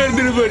நிம்மதி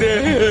எடுத்துட்டு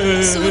போறேன்.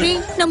 சூரி,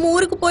 நம்ம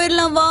ஊருக்கு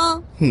போயிடலாம் வா.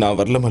 நான்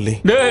வரல மல்லி.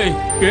 டேய்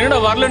என்னடா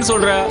வரலன்னு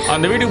சொல்ற?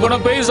 அந்த வீட்டுக்கு போனா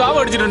பேய்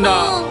சாவ அடிச்சிட்டுடா.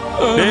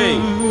 டேய்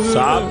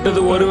சாப்பிட்டது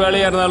ஒரு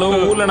வேலையா இருந்தாலும்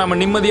ஊர்ல நம்ம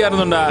நிம்மதியா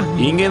இருந்தோம்டா.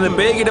 இங்க இந்த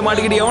பேய் கிட்ட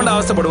மாட்டிக்கிட்டு எவன்டா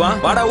அவஸ்தைப்படுவான்?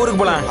 வாடா ஊருக்கு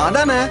போலாம்.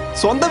 அதானே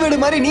சொந்த வீடு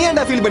மாதிரி நீ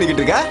ஏன்டா ஃபீல்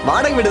பண்ணிக்கிட்டு இருக்க?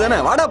 வாடகை வீடு தானே,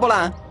 வாடா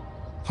போலாம்.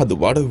 அது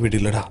வாடகை வீடு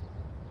இல்லடா,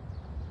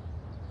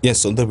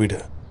 என் சொந்த வீடு.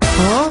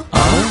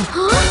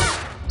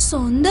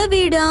 சொந்த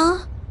வீடா?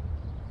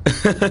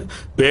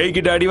 பேய்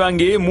கிட்ட அடி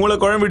வாங்கி மூளை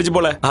குழம்பிடுச்சு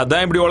போல,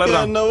 அதான் இப்படி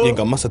வளர்றான்.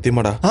 எங்க அம்மா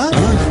சத்தியமாடா,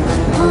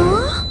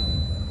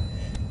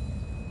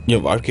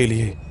 என்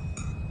வாழ்க்கையிலேயே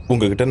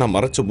உங்ககிட்ட நான்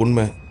மறைச்ச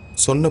உண்மை,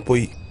 சொன்ன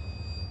போய்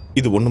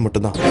இது ஒண்ணு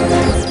மட்டும்தான்.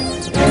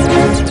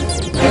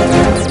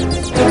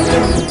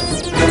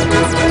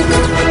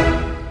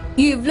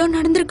 இவ்ளோ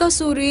நடந்திருக்கா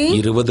சூரி?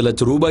 20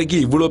 லட்சம் ரூபாய்க்கு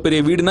இவ்வளவு பெரிய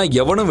வீடுனா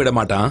எவனும் விட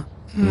மாட்டான்.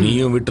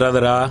 நீயும்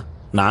விட்டுறாதரா,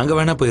 நாங்க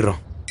வேணா போயிடுறோம்.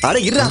 அட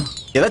இருடா,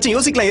 ஏதாச்சும்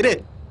யோசிக்கலாம் இரு.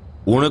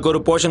 உனக்கு ஒரு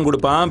போர்ஷன்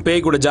கொடுப்பான்,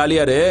 பேய் கூட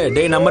ஜாலியா இரு.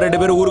 டேய் நம்ம 2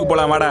 பேரும் ஊருக்கு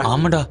போலாம் வாடா.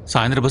 ஆமாடா,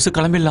 சாயந்தரம் பஸ்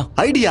கிளம்பிடலாம்.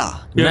 ஐடியா?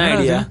 என்ன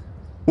ஐடியா?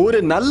 ஒரு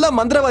நல்ல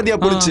மந்திரவாதியா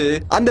புடிச்சு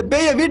அந்த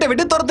பேய வீட்டை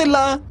விட்டு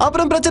துரத்திடலாம்,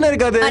 அப்புறம் பிரச்சனை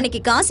இருக்காது.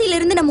 அன்னைக்கு காசில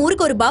இருந்து நம்ம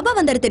ஊருக்கு ஒரு பாபா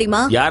வந்தாரு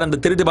தெரியுமா? யார் அந்த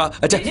திருட்டு பா?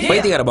 அச்சா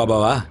பைத்தியக்கார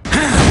பாபாவா?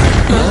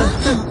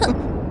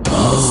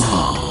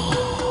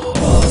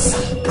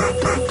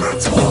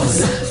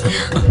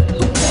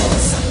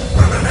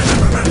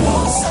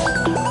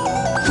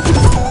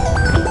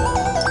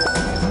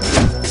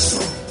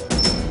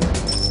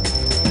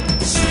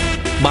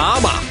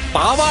 பாபா,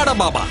 பாவாட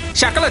பாபா,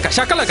 ஷகலக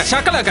ஷகலக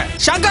ஷகலக,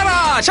 சங்கரா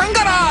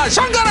சங்கரா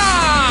சங்கரா.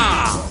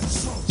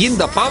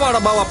 இந்த பாவாட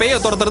பாபா பேய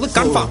துரத்துறது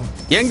கன்ஃபார்ம்.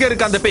 எங்க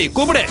இருக்கு அந்த பேய்?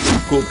 கூப்பிடு.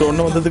 கூப்பிட்ட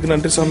ஒண்ணு வந்ததுக்கு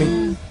நன்றி சாமி.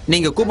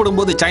 நீங்க கூப்பிடும்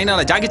போது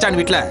சைனால ஜாக்கி சான்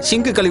வீட்ல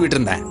சிங்கு கழுவிட்டு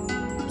இருந்தேன்.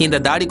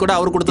 இந்த தாடி கூட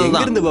அவர்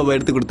கொடுத்ததுதான். இருந்து பாபா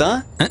எடுத்து கொடுத்தா?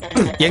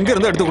 எங்க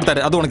இருந்து எடுத்து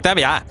கொடுத்தாரு? அது உனக்கு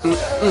தேவையா?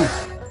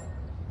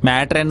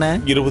 மேட்டர் என்ன?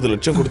 20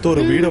 லட்சம் கொடுத்து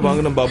ஒரு வீட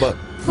வாங்கணும் பாபா.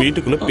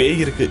 வீட்டுக்குள்ள பேய்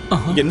இருக்கு,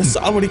 என்ன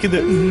சாவடிக்குது.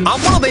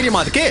 அவ்வளவு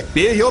தைரியமா இருக்கு?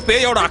 பேயோ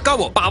பேயோட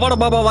அக்காவோ பாவாட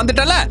பாபா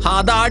வந்துட்டல,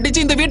 அத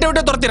அடிச்சு இந்த வீட்டை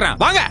விட்டு துரத்திடுறேன்.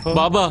 வாங்க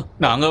பாபா,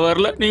 நாங்க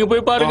வரல, நீங்க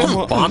போய் பாருங்க.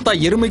 பார்த்தா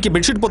எருமைக்கு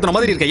பெட்ஷீட் போத்துன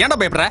மாதிரி இருக்கு. ஏன்டா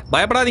பயப்படுற?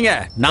 பயப்படாதீங்க,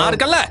 நான்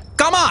இருக்கல்ல.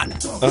 கமான்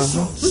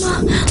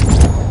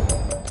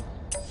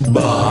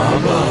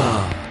பாபா.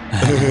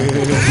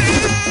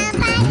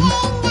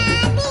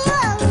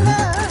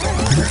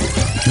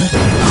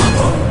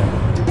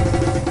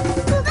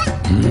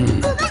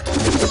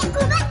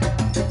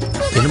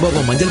 என்ன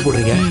பாபா மஞ்சள்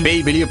போடுறீங்க?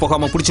 பேய் வெளியே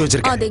போகாம புடிச்சு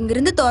வச்சிருக்கேன். அது இங்க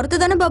இருந்து துரத்து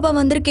தானே பாபா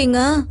வந்திருக்கீங்க.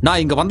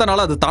 நான் இங்க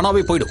வந்தனால அது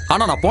தானாவே போயிடும்.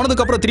 ஆனா நான்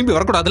போனதுக்கு அப்புறம் திரும்பி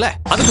வரக்கூடாதுல,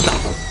 அதுக்கு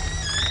தான்.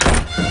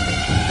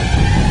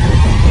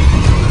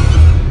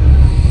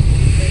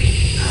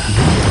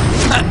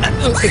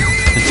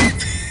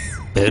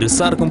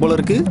 பெருசா இருக்கும் போல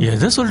இருக்கு.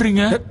 எதை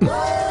சொல்றீங்க?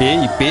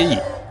 பேய் பேய்.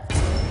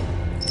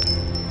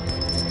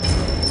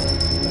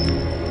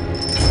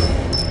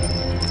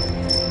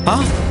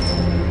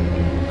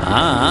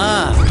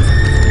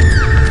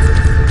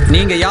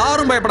 நீங்க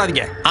யாரும்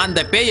பயப்படாதீங்க. அந்த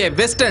பேயை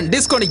வெஸ்டர்ன்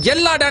டிஸ்கோன்னு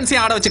எல்லா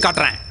டான்ஸையும் ஆட வச்சு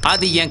காட்டுறேன்.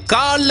 அது என்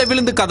கால்ல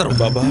விழுந்து கதறும்.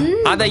 பாபா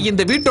அத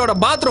இந்த வீட்டோட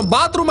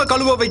பாத்ரூம்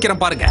கழுவ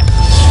வைக்கிறேன் பாருங்க.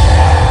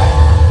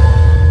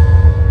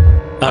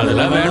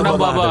 அதெல்லாம்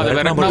வேண்டாம் பாபா, அது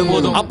வேணாம்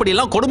போதும். அப்படி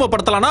எல்லாம்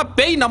கொடுமைப்படுத்தலாம்னா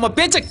பேய் நம்ம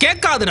பேச்ச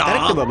கேட்காதுடா.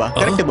 Correct Baba,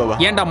 correct Baba.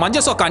 ஏண்டா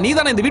மஞ்ச சொக்கா,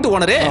 நீதானே இந்த வீட்டு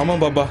ஓனரு? ஆமா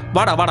பாபா.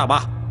 வாடா வாடா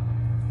வா.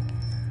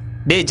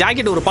 டேய்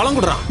ஜாக்கெட் ஒரு பழம்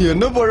குடுறா.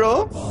 என்ன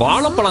பழம்?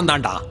 வாழைப்பழம்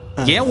தான்டா.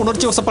 ஏன்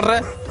உணர்ச்சி வசப்படுற?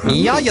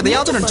 நீயா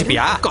எதையாவது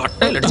நினைச்சுப்பியா?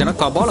 கட்டையில் அடிச்சனா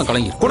கபாலம்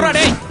கலங்கி குடுறா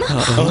டேய்.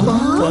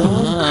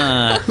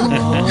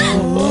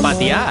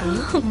 பாத்தியா,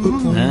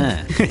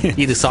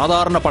 இது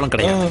சாதாரண பழம்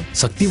கிடையாது,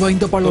 சக்தி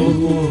வாய்ந்த பழம்.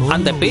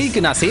 அந்த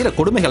பேய்க்கு நான் செய்யற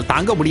கொடுமைகள்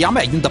தாங்க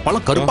முடியாம இந்த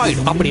பழம்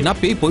கருப்பாயிடும். அப்படின்னா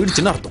பேய்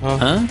போயிடுச்சுன்னு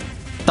அர்த்தம்.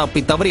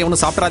 தப்பி தவறி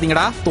எவனும்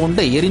சாப்பிடாதீங்கடா,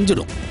 தொண்டை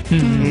எரிஞ்சிடும்.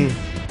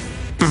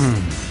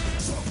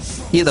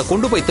 இத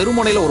கொண்டு போய்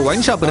தெருமுனையில ஒரு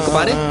ஒயின் ஷாப் இருக்கு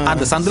பாரு,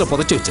 அந்த சந்தில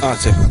புதைச்சு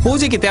வச்சு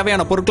பூஜைக்கு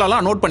தேவையான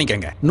பொருட்களெல்லாம் நோட்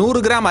பண்ணிக்கங்க. 100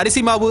 கிராம்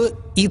அரிசி மாவு,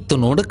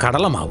 இத்தனோடு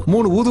கடலை மாவு,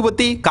 3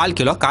 ஊதுபத்தி, 1/4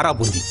 கிலோ காரா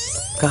பூந்தி.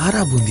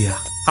 காரா பூந்தியா?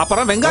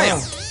 அப்புறம்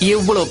வெங்காயம்,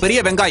 இவ்வளவு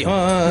பெரிய வெங்காயம்,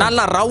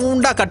 நல்லா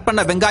ரவுண்டா கட்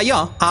பண்ண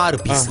வெங்காயம் 6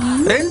 பீஸ்,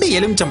 2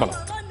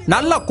 எலுமிச்சம்பழம்,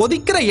 நல்லா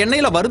கொதிக்கிற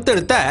எண்ணெயில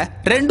வறுத்தெடுத்த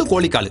 2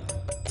 கோழிக்கால்,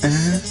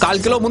 1/4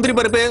 கிலோ முந்திரி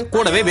பருப்பு,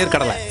 கூடவே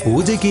வேர்க்கடலை.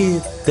 பூஜைக்கு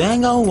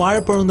தேங்காவும்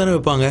வாழைப்பழம் தானே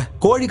வைப்பாங்க,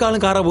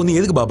 கோழிக்காலும் காரா பூந்தி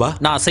எதுக்கு பாபா?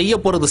 நான் செய்ய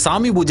போறது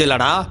சாமி பூஜை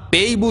இல்லடா,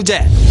 பேய் பூஜை.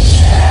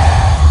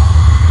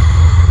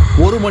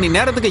 1 மணி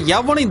நேரத்துக்கு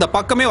எவனும் இந்த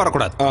பக்கமே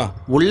வரக்கூடாது.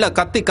 உள்ள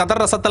கத்தி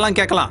கதற சத்தெல்லாம்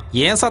கேட்கலாம்,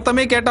 ஏன்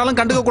சத்தமே கேட்டாலும்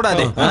கண்டுக்க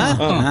கூடாது.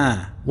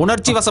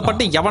 உணர்ச்சி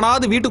வசப்பட்டு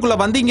எவனாவது வீட்டுக்குள்ள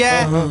வந்தீங்க,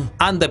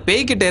 அந்த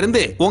பேய்கிட்ட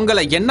இருந்து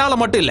உங்களை என்னால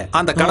மட்டும் இல்ல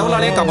அந்த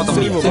கடவுளாலே காப்பாற்ற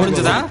முடியும்.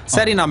 புரிஞ்சுதா?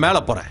 சரி, நான்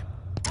மேல போறேன்.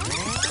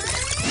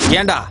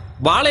 ஏண்டா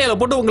வாழையில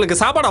போட்டு உங்களுக்கு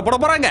சாப்பாடா போட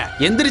போறாங்க?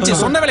 எந்திரிச்சு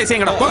சொன்ன வேலை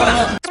செய்யுங்கடா, போங்கடா.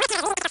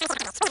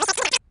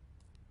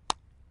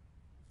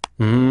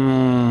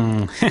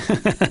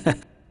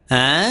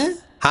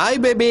 Hi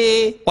baby.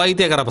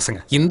 பைத்தியக்கார பசங்க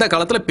இந்த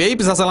காலத்துல பேய்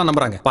பிசாசெல்லாம்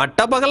நம்புறாங்க.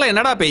 பட்ட பகல்ல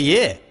என்னடா பேய்?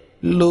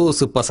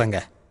 லூசு பசங்க.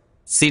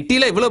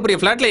 சிட்டில இவ்வளவு பெரிய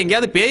பிளாட்ல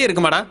எங்கேயாவது பேய்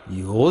இருக்குமாடா?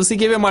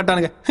 யோசிக்கவே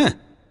மாட்டானுங்க.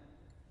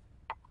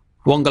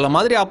 உங்கள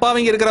மாதிரி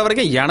அப்பாவிங்க இருக்கிற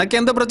வரைக்கும் எனக்கு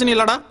எந்த பிரச்சனையும்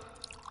இல்லடா.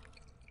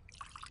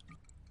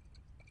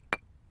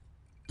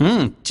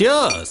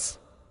 சியர்ஸ்.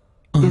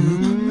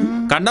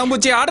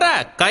 கண்ணாம்பூச்சி ஆடுற,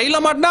 கையில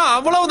மாட்டினா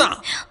அவ்வளவுதான்.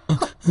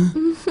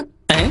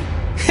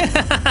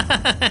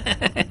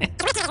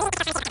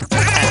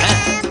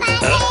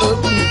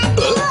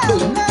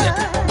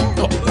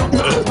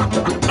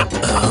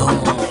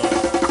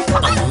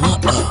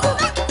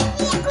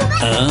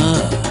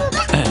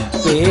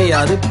 பேய்,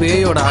 அது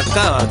பேயோட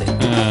அக்கா. அது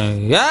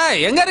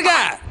எங்க இருக்க?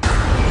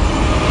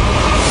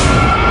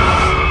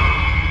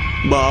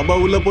 பாபா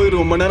உள்ள போய்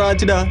ரொம்ப நேரம்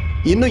ஆச்சுடா,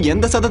 இன்னும்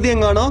எந்த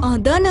சத்தத்தையும் காணோம்.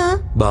 அதானா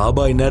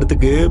பாபா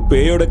இந்நேரத்துக்கு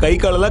பேயோட கை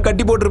காலெல்லாம்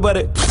கட்டி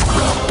போட்டிருப்பாரு.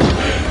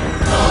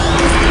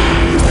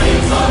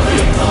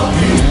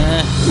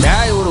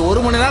 ஒரு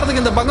மணி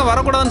நேரத்துக்கு இந்த பக்கம்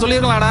வரக்கூடாதுன்னு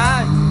சொல்லிருக்கலாம்டா.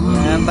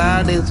 ஏன்டா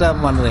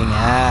டிஸ்டர்ப் பண்றீங்க?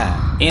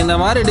 இந்த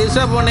மாதிரி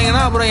டிஸ்டர்ப்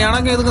பண்ணீங்கன்னா அப்புறம்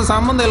எனக்கு இதுக்கு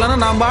சம்மந்தம் இல்லைன்னா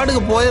நான்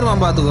பாட்டுக்கு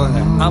போயிருவேன்,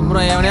 பாத்துக்கோங்க.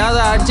 அப்புறம் எவனையாவது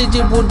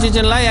அடிச்சிச்சு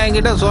பூச்சிச்சுலாம்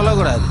என்கிட்ட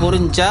சொல்லக்கூடாது,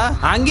 புரிஞ்சா?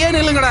 அங்கேயே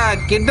நில்லுங்கடா,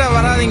 கிட்ட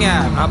வராதிங்க,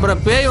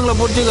 அப்புறம் பேய் உங்களை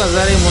பிடிச்சிக்கோ.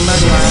 சரி,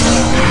 முன்னாடி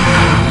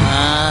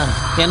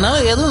என்னால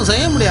எதுவும்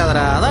செய்ய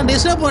முடியாதடா, அதான்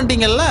டிஸ்டர்ப்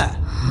பண்ணிட்டீங்கல்ல.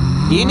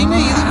 இனிமே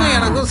இதுக்கும்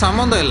எனக்கும்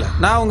சம்மந்தம் இல்லை.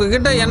 நான்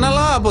உங்ககிட்ட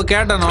என்னெல்லாம் அப்போ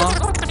கேட்டனோ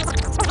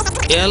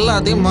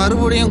எல்லாத்தையும்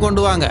மறுபடியும்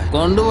கொண்டு வாங்க.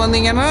 கொண்டு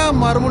வந்தீங்கன்னா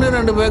மறுபடியும்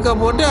 2 பேக்கை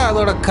போட்டு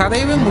அதோட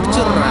கதையவே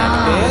முடிச்சிடுறேன்.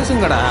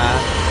 பேசுங்கடா.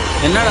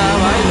 என்னடா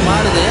வாய்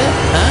மாறுது?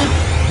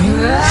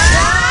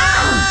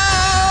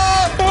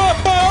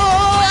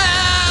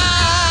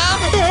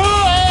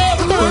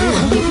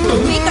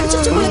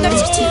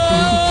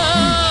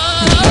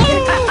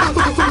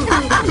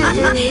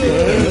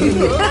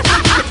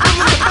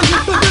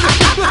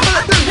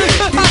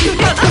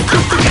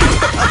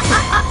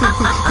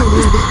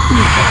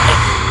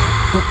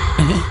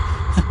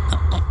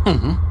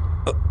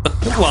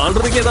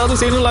 வாழ்றதுக்கு ஏதாவது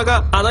செய்யணும்லாக்கா,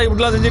 அதான்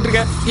இப்படிலாம் செஞ்சிட்டு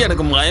இருக்கேன்.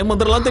 எனக்கு மய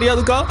மந்திரம்லாம்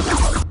தெரியாதுக்கா.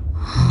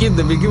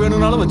 இந்த விக்கு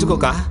வேணும்னாலும்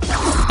வச்சுக்கோக்கா.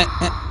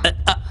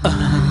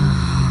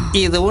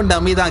 இதுவும்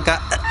டம்மி தான்க்கா,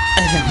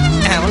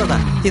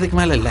 அவ்வளவுதான், இதுக்கு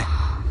மேல இல்ல.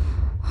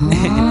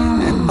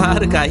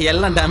 பாருக்கா,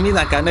 எல்லாம் டம்மி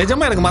தான்க்கா.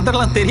 நிஜமா எனக்கு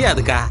மந்திரம்லாம்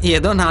தெரியாதுக்கா.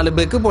 ஏதோ 4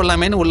 பெக்கு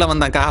போடலாமேன்னு உள்ள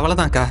வந்தாக்கா,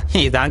 அவ்வளவுதான்க்கா.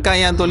 இதான்க்கா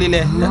என்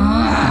தொழிலே.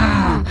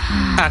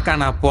 அக்கா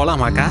நான்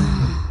போலாமாக்கா?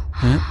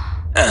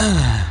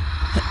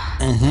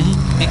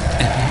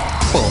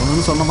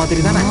 போகணும்னு சொன்ன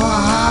மாதிரி தானே,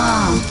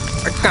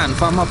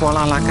 கன்ஃபார்மா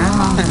போலாம்லாக்கா.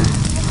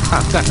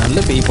 அக்கா நல்ல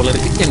பேய் போல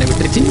இருக்கு, என்ன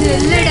விட்டுருச்சு.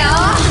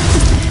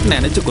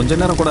 நினைச்சு கொஞ்ச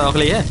நேரம் கூட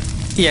ஆகலையே.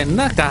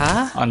 என்னக்கா?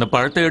 அந்த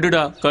பழத்தை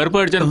எடுடா,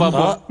 கருப்பு அடிச்சேன்னு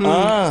பாப்போம்.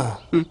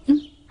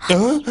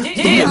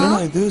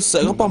 இது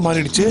சிகப்பா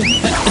மாறிடுச்சு.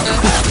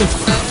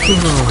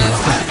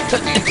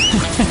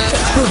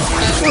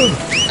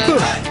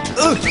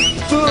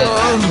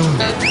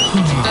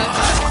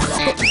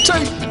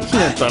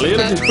 என்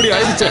தலையில இப்படி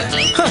ஆயிடுச்ச.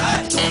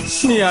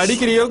 நீ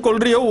அடிக்கிறியோ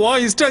கொல்றியோ ஓ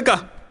இஷ்டக்கா.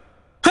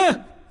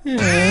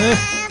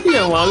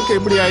 என் வாழ்க்கை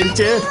இப்படி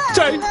ஆயிடுச்சே.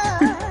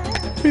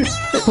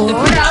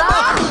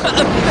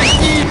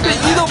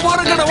 இதோ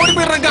போறேங்க, ஓடி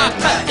போயிடுறேங்க.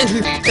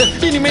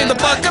 இனிமே இந்த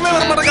பக்கமே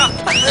வர மாட்டேங்க.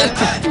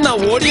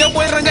 நான் ஓடியா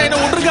போயிடுறேங்க, என்ன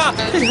விட்டுருங்க.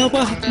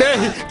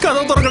 டேய்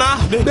கதவு திறங்கடா.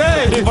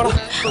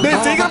 டேய்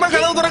சீக்கிரமா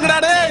கதவு திறங்கடா.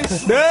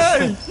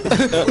 டேய்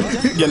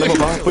என்ன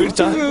பாபா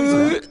போயிடுச்சா?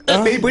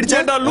 பேய்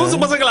போயிடுச்சேடா லூசு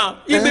பசங்களா.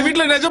 இந்த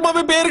வீட்ல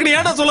நிஜமாவே பேய் இருக்குன்னு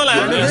ஏன்டா சொல்லல?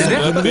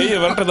 பேயை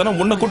விரட்டதானே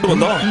உன்னை கூட்டு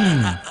வந்தோம்.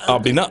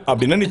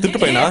 அப்படின்னா நீ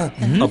திட்டு பையனா?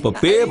 அப்ப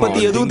பேய பத்தி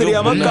எதுவும்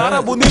தெரியாம காரா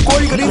பூந்தி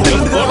கோழி கறி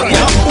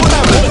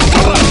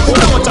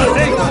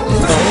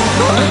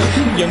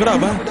எங்கடா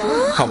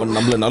அவன்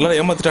நம்மள நல்லா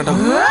ஏமாத்திட்டான்டா.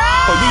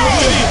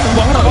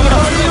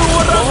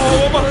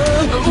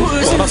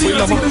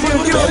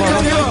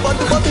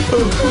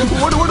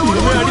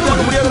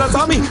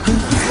 சாமி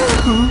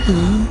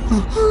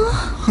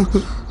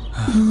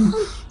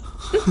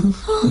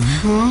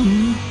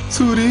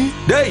சூரி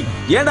டேய்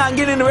ஏன்டா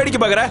அங்கே நின்னு வேடிக்கை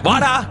பாக்குற?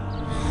 வாடா.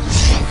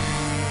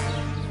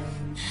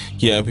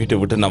 என் வீட்டை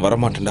விட்டு நான்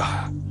வரமாட்டேன்டா,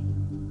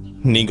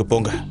 நீங்க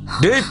போங்க.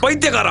 டேய்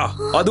பைத்தியக்காரா,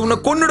 அது உன்னை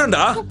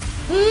கொன்னுடும்டா.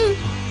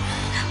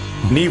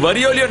 நீ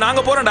வரியோலியோ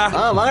நாங்க போறோம்டா.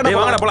 டேய்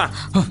வாங்கடா போலாம்.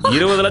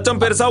 20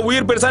 லட்சம் பெருசா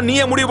உயிர் பெருசா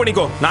நீயே முடிவு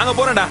பண்ணிக்கோ. நாங்க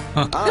போறோம்டா.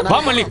 வா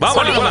மல்லி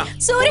போலாம்.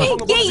 சூரி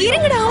ஏய்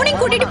இருங்கடா, அவனை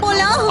கூட்டிட்டு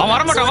போலாம். அவன்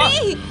வர மாட்டான். வா.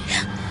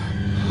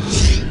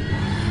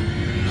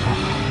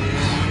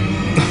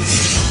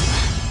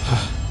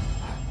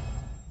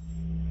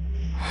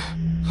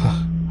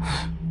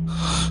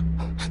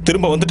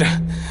 திரும்ப வந்துட்டேன்.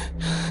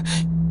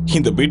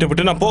 இந்த வீட்டை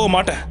விட்டு நான் போக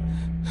மாட்டேன்.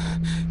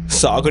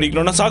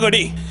 சாகடிக்கணும்னா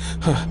சாகடி.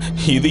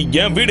 இது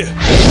என் வீடு.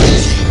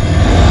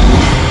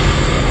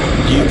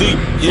 இது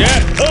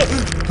ஏன்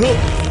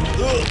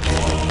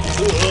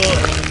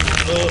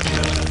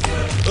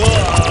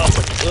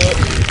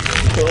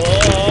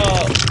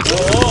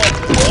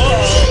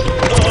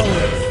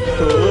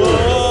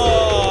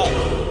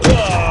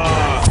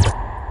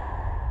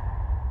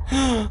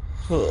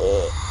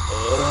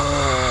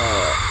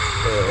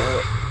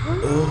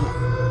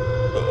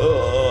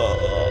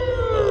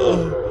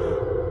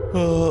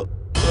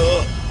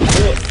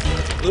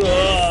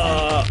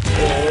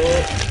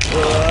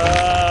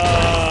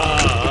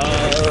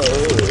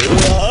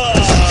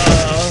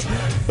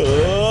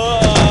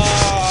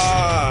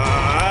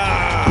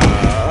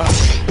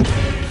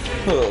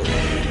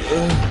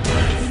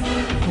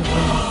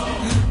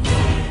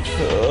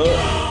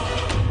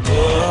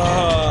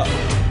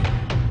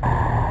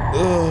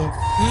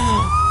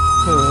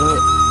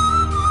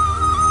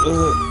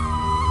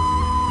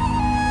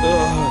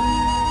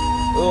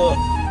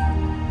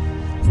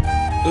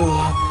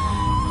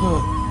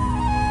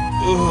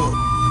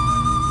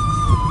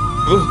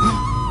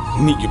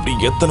நீ இப்படி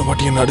எத்தனை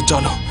வாட்டி என்ன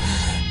அடிச்சாலும்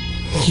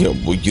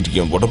என் உயிர்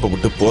என் உடம்ப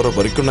விட்டு போற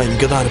வரைக்கும் நான்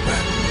இங்கதான்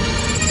இருப்பேன்.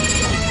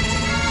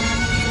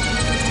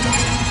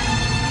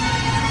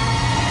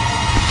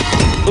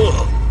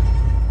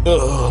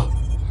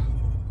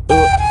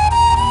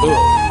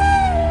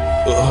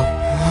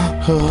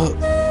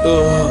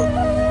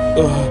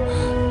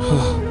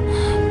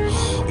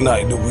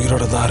 நான் இன்னும்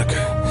உயிரோட தான்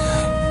இருக்கேன்.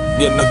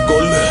 என்ன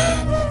கொல்லு,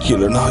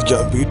 இல்லைன்னா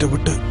என் வீட்டை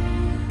விட்டு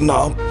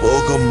நான்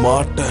போக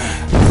மாட்டேன்.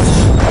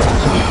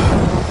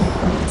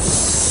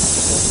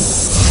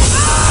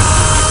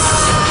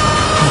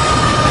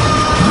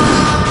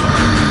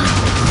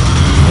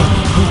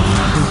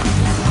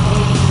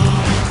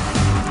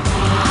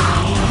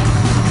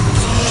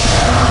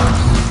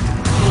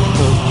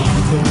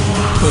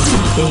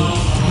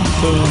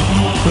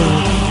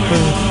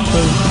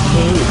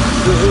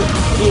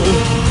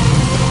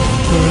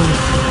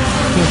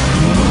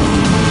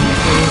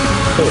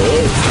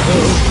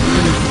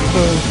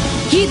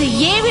 இது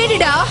ஏன்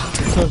வீடுடா?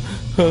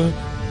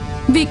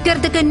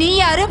 விக்கிறதுக்கு நீ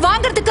யாரு,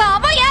 வாங்கறதுக்கு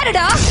அவன்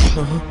யாருடா?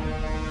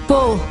 போ,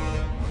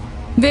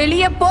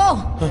 வெளிய போ.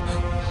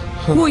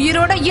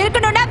 உயிரோட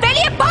இருக்கணும்னா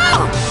வெளிய போ.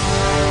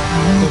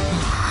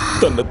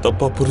 தன்னை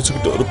தப்பா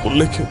புரிஞ்சுக்கிட்ட ஒரு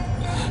பிள்ளைக்கு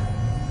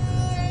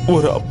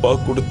ஒரு அப்பா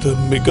கொடுத்த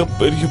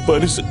மிகப்பெரிய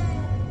பரிசு.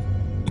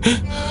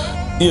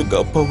 எங்க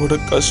அப்பாவோட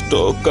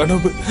கஷ்டம்,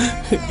 கனவு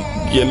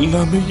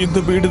எல்லாமே இந்த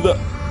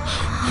வீடுதான்.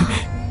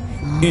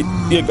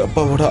 எங்க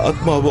அப்பாவோட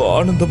ஆத்மாவோ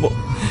ஆனந்தமோ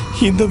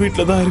இந்த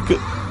வீட்டுல தான் இருக்கு.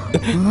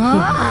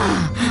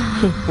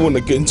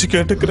 உனக்கு கெஞ்சி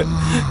கேட்டுக்கிறேன்,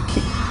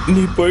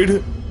 நீ போயிடு.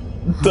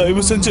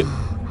 தயவு செஞ்சு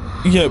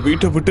என்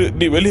வீட்டை விட்டு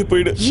நீ வெளியே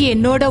போயிடு.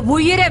 என்னோட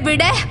உயிரை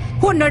விட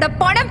உன்னோட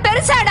பணம்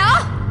பெருசாடா.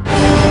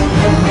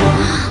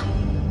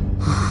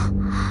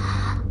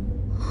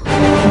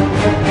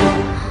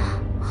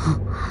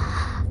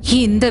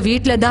 இந்த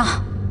வீட்ல தான்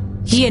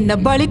என்ன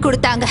பலி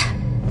கொடுத்தாங்க.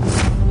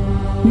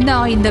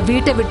 நான் இந்த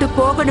வீட்டை விட்டு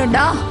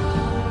போகணும்டா.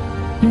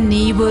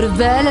 நீ ஒரு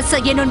வேலை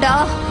செய்யணும்டா.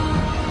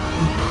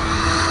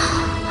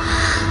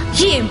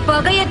 என்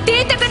பகைய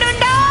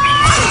தீர்த்துக்கணும்டா.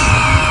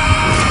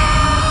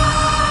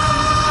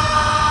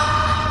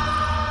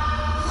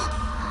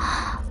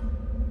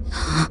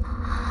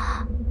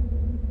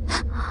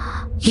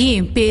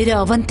 என் பேரு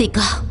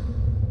அவந்திகா.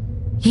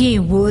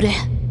 என் ஊரு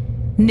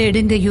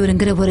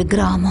நெடுங்கையூருங்கிற ஒரு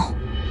கிராமம்.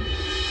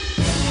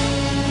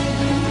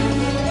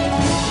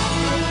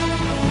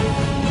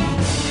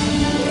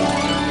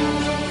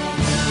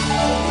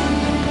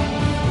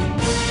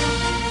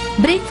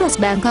 Breakfast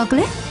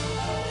பேங்காக்ல,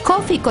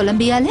 coffee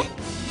கொலம்பியால,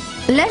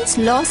 lunch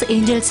loss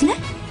ஏஞ்சல்ஸ்ல,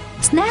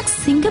 snacks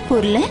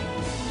சிங்கப்பூர்ல,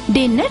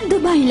 டின்னர்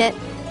துபாயில.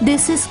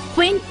 This is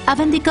Queen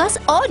Avanthika's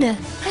order.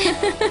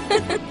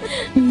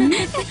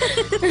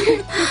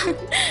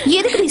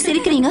 எதுக்கு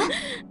சிரிக்கிறீங்க?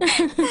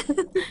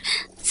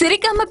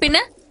 சிரிக்காம பின்ன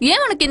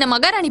ஏன் உனக்கு இந்த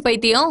மகாராணி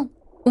பைத்தியம்?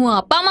 உன்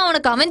அப்பா அம்மா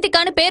உனக்கு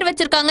அவந்திகான்னு பேர்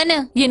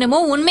வச்சிருக்காங்கன்னு என்னமோ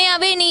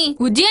உண்மையாவே நீ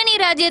உஜ்ஜயினி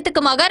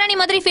ராஜ்யத்துக்கு மகாராணி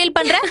மாதிரி ஃபீல்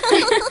பண்ற?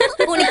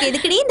 உனக்கு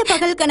எதுக்குடி இந்த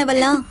பகல்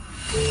கனவெல்லாம்?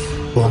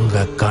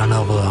 உங்க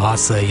கனவு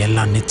ஆசை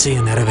எல்லாம்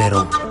நிச்சயம்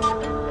நிறைவேறும்.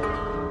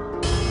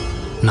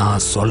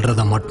 நான்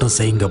சொல்றத மட்டும்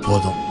செய்யுங்க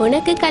போதும்.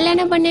 உனக்கு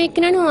கல்யாணம் பண்ணி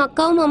வைக்கணும்னு உன்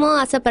அக்காவும் மாமாவும்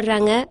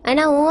ஆசைப்படுறாங்க.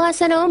 ஆனா உன்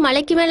ஆசனம்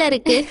மலைக்கு மேல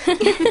இருக்கு.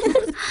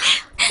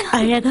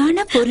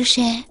 அழகான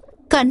புருஷன்,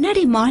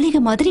 கண்ணாடி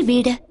மாளிகை மாதிரி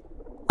வீடு,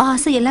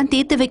 ஆசையெல்லாம்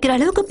தீர்த்து வைக்கிற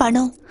அளவுக்கு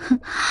பணம்,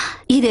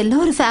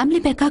 இதெல்லாம் ஒரு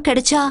ஃபேமிலி பேக்கா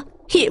கிடைச்சா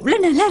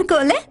எவ்வளவு நல்லா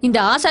இருக்கும்ல. இந்த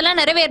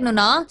ஆசைலாம்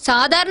நிறைவேறணும்னா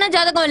சாதாரண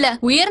ஜாதகம் இல்ல,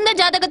 உயர்ந்த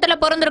ஜாதகத்துல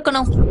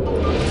பிறந்திருக்கணும்.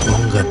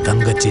 உங்க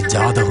தங்கச்சி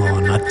ஜாதகம்,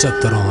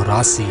 நட்சத்திரம்,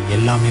 ராசி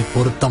எல்லாமே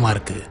பொருத்தமா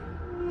இருக்கு.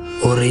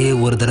 ஒரே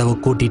ஒரு தடவை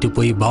கூட்டிட்டு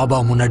போய் பாபா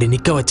முன்னாடி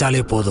நிக்க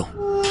வச்சாலே போதும்,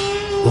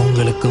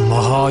 உங்களுக்கு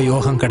மகா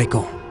யோகம்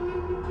கிடைக்கும்.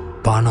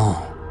 பணம்,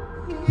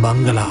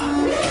 பங்களா,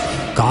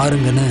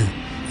 காருங்கன்னு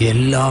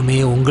எல்லாமே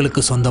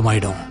உங்களுக்கு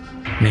சொந்தமாயிடும்.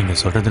 நீங்க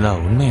சொல்றதுல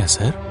உண்மையா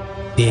சார்?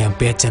 என்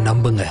பேச்ச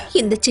நம்புங்க.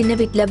 இந்த சின்ன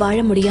வீட்டுல வாழ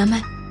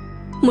முடியாம,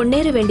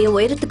 முன்னேற வேண்டிய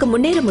உயரத்துக்கு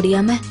முன்னேற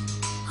முடியாம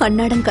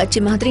அன்னாடம் காட்சி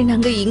மாதிரி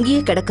நாங்க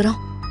இங்கேயே கிடக்குறோம்.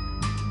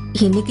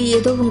 இன்னைக்கு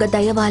ஏதோ உங்க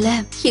தயவால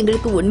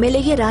எங்களுக்கு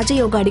உண்மையிலேயே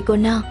ராஜயோகம்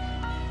அடிக்கும்னா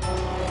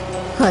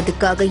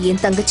அதுக்காக என்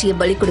தங்கச்சியை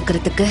பலி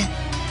கொடுக்கறதுக்கு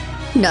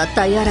நான்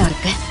தயாரா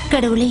இருக்கேன்.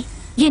 கடவுளே,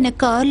 என்ன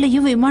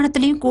கார்லயும்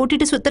விமானத்திலயும்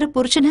கூட்டிட்டு சுத்துற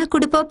புருஷனா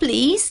கொடுப்பா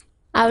ப்ளீஸ்.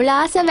 அவ்வளவு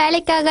ஆசை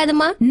வேலைக்கு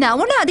ஆகாதுமா. நான்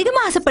ஒன்னும்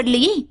அதிகமா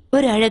ஆசைப்படலையே,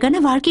 ஒரு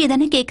அழகான வாழ்க்கையை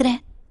தானே கேக்குறேன்.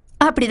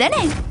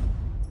 அப்படிதானே?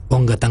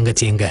 உங்க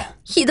தங்கச்சி எங்க?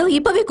 இதோ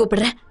இப்பவே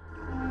கூப்பிடுறேன்.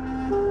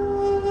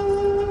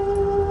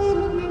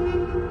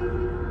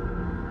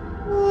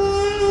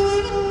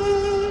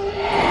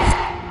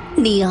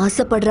 நீ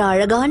ஆசைப்படுற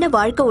அழகான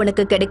வாழ்க்கை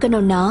உனக்கு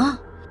கிடைக்கணும்னா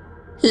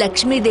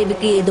லக்ஷ்மி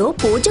தேவிக்கு ஏதோ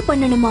பூஜை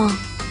பண்ணணுமா?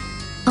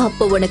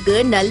 அப்ப உனக்கு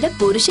நல்ல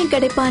புருஷன்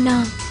கிடைப்பானா?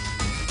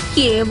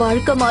 என்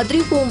வாழ்க்கை மாதிரி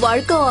உன்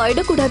வாழ்க்கை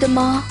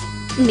ஆயிடக்கூடாதுமா.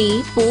 நீ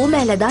பூ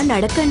மேலதான்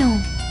நடக்கணும்,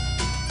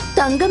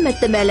 தங்க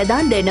மெத்த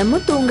மேலதான்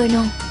தினமும்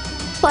தூங்கணும்,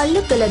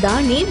 பல்லுக்குல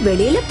தான் நீ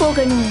வெளியில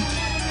போகணும்.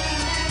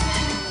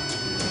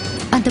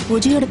 அந்த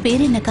பூஜையோட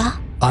பேர் என்னக்கா?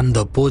 அந்த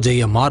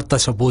பூஜைய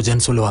மார்த்தச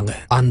பூஜைன்னு சொல்லுவாங்க.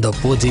 அந்த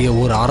பூஜைய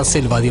ஒரு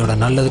அரசியல்வாதியோட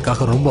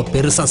நல்லதுக்காக ரொம்ப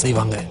பெருசா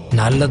செய்வாங்க.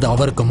 நல்லது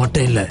அவருக்கு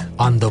மட்டும் இல்ல,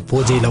 அந்த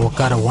பூஜையில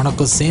உட்கார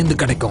உனக்கும் சேர்ந்து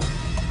கிடைக்கும்.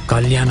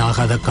 கல்யாணம்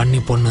ஆகாத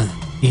கன்னி பொண்ணு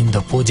இந்த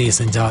பூஜையை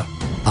செஞ்சா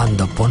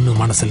அந்த பொண்ணு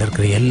மனசுல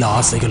இருக்கிற எல்லா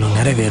ஆசைகளும்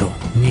நிறைவேறும்.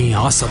 நீ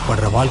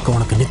ஆசைப்படுற வாழ்க்கை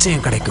உனக்கு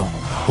நிச்சயம் கிடைக்கும்.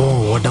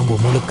 உன் உடம்பு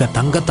முழுக்க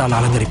தங்கத்தால்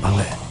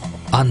அலங்கரிப்பாங்க.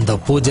 அந்த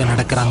பூஜை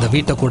நடக்கிற அந்த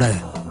வீட்டை கூட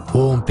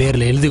உன்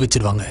பேர்ல எழுதி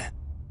வச்சிருவாங்க.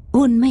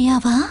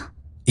 உண்மையாவா?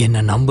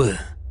 என்ன நம்பு.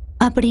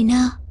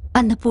 அப்படின்னா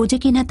அந்த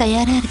பூஜைக்கு நான்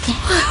தயாரா இருக்கேன்.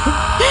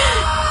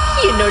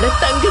 என்னோட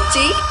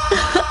தங்கச்சி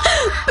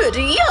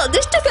பெரிய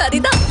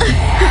அதிர்ஷ்டக்காரிதான்.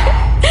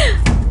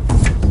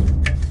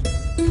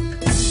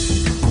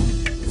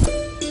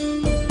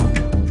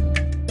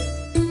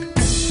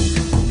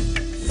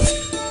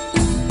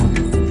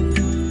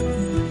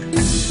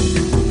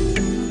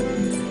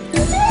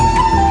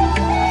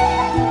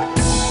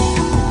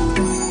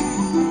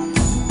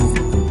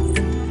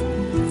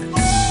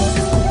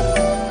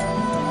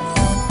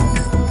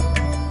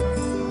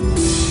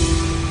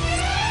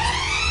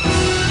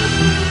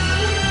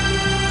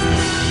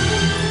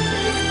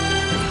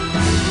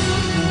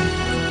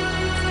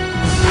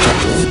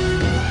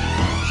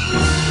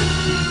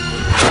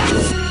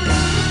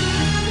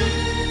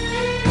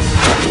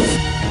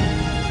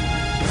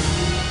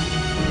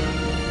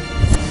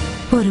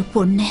 ஒரு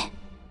பொண்ணு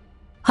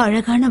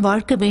அழகான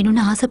வாழ்க்கை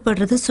வேணும்னு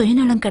ஆசைப்படுறது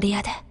சுயநலம்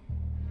கிடையாது,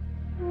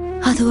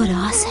 அது ஒரு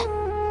ஆசை.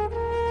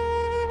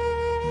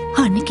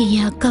 அன்னைக்கு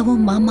என்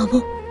அக்காவும்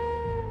மாமாவும்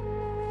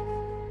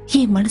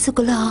என்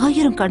மனசுக்குள்ள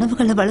 1000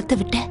 கனவுகளை வளர்த்து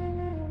விட்ட.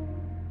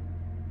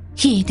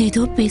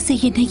 ஏதேதோ பேசி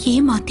என்னை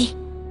ஏமாத்தி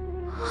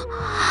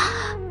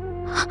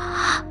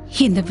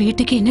இந்த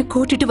வீட்டுக்கு என்ன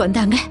கூட்டிட்டு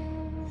வந்தாங்க.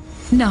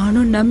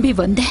 நானும் நம்பி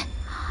வந்தேன்.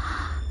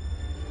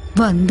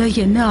 வந்த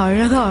என்ன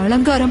அழகா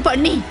அலங்காரம்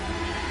பண்ணி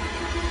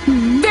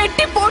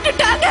வெட்டி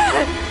போட்டுட்டாங்க.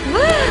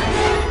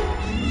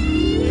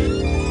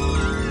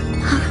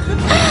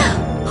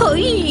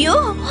 ஐயோ,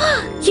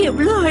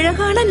 எவ்வளவு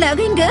அழகான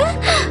நகைங்க,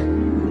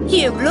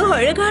 எவ்வளவு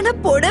அழகான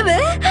புடவை.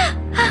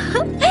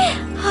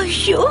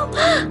 ஐயோ,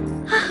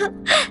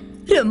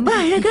 ரொம்ப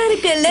அழகா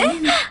இருக்குல்ல.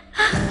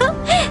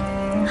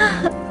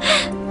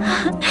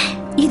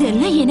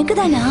 இதெல்லாம் எனக்கு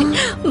தானா?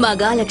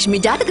 மகாலட்சுமி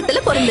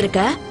ஜாதகத்துல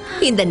பிறந்திருக்க.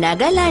 இந்த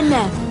நகைலாம் என்ன,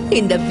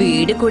 இந்த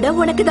வீடு கூட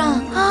உனக்குதான்.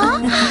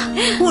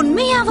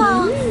 உண்மையாவா?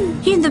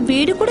 இந்த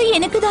வீடு கூட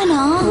எனக்கு தானா?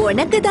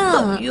 உனக்குதான்.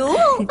 ஐயோ,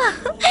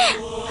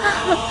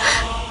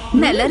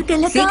 நல்லா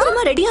இருக்குல்ல?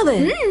 சீக்கிரமா ரெடியாவு.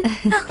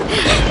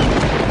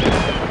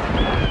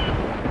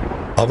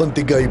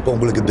 அவந்திகா இப்ப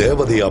உங்களுக்கு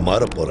தேவதையா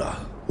மாற போறா.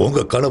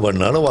 உங்க கனவை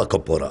நனவாக்க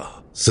போறா.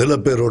 சில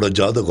பேரோட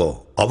ஜாதகம்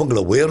அவங்கள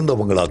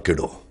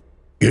உயர்ந்தவங்களாக்கிடும்,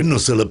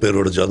 இன்னும் சில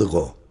பேரோட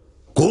ஜாதகம்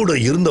கூட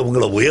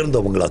இருந்தவங்கள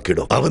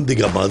உயர்ந்தவங்களாக்கிடும்.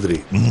 அவந்திகா மாதிரி.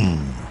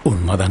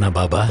 உண்மைதானா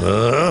பாபா?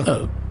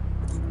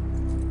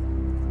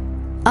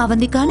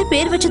 அவந்திக்கான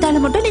பேர் வச்சதால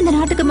மட்டும் இந்த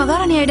நாட்டுக்கு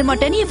மகாராணி ஆயிட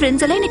மாட்டேன்னு என்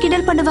ஃப்ரெண்ட்ஸ் எல்லாம் என்ன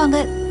கிண்டல் பண்ணுவாங்க.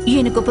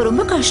 எனக்கு இப்ப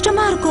ரொம்ப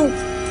கஷ்டமா இருக்கும்.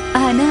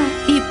 ஆனா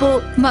இப்போ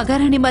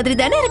மகாராணி மாதிரி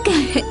தானே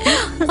இருக்கேன்.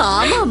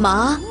 ஆமாமா,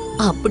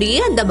 அப்படியே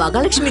அந்த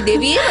மகாலட்சுமி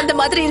தேவியே அந்த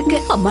மாதிரி இருக்கு.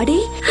 அம்மாடி,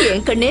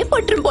 என் கண்ணே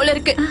பற்றும் போல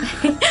இருக்கு.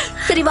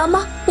 சரி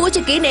வாமா,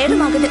 பூஜைக்கு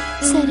நேரம் ஆகுது.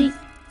 சரி.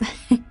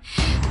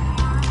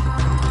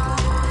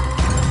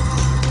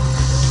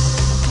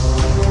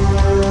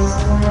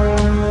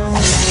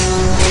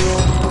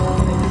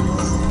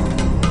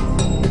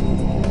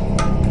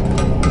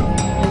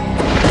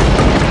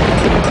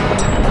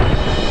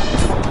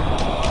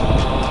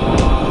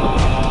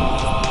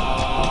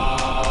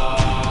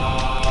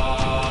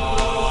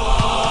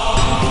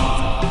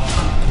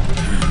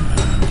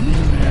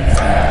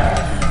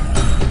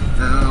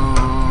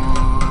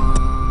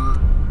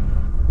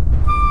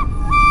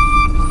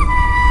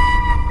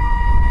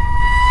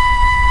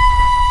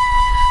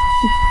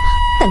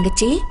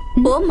 தங்கச்சி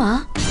போமா.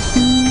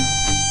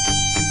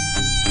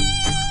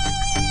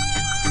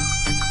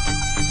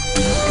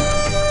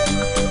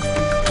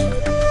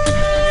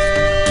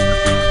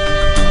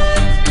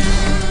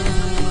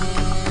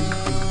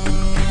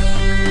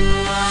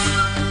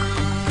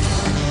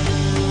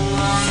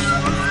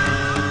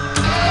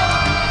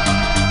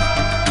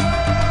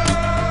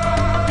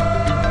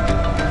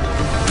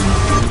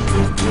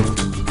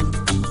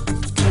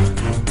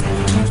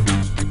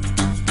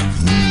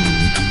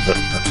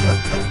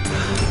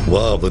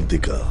 வா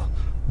அவந்திகா,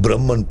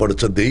 பிரம்மன்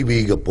படைச்ச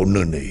தெய்வீக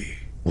பொண்ணு நீ.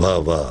 வா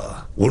வா,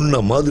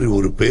 உன்ன மாதிரி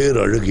ஒரு பேர்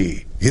அழகி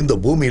இந்த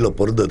பூமியில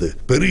பிறந்தது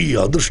பெரிய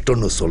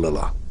அதிர்ஷ்டம்னு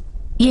சொல்லலாம்.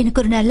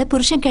 எனக்கு ஒரு நல்ல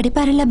புருஷன்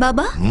கிடைப்பாருல்ல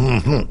பாபா?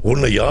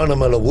 உன்னை யானை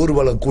மேல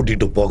ஊர்வலம்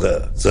கூட்டிட்டு போக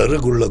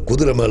சருகுள்ள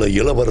குதிரை மேல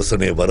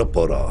இளவரசனே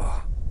வரப்போறா.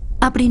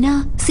 அப்படின்னா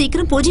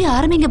சீக்கிரம் பூஜை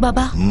ஆரம்பிங்க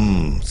பாபா.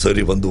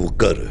 சரி, வந்து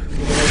உட்காரு.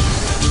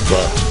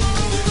 வா.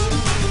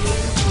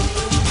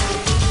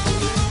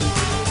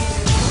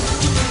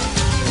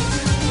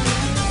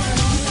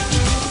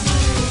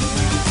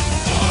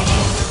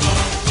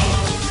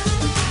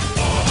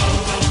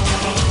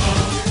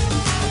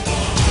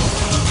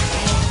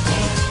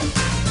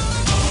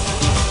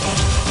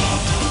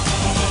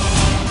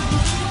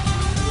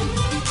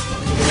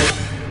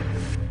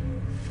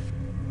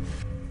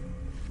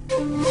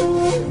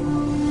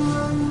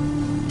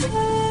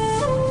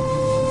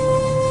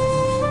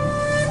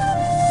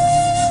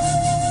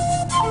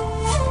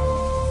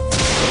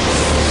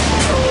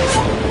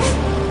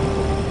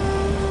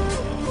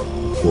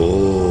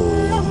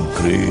 ஓம்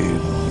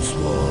க்ரீம்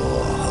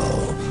ஸ்வாஹா,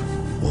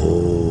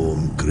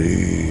 ஓம்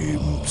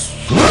க்ரீம்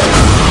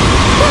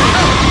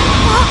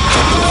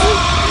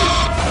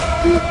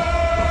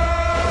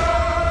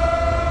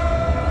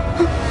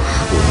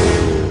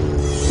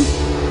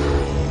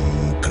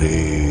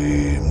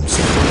க்ரீம்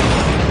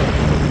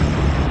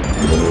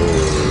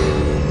ஓம்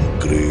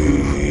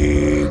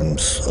க்ரீம்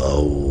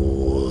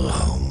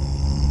சௌஹம்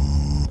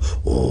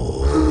ஓம்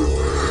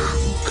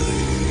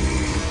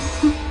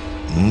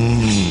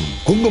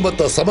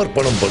குங்குமத்தை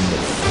சமர்ப்பணம் பண்ணு.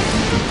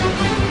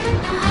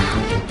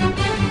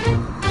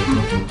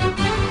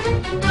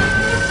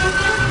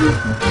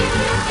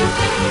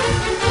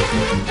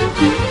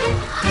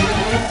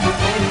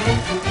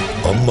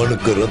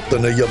 அம்மனுக்கு ரத்த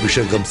நெய்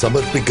அபிஷேகம்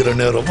சமர்ப்பிக்கிற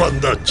நேரம்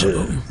வந்தாச்சு.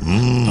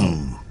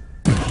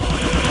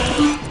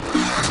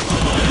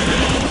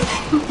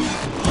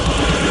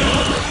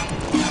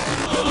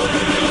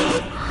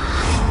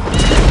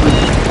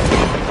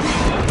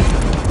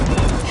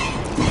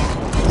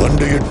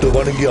 வண்டியிட்டு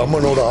வணங்கி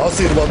அம்மனோட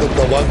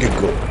ஆசீர்வாதத்தை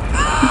வாங்கிக்கோ.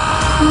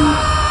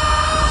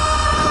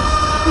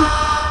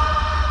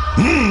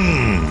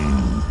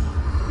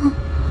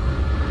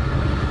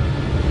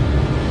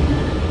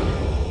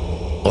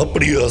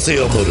 அப்படியே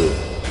அசையாம இரு.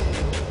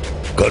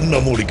 கண்ணை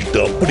மூடிக்கிட்டு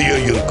அப்படியே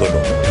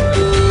இருக்கணும்.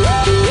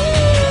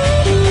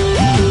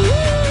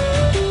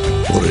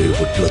 ஒரே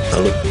வீட்டுல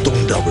தலை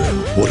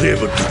துண்டாவிழன், ஒரே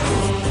வீட்டுக்கு.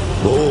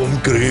 ஓம்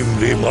கிரீம்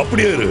ரீம்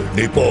அப்படியே இரு.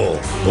 நீ போ.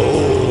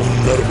 ஓம்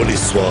நர்மலி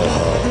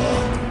ஸ்வாஹா,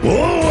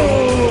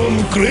 ஓம்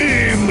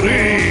கிரீம்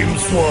ரீம்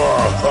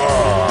ஸ்வாஹா,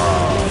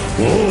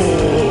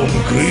 ஓம்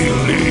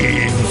கிரீம்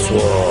ரீம்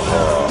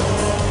ஸ்வாஹா,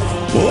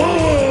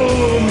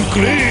 ஓம்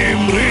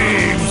கிரீம்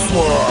ரீம்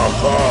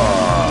ஸ்வாஹா,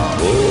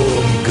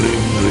 ஓம்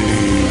கிரீம்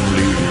ரீம்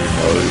லீம்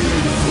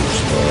ஐம்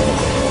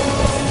ஸ்வாஹா.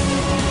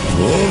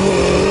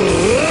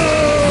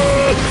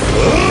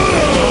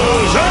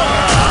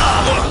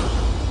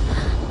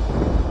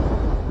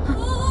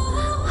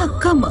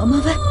 அக்கா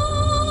மாமாவ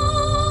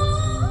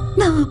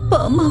நான் அப்பா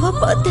அம்மாவா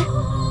பார்த்தேன்.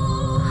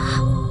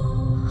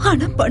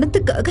 ஆனா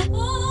பணத்துக்காக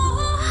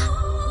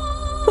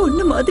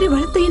பொண்ணு மாதிரி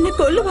வளர்த்து என்ன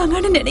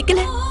கொல்லுவாங்கன்னு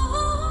நினைக்கல.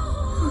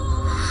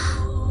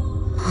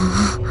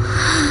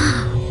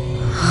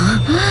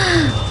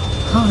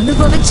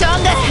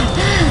 அனுபவிச்சாங்க.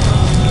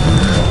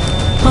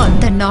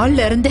 அந்த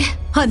நாள்ல இருந்து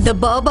அந்த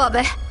பாபாவ,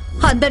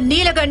 அந்த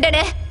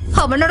நீலகண்டனை,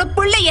 அவனோட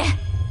பிள்ளைய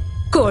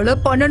கொலை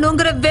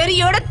பண்ணணுங்கிற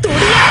வெறியோட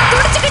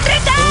துடிச்சுக்கிட்டு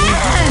இருக்க.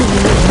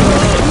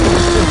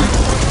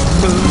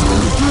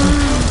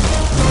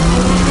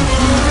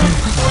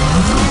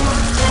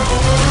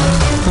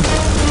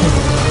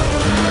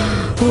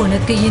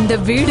 உனக்கு இந்த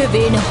வீடு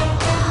வேணும்,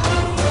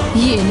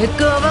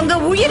 எனக்கு அவங்க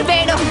உயிர்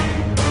வேணும்.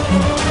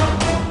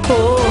 ஓ,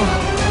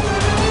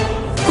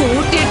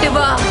 கூட்டிட்டு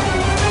வா.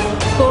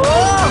 ஓ,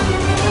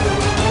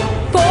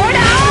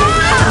 போடா.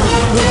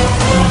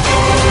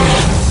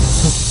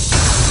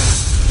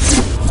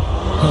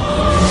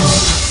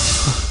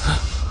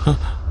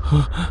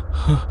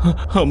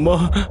 அம்மா,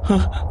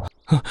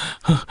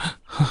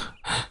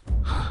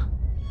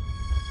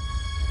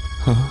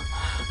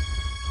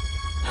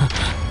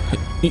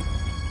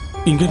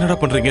 இங்க என்னடா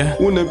பண்றீங்க?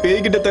 உன்னை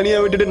பேய்கிட்ட தனியா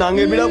விட்டுட்டு நாங்க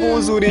எப்படிடா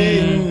போவோம் சூரி?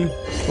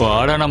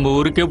 வாடா நம்ம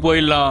ஊருக்கே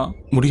போயிடலாம்.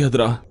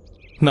 முடியாதுடா,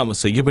 நாம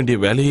செய்ய வேண்டிய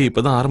வேலையே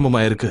இப்பதான்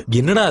ஆரம்பமாயிருக்கு.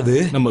 என்னடா அது?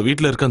 நம்ம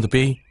வீட்டுல இருக்க அந்த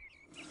பேய்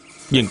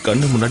என்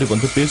கண்ணு முன்னாடி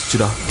வந்து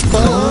பேசுச்சுடா.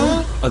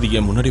 அது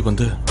என் முன்னாடி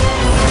வந்து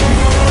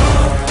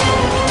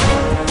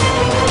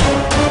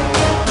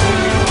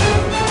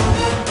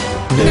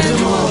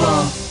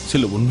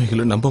சில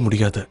உண்மைகளை நம்ப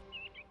முடியாது.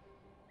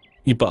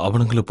 இப்ப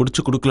அவனுங்களை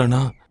புடிச்சு கொடுக்கலனா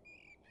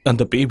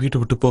அந்த பேய் வீட்டை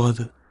விட்டு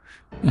போகாது.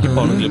 இப்ப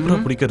அவனுங்களை எப்படி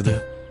பிடிக்கிறது?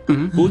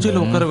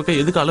 பூஜையில உட்கார வைக்க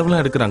எதுக்கு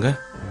அளவுலாம் எடுக்கிறாங்க?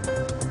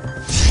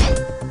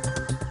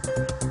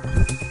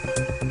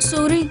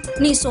 சூரி,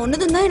 நீ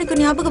சொன்னதும் தான் எனக்கு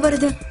ஞாபகம்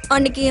வருது.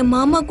 அன்னைக்கு என்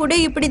மாமா கூட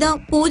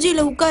இப்படிதான்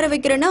பூஜையில உட்கார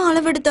வைக்கிறேன்னு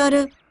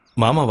அளவெடுத்தாரு.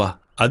 மாமாவா?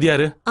 அது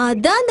யாரு?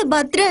 அதான் அந்த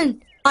பத்ரன்.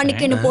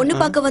 அன்னைக்கு என்ன பொண்ணு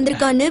பார்க்க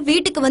வந்திருக்கான்னு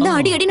வீட்டுக்கு வந்து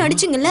அடி அடி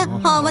நடிச்சிங்கல்ல,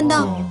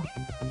 அவன்தான்.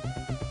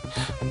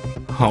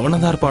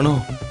 அவனதான் இருப்பானோ?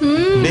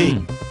 டேய்,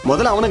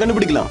 முதல்ல அவனை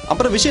கண்டுபிடிக்கலாம்,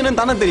 அப்புறம் விஷயம் என்னன்னு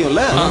தானே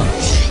தெரியும்ல.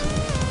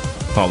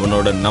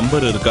 அவனோட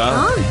நம்பர் இருக்கா?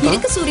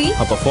 இருக்கு சூரி.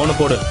 அப்ப போன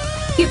போடு.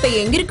 இப்ப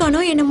எங்க இருக்கானோ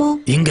என்னமோ.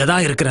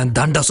 இங்கதான் இருக்கிறேன்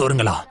தண்ட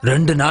சோறுங்களா.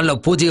 2 நாள்ல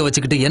பூஜையை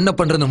வச்சுக்கிட்டு என்ன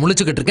பண்றது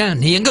முழிச்சுக்கிட்டு இருக்கேன்.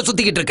 நீ எங்க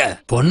சுத்திக்கிட்டு இருக்க?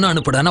 பொண்ணு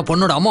அனுப்புடானா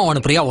பொண்ணோட அம்மா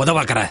அனுப்புறியா?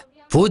 உதவாக்குற.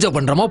 பூஜை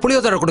பண்றமா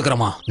புளியோதரை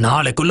கொடுக்கறமா?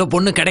 நாளைக்குள்ள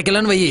பொண்ணு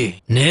கிடைக்கலன்னு வையி,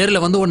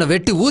 நேர்ல வந்து உன்னை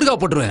வெட்டி ஊறுகா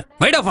போட்டுருவேன்.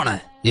 வைடா போன.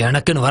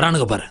 எனக்குன்னு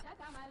வரானுங்க பாரு.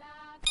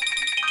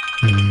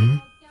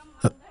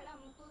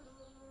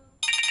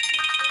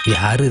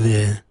 யாரு இது?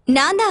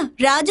 நான் தான்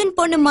ராஜன்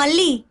பொண்ணு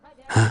மல்லி.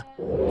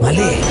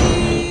 மல்லி,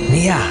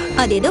 நீயா?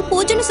 அது ஏதோ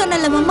பூஜைன்னு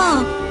சொன்னல மாமா.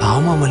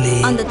 ஆமா மல்லி.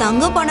 அந்த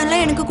தங்க பணம்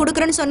எல்லாம் எனக்கு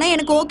குடுக்கறேன்னு சொன்னா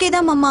எனக்கு ஓகே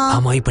தான் மாமா.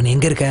 ஆமா, இப்ப நீ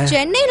எங்க இருக்க?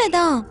 சென்னையில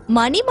தான்,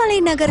 மணிமலை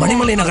நகர்.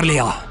 மணிமலை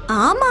நகர்லயா?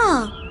 ஆமா.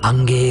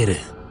 அங்கே இரு,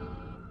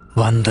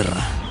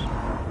 வந்துடுறேன்.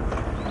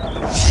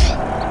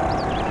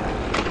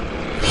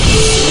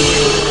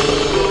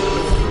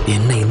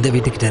 என்ன இந்த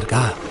வீட்டுக்கிட்ட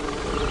இருக்கா?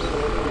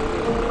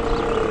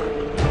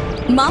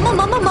 மாமா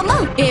மாமா மாமா,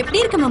 எப்படி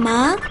இருக்க மாமா?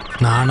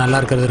 நான் நல்லா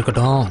இருக்கிறது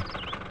இருக்கட்டும்,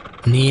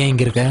 நீ ஏன்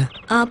இங்க இருக்க?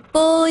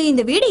 அப்போ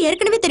இந்த வீடு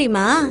ஏற்கனவே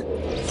தெரியுமா?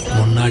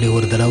 முன்னாடி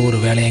ஒரு தடவை ஒரு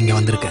வேலையா இங்க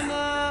வந்திருக்க.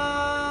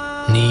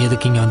 நீ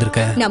எதுக்கு இங்க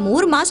வந்திருக்க? நம்ம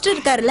ஊர் மாஸ்டர்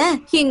இருக்காருல்ல,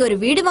 இங்க ஒரு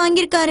வீடு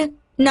வாங்கியிருக்காரு.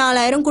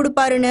 4000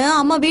 கொடுப்பாருன்னு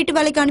அம்மா வீட்டு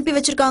வேலைக்கு அனுப்பி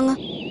வச்சிருக்காங்க.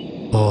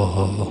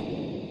 ஓஹோ,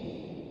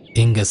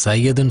 இங்க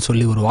சையதுன்னு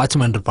சொல்லி ஒரு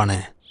வாட்ச்மேன் இருப்பானே,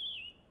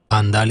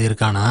 அந்த ஆள்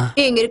இருக்கானா?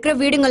 இங்க இருக்கிற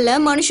வீடுங்கள்ல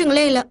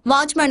மனுஷங்களே இல்ல,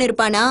 வாட்ச்மேன்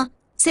இருப்பானா?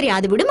 சரி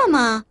அது விடு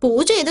மாமா.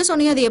 பூஜை ஏதோ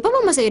சொன்னீங்க, அது எப்ப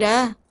மாமா செய்யற?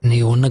 நீ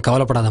ஒன்னும்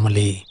கவலைப்படாத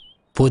மல்லி.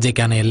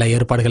 பூஜைக்கான எல்லா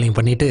ஏற்பாடுகளையும்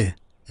பண்ணிட்டு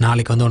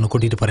நாளைக்கு வந்து உன்னை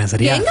கூட்டிட்டு போறேன்,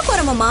 சரியா? எங்க போற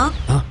மாமா?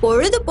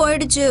 பொழுது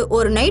போயிடுச்சு,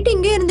 ஒரு நைட்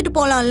இங்கே இருந்துட்டு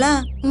போலாம்ல.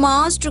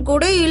 மாஸ்டர்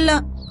கூட இல்ல,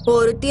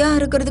 ஒருத்தியா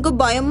இருக்கிறதுக்கு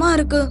பயமா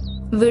இருக்கு.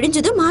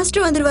 விடிஞ்சது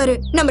மாஸ்டர் வந்துருவாரு,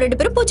 நம்ம 2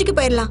 பேரும் பூஜைக்கு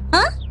போயிடலாம்.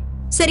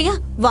 சரியா?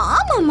 வா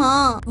மாமா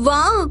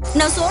வா,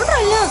 நான்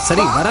சொல்றேன்ல.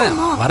 சரி வரேன்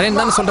வரேன்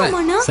தானே சொல்றேன்.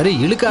 சரி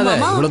இழுக்காத,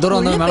 இவ்வளவு தூரம்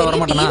வந்து மேல வர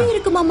மாட்டேனா?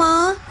 இருக்கு மாமா.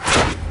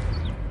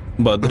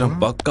 பத்ரம்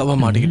பக்காவா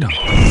மாட்டிக்கிட்டான்.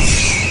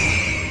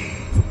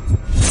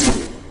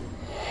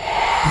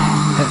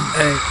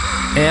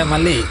 ஏ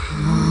மல்லி,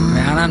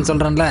 வேணான்னு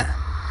சொல்றேன்ல.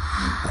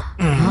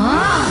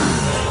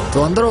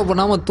 தொந்தரவு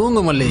பண்ணாம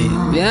தூங்கு மல்லி.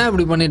 ஏன்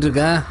இப்படி பண்ணிட்டு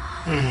இருக்க?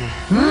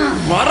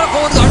 வர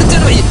கோவத்தை அடிச்சு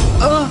வை.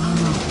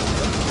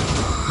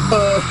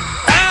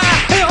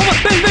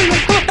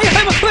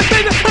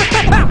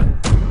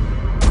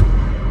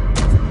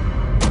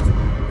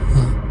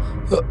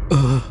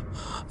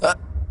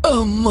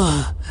 அம்மா,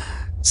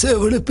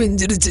 செவிடு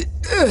பிஞ்சிடுச்சு.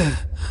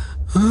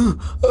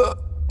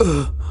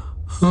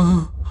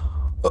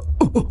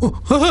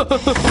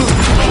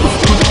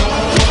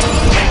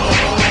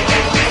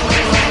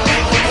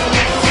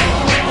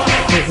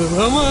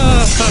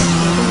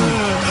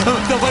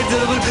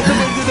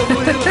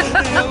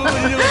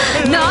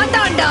 நான்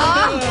தாண்டா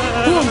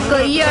உன்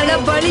கையால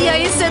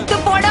பலியாயி செத்து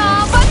போடா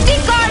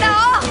அவந்திகாடா.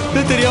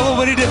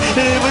 தெரியாம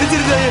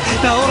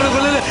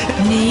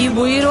நீ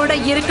உயிரோட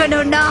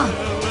இருக்கணும்னா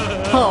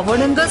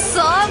அவனுங்க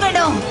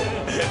சாகணும்.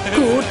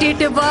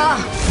 கூட்டிட்டு வா.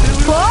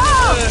 போ.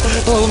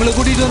 அவங்களை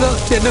கூட்டிட்டு வந்தா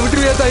என்ன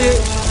விட்டுருவியா தாயே?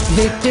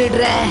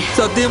 விட்டுடுற.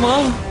 சத்தியமா?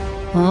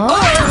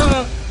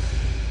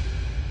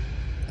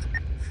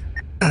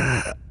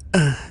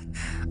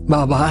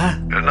 பாபா.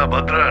 என்ன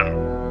பத்ரன்?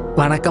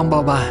 வணக்கம்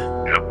பாபா.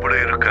 எப்படி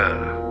இருக்க?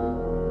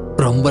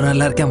 ரொம்ப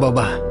நல்லா இருக்கேன்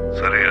பாபா.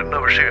 சரி, என்ன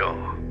விஷயம்?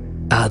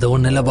 அது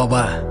ஒண்ணு இல்ல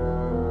பாபா,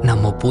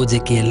 நம்ம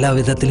பூஜைக்கு எல்லா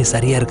விதத்திலயும்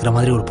சரியா இருக்கிற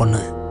மாதிரி ஒரு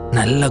பொண்ணு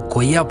நல்ல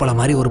கொய்யாப்பழம்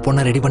மாதிரி ஒரு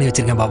பொண்ணை ரெடி பண்ணி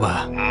வச்சிருக்கேன் பாபா.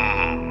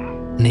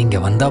 நீங்க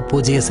வந்தா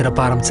பூஜையை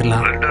சிறப்பா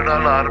ஆரம்பிச்சிடலாம். 2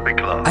 நாள்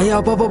ஆரம்பிக்கலாம். ஐயா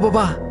பாபா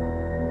பாபா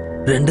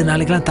 2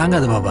 நாளைக்கெல்லாம்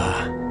தாங்காது பாபா.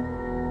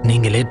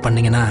 நீங்க லேட்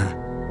பண்ணீங்கன்னா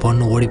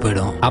பொண்ணு ஓடி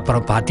போயிடும்.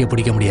 அப்புறம் பார்ட்டியை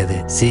பிடிக்க முடியாது.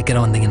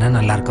 சீக்கிரம் வந்தீங்கன்னா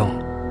நல்லா இருக்கும்.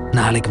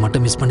 நாளைக்கு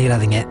மட்டும் மிஸ்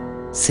பண்ணிடாதீங்க.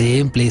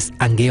 சேம் பிளேஸ்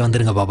அங்கேயே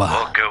வந்துருங்க பாபா.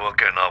 ஓகே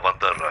ஓகே நான்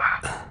வந்துடுறேன்.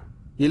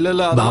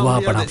 இல்ல பாபா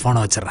அப்ப நான்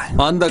போனை வச்சிடறேன்.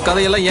 அந்த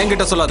கதையெல்லாம்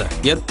என்கிட்ட சொல்லாத.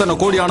 எத்தனை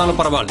கோடி ஆனாலும்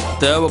பரவாயில்ல,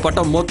 தேவைப்பட்ட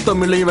மொத்த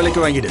மில்லையும்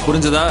விலைக்கு வாங்கிடு.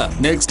 புரிஞ்சதா?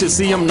 நெக்ஸ்ட்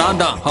சிஎம்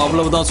நான் தான்.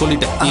 அவ்வளவுதான்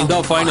சொல்லிட்டேன்.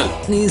 இதுதான் ஃபைனல்.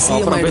 நீ CM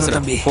அப்புறம் பேசுறேன்.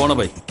 தம்பி. போன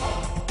பை.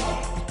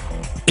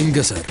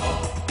 இங்க சார்.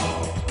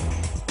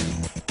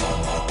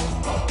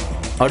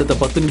 அடுத்த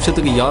 10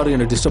 நிமிஷத்துக்கு யாரும்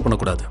என்ன டிஸ்டர்ப்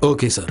பண்ணக்கூடாது.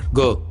 Okay sir.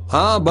 கோ.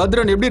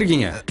 பத்ரன் எப்படி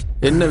இருக்கீங்க?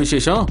 என்ன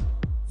விசேஷம்?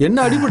 என்ன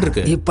அடிபட்டு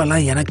இருக்கு?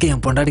 இப்பெல்லாம் எனக்கு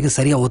என் பொண்டாட்டிக்கு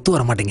சரியா ஒத்து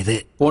வர மாட்டேங்குது.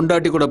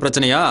 பொண்டாட்டி கூட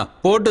பிரச்சனையா?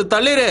 போட்டு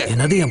தள்ளிரு.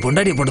 என்னது என்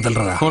பொண்டாட்டியை போட்டு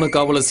தள்ளுறதா? உனக்கு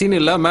அவ்வளவு சீன்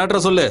இல்ல. மேட்டரை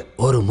சொல்லு.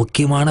 ஒரு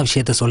முக்கியமான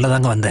விஷயத்த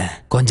சொல்லதாங்க வந்தேன்.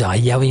 கொஞ்சம்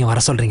ஐயாவையும் வர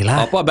சொல்றீங்களா?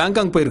 அப்பா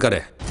பேங்காங் போயிருக்காரு.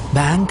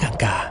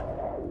 பேங்காங்கா?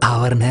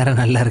 அவர்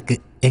நேரம் நல்லா இருக்கு.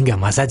 எங்க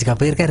மசாஜ்க்கா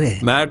போயிருக்காரு?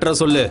 மேட்டரை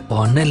சொல்லு.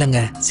 ஒன்னும்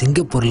இல்லைங்க,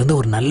 சிங்கப்பூர்ல இருந்து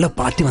ஒரு நல்ல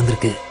பார்ட்டி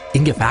வந்திருக்கு.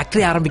 இங்க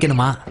ஃபேக்டரி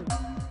ஆரம்பிக்கணுமா?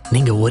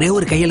 நீங்க ஒரே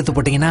ஒரு கையெழுத்து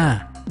போட்டீங்கன்னா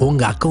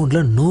உங்க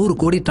அக்கவுண்ட்ல 100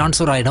 கோடி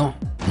டிரான்ஸ்ஃபர் ஆயிடும்.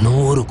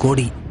 100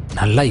 கோடி.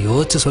 நல்லா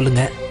யோசிச்சு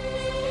சொல்லுங்க.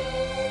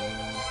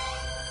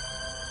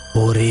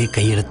 ஒரே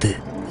கையெழுத்து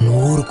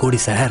 100 கோடி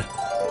சார்.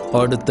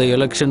 அடுத்த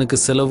எலெக்ஷனுக்கு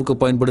செலவுக்கு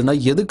பயன்படுனா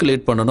எதுக்கு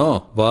லேட் பண்ணணும்?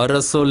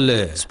 வர சொல்லு.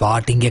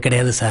 ஸ்பாட் இங்க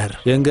கிடையாது சார்.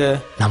 எங்க?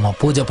 நம்ம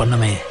பூஜை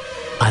பண்ணமே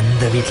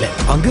அந்த வீட்ல.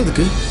 அங்க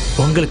எதுக்கு?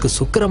 உங்களுக்கு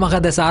சுக்கிர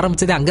மகாதசை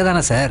ஆரம்பிச்சதே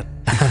அங்கதானே சார்.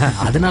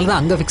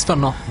 அதனாலதான் அங்க ஃபிக்ஸ்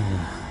பண்ணோம்.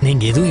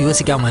 நீங்க எதுவும்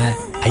யோசிக்காம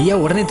ஐயா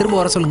உடனே திரும்ப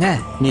வர சொல்லுங்க.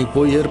 நீ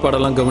போய்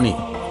ஏற்பாடெல்லாம் கவனி.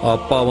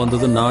 அப்பா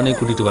வந்தது நானே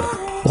கூட்டிட்டு வரேன்.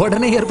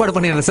 உடனே ஏற்பாடு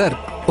பண்ணிடுறேன் சார்.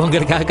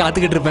 உங்களுக்காக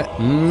காத்துக்கிட்டு இருப்பேன்.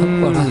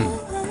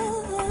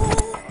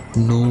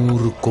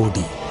 100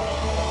 கோடி.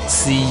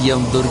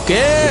 சிஎம்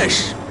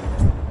துர்கேஷ்.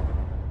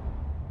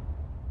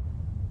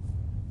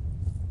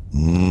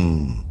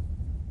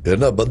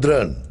 என்ன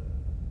பத்ரன்?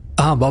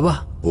 பாபா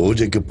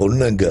பூஜைக்கு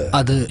பொண்ணுங்க.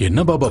 அது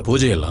என்ன பாபா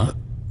பூஜையெல்லாம்?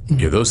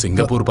 ஏதோ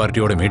சிங்கப்பூர்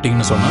பார்ட்டியோட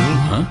மீட்டிங்னு சொன்னா.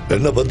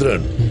 என்ன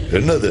பத்ரன்?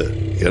 என்னது?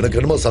 எனக்கு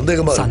என்னமோ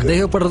சந்தேகமா இருக்கு.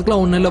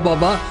 சந்தேகப்படுறதுக்குலாம் ஒண்ணு இல்ல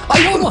பாபா.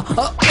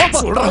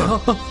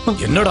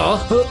 என்னடா?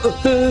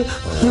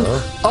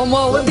 அம்மா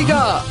அவந்திகா,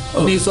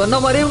 நீ சொன்ன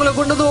மாதிரி உங்களை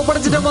கொண்டு வந்து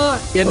ஒப்படைச்சிட்டமா.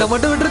 என்ன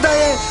மட்டும்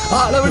விட்டுட்டாயே.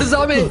 ஆள விடு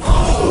சாமி.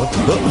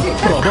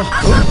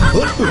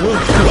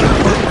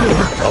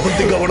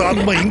 அவந்திகாவோட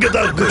ஆத்மா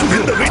இங்கதான் இருக்கு.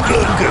 இந்த வீட்டுல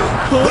இருக்கு.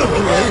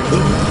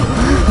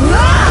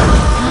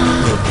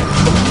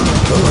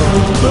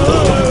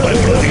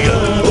 பயப்படாதீங்க.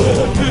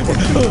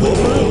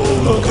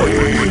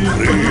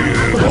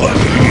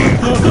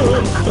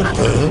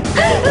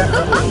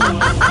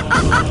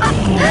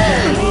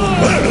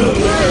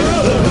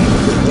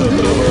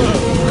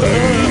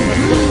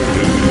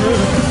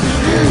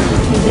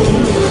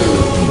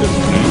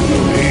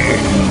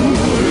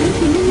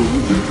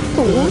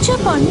 பூஜை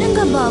பண்ணுங்க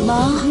பாபா.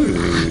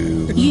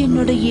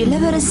 என்னோட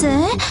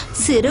இளவரசன்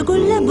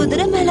சிறுகுள்ள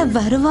குதிரை மேல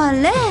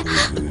வருவான்ல.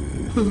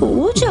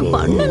 பூஜை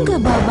பண்ணுங்க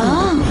பாபா.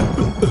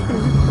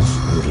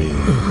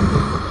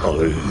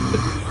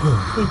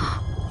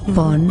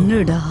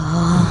 பண்ணுடா.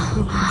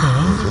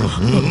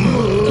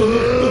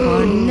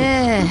 பண்ணு.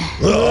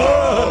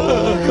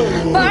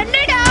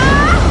 பண்ணுடா.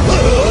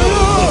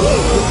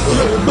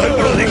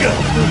 பயப்படாதீங்க.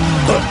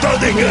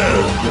 கத்தாதீங்க.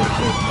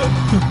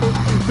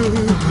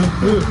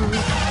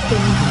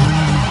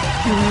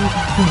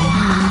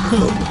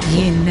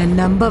 என்ன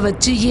நம்ப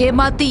வச்சு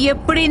ஏமாத்தி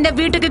எப்படி இந்த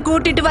வீட்டுக்கு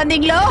கூட்டிட்டு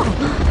வந்தீங்களோ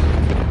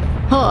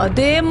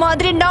அதே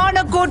மாதிரி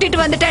நானும் கூட்டிட்டு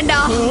வந்துட்டேன்டா.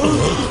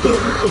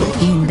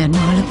 இந்த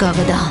நாளுக்காக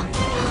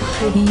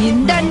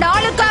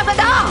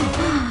தான்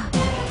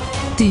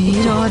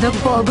தீராத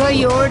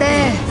பகையோட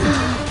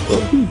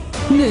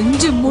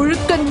நெஞ்சு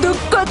முழுக்க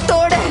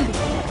துக்கத்தோட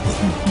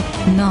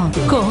நான்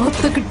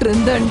காத்துக்கிட்டு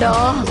இருந்தேன்டா.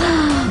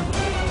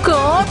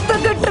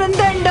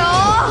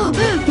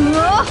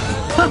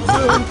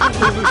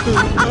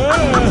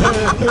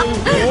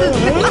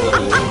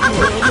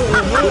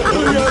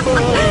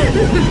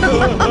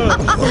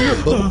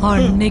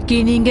 அன்னைக்கு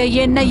நீங்க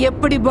என்ன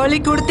எப்படி பலி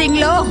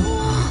கொடுத்தீங்களோ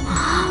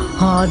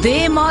அதே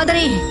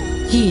மாதிரி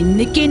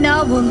இன்னைக்கு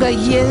நான் உங்க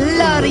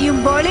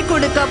எல்லாரையும் பலி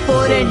கொடுக்க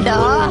போறேன்டா.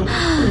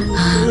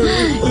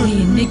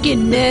 இன்னைக்கு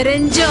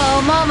நிறைஞ்ச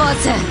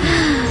அமாவாசை.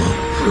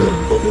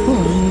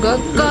 உங்க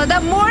கதை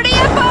முடிய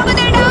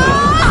போகுதுடா.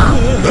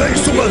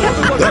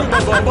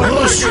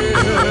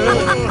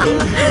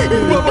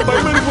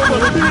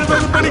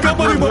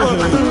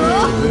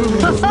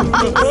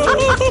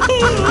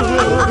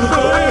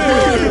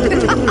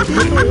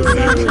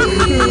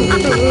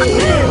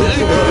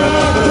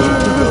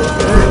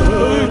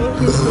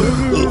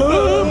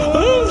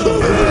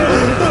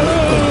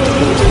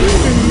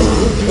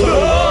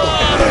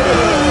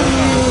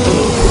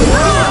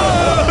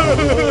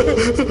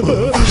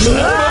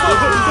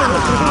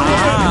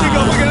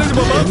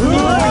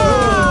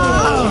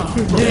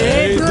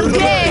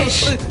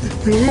 துர்கேஷ்,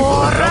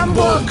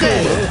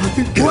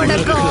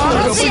 உனக்கு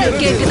அரசியல்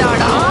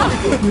கேக்குதாடா?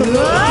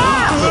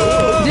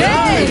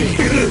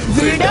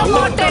 விட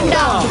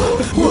மாட்டேன்டா.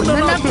 உன்னை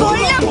நான்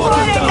கொல்ல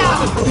போறேன்டா.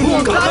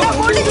 உன் கதை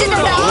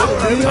முடிஞ்சுதுடா.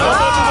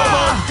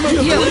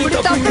 எப்படி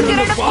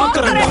தப்பிக்கிறேன்னு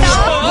பார்க்கறேன்டா.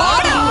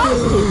 வாடா.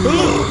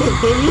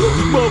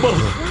 பாபா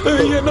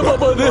என்ன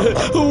பாபா இது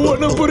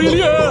ஒண்ணும்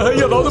புரியலையே.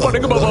 ஏதாவது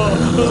பண்ணுங்க பாபா.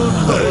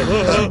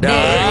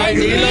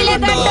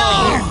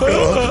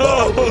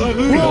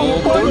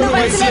 பொண்ணு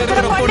வயசுல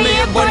இருக்கிற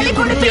பொண்ணையே பலி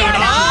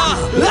கொடுப்பியாடா.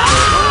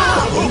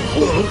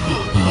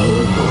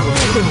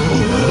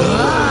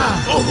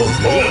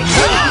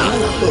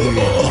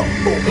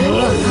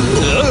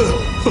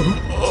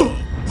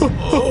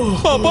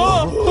 அப்பா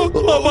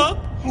அப்பா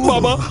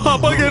பாபா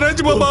அப்பா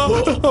என்னாச்சு பாபா.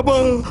 அப்பா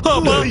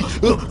அப்பா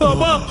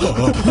அப்பா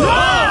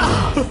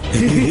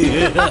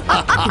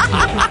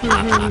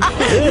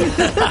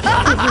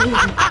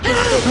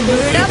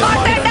விட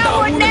மாட்டேன்டா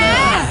உன்னை.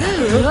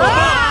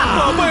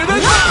 அப்பா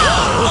என்னாச்சு.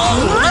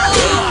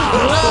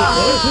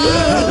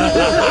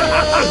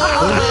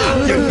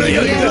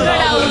 எங்கடா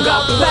உங்க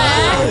அப்பா?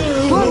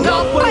 உங்க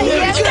அப்பா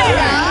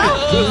எங்கடா?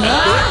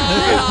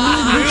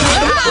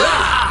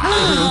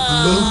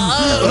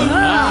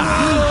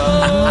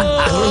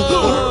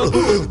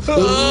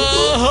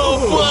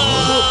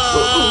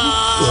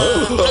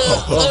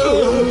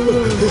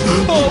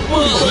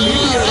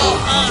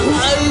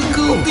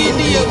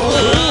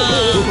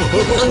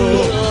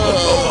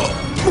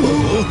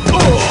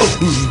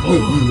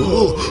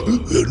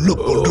 என்ன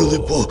பண்றது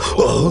இப்போ?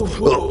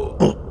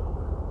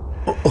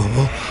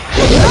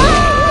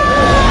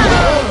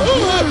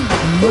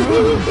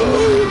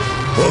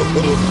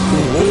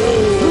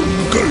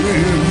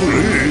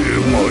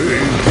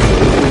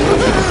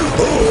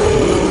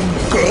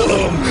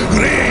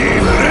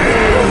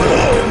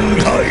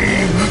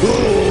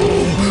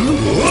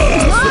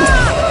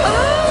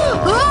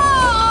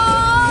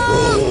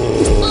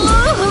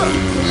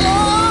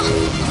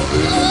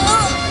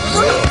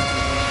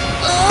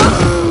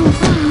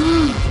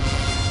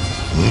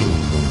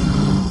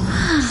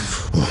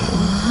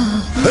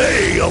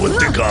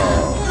 அவந்திகா,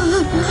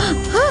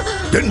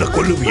 என்ன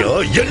கொல்லுவியா?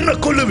 என்ன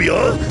கொல்லுவியா?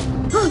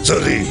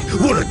 சரி,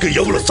 உனக்கு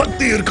எவ்வளவு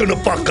சக்தி இருக்குன்னு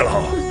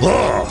பார்க்கலாம்.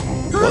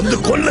 வந்து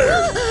கொல்லு.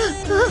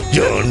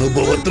 என்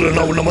அனுபவத்துல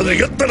நான் உன்ன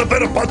மாதிரி எத்தனை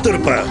பேரை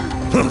பார்த்திருப்பேன்.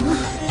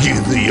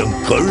 இது என்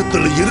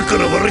கழுத்துல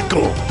இருக்கிற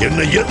வரைக்கும் என்ன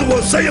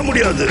எதுவும் செய்ய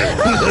முடியாது.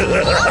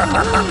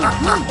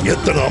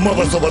 எத்தனை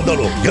அமாவாசை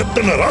வந்தாலும்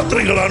எத்தனை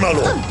ராத்திரிகள்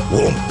ஆனாலும்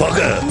உன்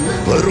பகை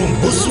வெறும்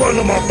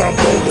புஸ்வானமா தான்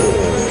போகும்.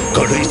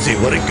 கடைசி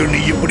வரைக்கும் நீ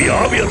இப்படி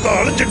ஆவியத்தான்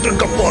அழைச்சிட்டு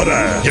இருக்க போற.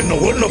 என்ன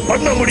ஒண்ணும்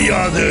பண்ண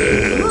முடியாது.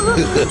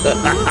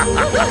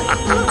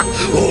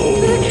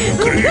 ஓம்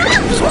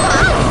கிரீம்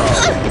ஸ்வாஹா.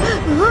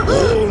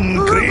 ஓம்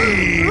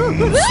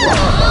கிரீம்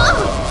ஸ்வாஹா.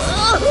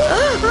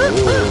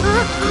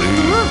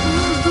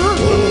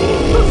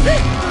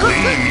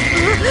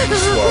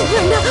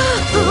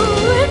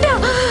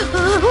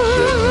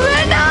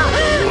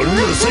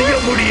 ஒன்னும் செய்ய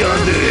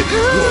முடியாது.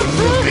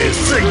 ஒண்ணுமே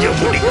செய்ய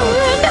முடியாது.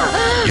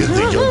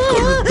 இது என்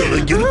கழுத்துல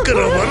இருக்கிற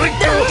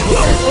வரைக்கும்.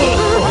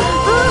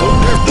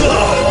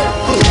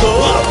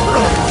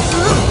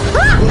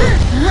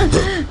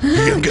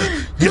 எங்க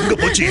எங்க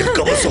போச்சு என்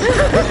கவசம்? என்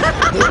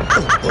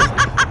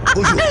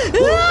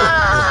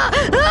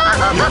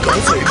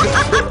கவசம் எங்க?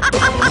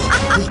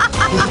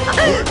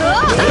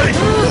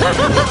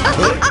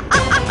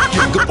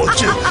 எங்க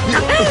போச்சு?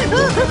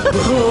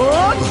 ஓ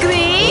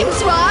கிரீம்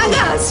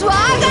ஸ்வாகா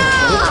ஸ்வாகா.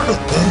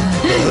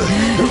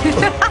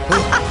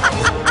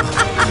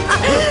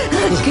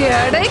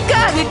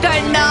 கிடைக்காது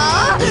கண்ணா.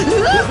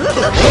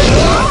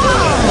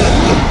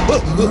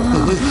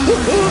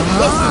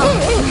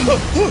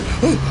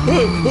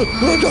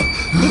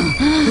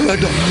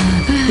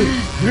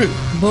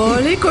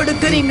 பலி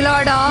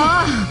கொடுக்கறீங்களாடா?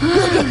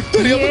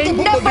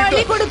 என்ன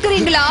பலி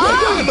கொடுக்கறீங்களா?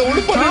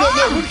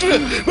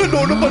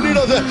 ஒண்ணு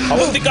பண்ணிடாத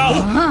அவந்திகா.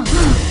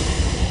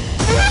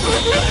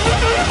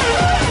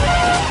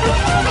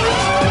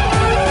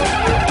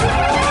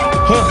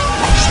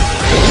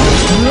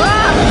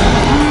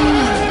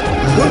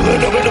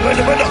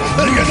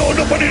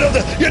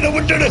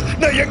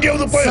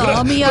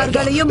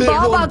 சாமியார்களையும்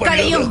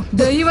பாபாக்களையும்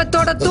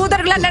தெய்வத்தோட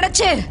தூதர்களை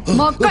நினைச்சு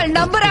மக்கள்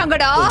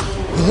நம்புறாங்கடா.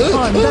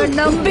 அந்த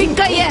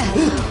நம்பிக்கைய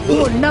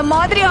உன்ன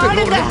மாதிரி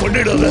ஆளுங்க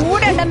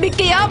மூட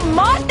நம்பிக்கையா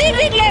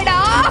மாத்திடுறீங்களேடா.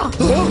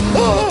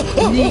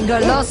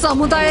 நீங்களாம்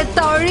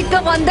சமுதாயத்தை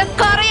அழிக்க வந்த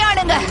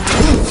கரையானுங்க.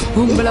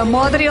 உங்களை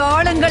மாதிரி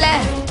ஆளுங்களை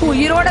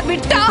உயிரோட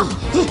விட்டா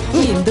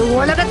இந்த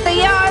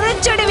உலகத்தையே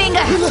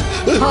அழிச்சிடுவீங்க.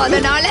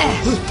 அதனால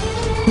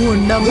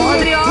உன்ன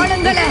மாதிரி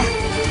ஆளுங்களை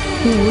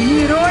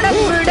உயிரோட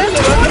விட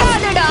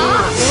கூடாதுடா.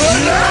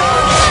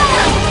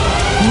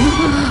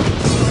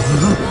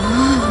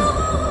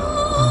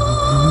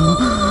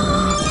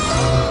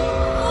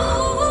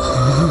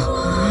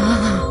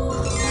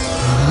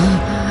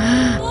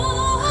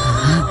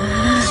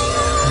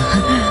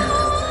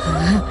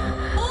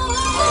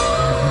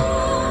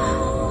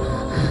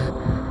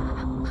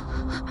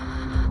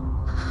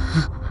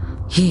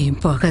 என்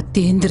பகை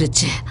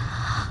தேர்ந்துருச்சு.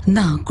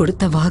 நான்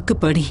கொடுத்த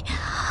வாக்குப்படி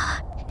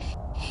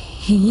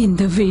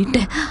இந்த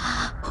வீட்டை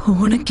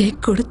உனக்கே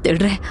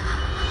கொடுத்துடுறேன்.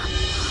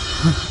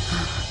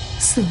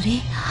 சூரி,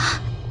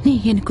 நீ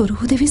எனக்கு ஒரு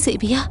உதவி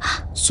செய்வியா?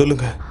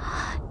 சொல்லுங்க.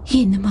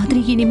 இந்த மாதிரி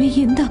இனிமே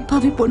எந்த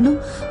அப்பாவி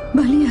பொண்ணும்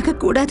பலியாக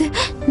கூடாது.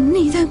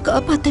 நீதான்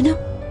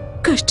காப்பாத்தணும்.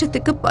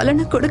 கஷ்டத்துக்கு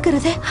பலனை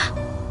கொடுக்கறத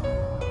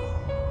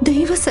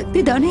தெய்வ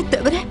சக்தி தானே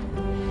தவிர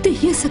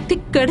தீய சக்தி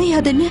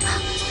கிடையாதுன்னு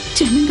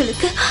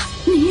ஜனங்களுக்கு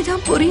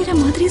நீதான் புரியுற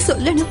மாதிரி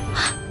சொல்லணும்.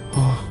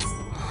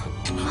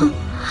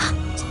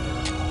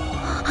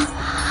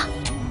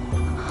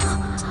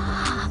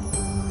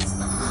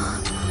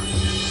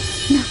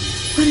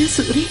 ஒரு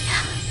சூரி,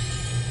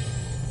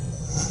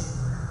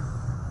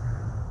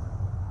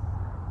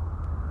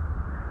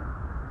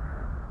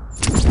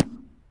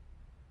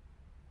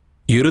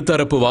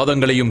 இருதரப்பு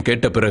வாதங்களையும்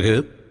கேட்ட பிறகு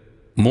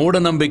மூட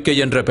நம்பிக்கை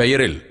என்ற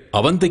பெயரில்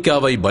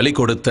அவந்திகாவை பலி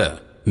கொடுத்த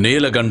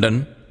நீலகண்டன்,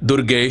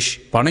 துர்கேஷ்,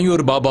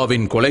 பனையூர்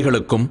பாபாவின்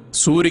கொலைகளுக்கும்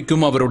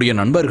சூரிக்கும் அவருடைய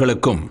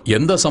நண்பர்களுக்கும்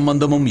எந்த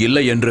சம்பந்தமும்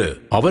இல்லை என்று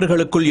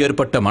அவர்களுக்குள்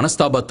ஏற்பட்ட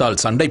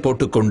மனஸ்தாபத்தால் சண்டை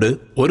போட்டுக்கொண்டு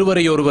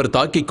ஒருவரையொருவர்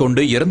தாக்கிக்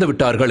கொண்டு இறந்து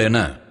விட்டார்கள் என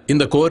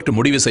இந்த கோர்ட்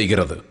முடிவு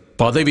செய்கிறது.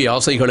 பதவி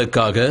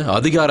ஆசைகளுக்காக,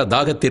 அதிகார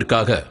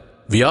தாகத்திற்காக,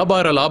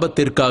 வியாபார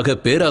லாபத்திற்காக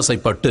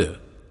பேராசைப்பட்டு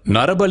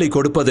நரபலி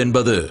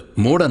கொடுப்பதென்பது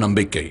மூட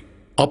நம்பிக்கை.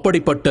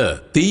 அப்படிப்பட்ட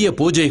தீய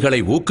பூஜைகளை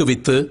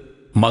ஊக்குவித்து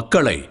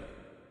மக்களை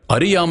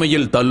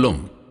அறியாமையில் தள்ளும்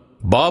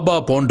பாபா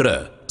போன்ற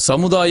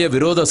சமுதாய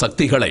விரோத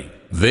சக்திகளை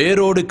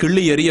வேரோடு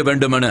கிள்ளி எறிய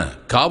வேண்டுமென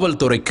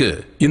காவல்துறைக்கு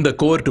இந்த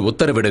கோர்ட்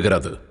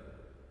உத்தரவிடுகிறது.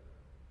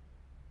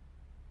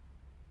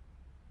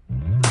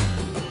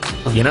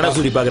 என்னடா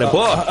சூரி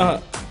பாக்குறப்போ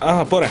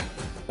போறேன்.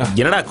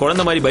 என்னடா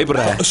குழந்தை மாதிரி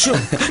பயப்படுற?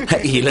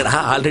 இல்லடா,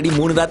 ஆல்ரெடி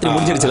 3 ராத்திரி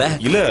முடிஞ்சிருச்சுல.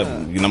 இல்ல,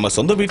 நம்ம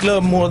சொந்த வீட்டுல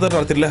முதல்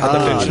ராத்திரில.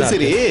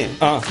 சரி,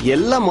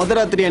 எல்லாம் முதல்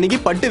ராத்திரி அன்னைக்கு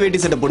பட்டு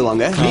வேட்டி சட்டை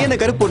போடுவாங்க. நீ என்ன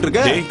கருப்பு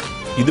போட்டிருக்க?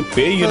 இது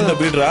பேய் இருந்த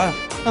வீடுடா.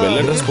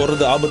 வெள்ளை ட்ரெஸ்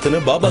போடுறது ஆபத்துன்னு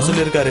பாபா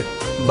சொல்லி இருக்காரு.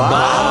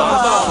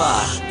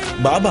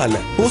 பாபா இல்ல,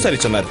 பூசாரி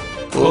சொன்னாரு.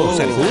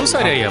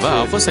 பூசாரி ஐயாவா?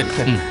 அப்போ சரி,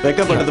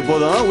 வெக்கப்பட்டது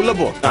போதும், உள்ள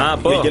போ.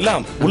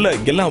 எல்லாம் உள்ள,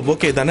 எல்லாம்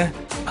ஓகே தானே?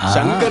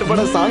 சங்கர்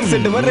பட சாங்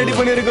செட் மாதிரி ரெடி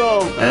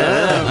பண்ணிருக்கோம்.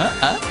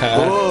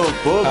 போ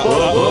போ போ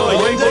போ.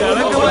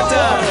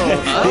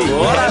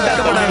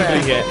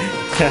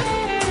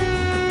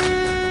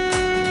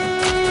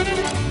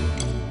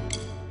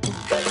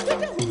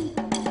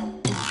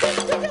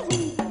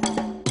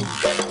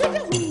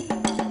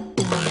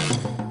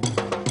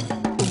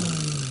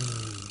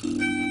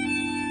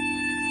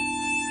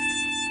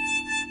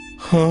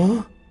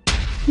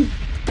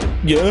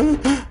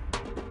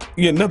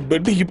 என்ன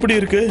பெட் இப்படி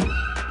இருக்கு?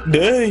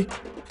 டேய்,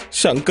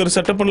 சங்கர்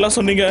செட்டப் பண்ணலாம்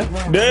சொன்னீங்க.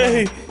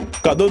 டேய்,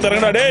 கதவு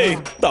தரங்கடா. டேய்,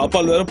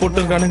 தாப்பால் வேற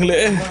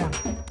போட்டுருக்கானுங்களே.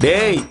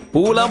 டேய்,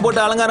 பூலாம்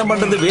போட்டு அலங்காரம்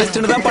பண்றது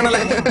வேஸ்ட்னு தான் பண்ணல.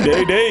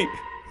 டேய் டேய்,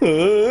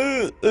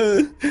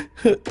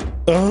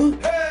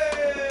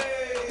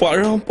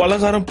 பழம்,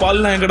 பலகாரம்,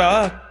 பால்லாம் எங்கடா?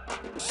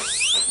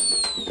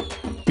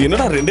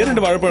 என்னடா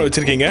 2 வாழைப்பழம்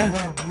வச்சிருக்கீங்க?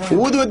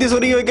 ஊதுவத்தி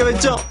சொருகி வைக்க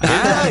வச்சோம்.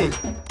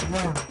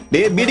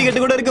 டேய், பீடி கட்டு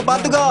கூட இருக்கு,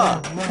 பாத்துக்கோ.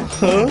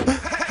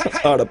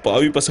 அட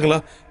பாவி பசங்களா,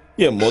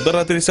 என் முதல்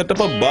ராத்திரி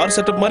செட்டப்பா பார்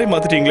செட்டப் மாதிரி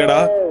மாத்திட்டீங்களேடா.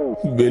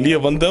 வெளியே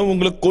வந்த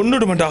உங்களை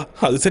கொன்னுடுமேடா.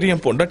 அது சரி,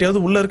 என் பொண்டாட்டியாவது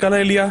உள்ள இருக்காளா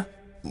இல்லையா?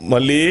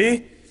 மல்லி,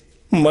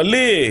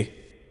 மல்லி,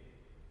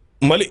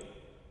 மல்லி,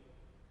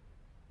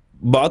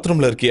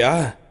 பாத்ரூம்ல இருக்கியா?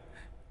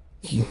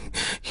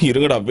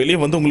 இருங்கடா, வெளியே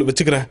வந்து உங்களை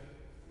வச்சுக்கிறேன்.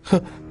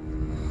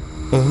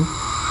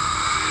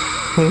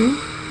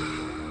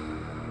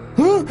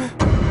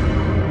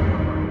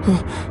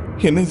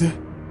 என்ன இது?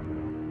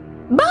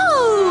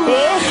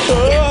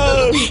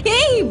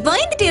 ஏய்,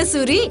 பயந்துட்டியா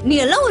சூரி? நீ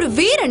எல்லாம் ஒரு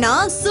வீரனா,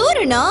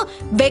 சூரனா?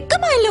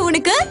 வெக்கமா இல்ல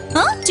உனக்கு?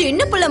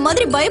 சின்ன பிள்ளை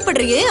மாதிரி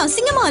பயப்படுறியே,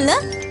 அசிங்கமா இல்ல?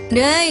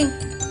 டேய்,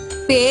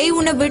 பேய்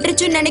உன்னை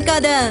விட்டுருச்சுன்னு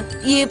நினைக்காத.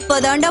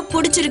 இப்பதான்டா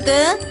புடிச்சிருக்கு.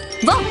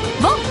 வா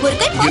வா, ஒரு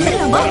கை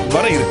பாத்துடலாம். வா,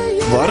 வர இரு,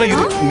 வர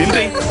இரு.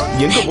 நில்லை,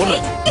 எங்க போன?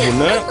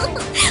 உன்ன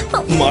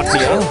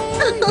மாட்டியா?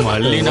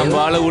 மல்லி நம்ம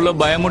ஆள உள்ள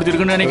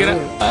பயமுறுத்திருக்குன்னு நினைக்கிறேன்.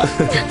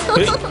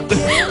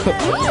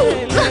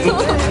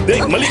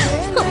 டேய் மல்லி,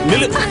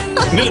 நில்லு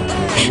நில்லு.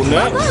 உன்ன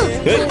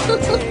நில்லு.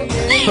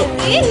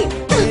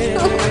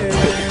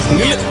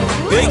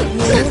 டேய்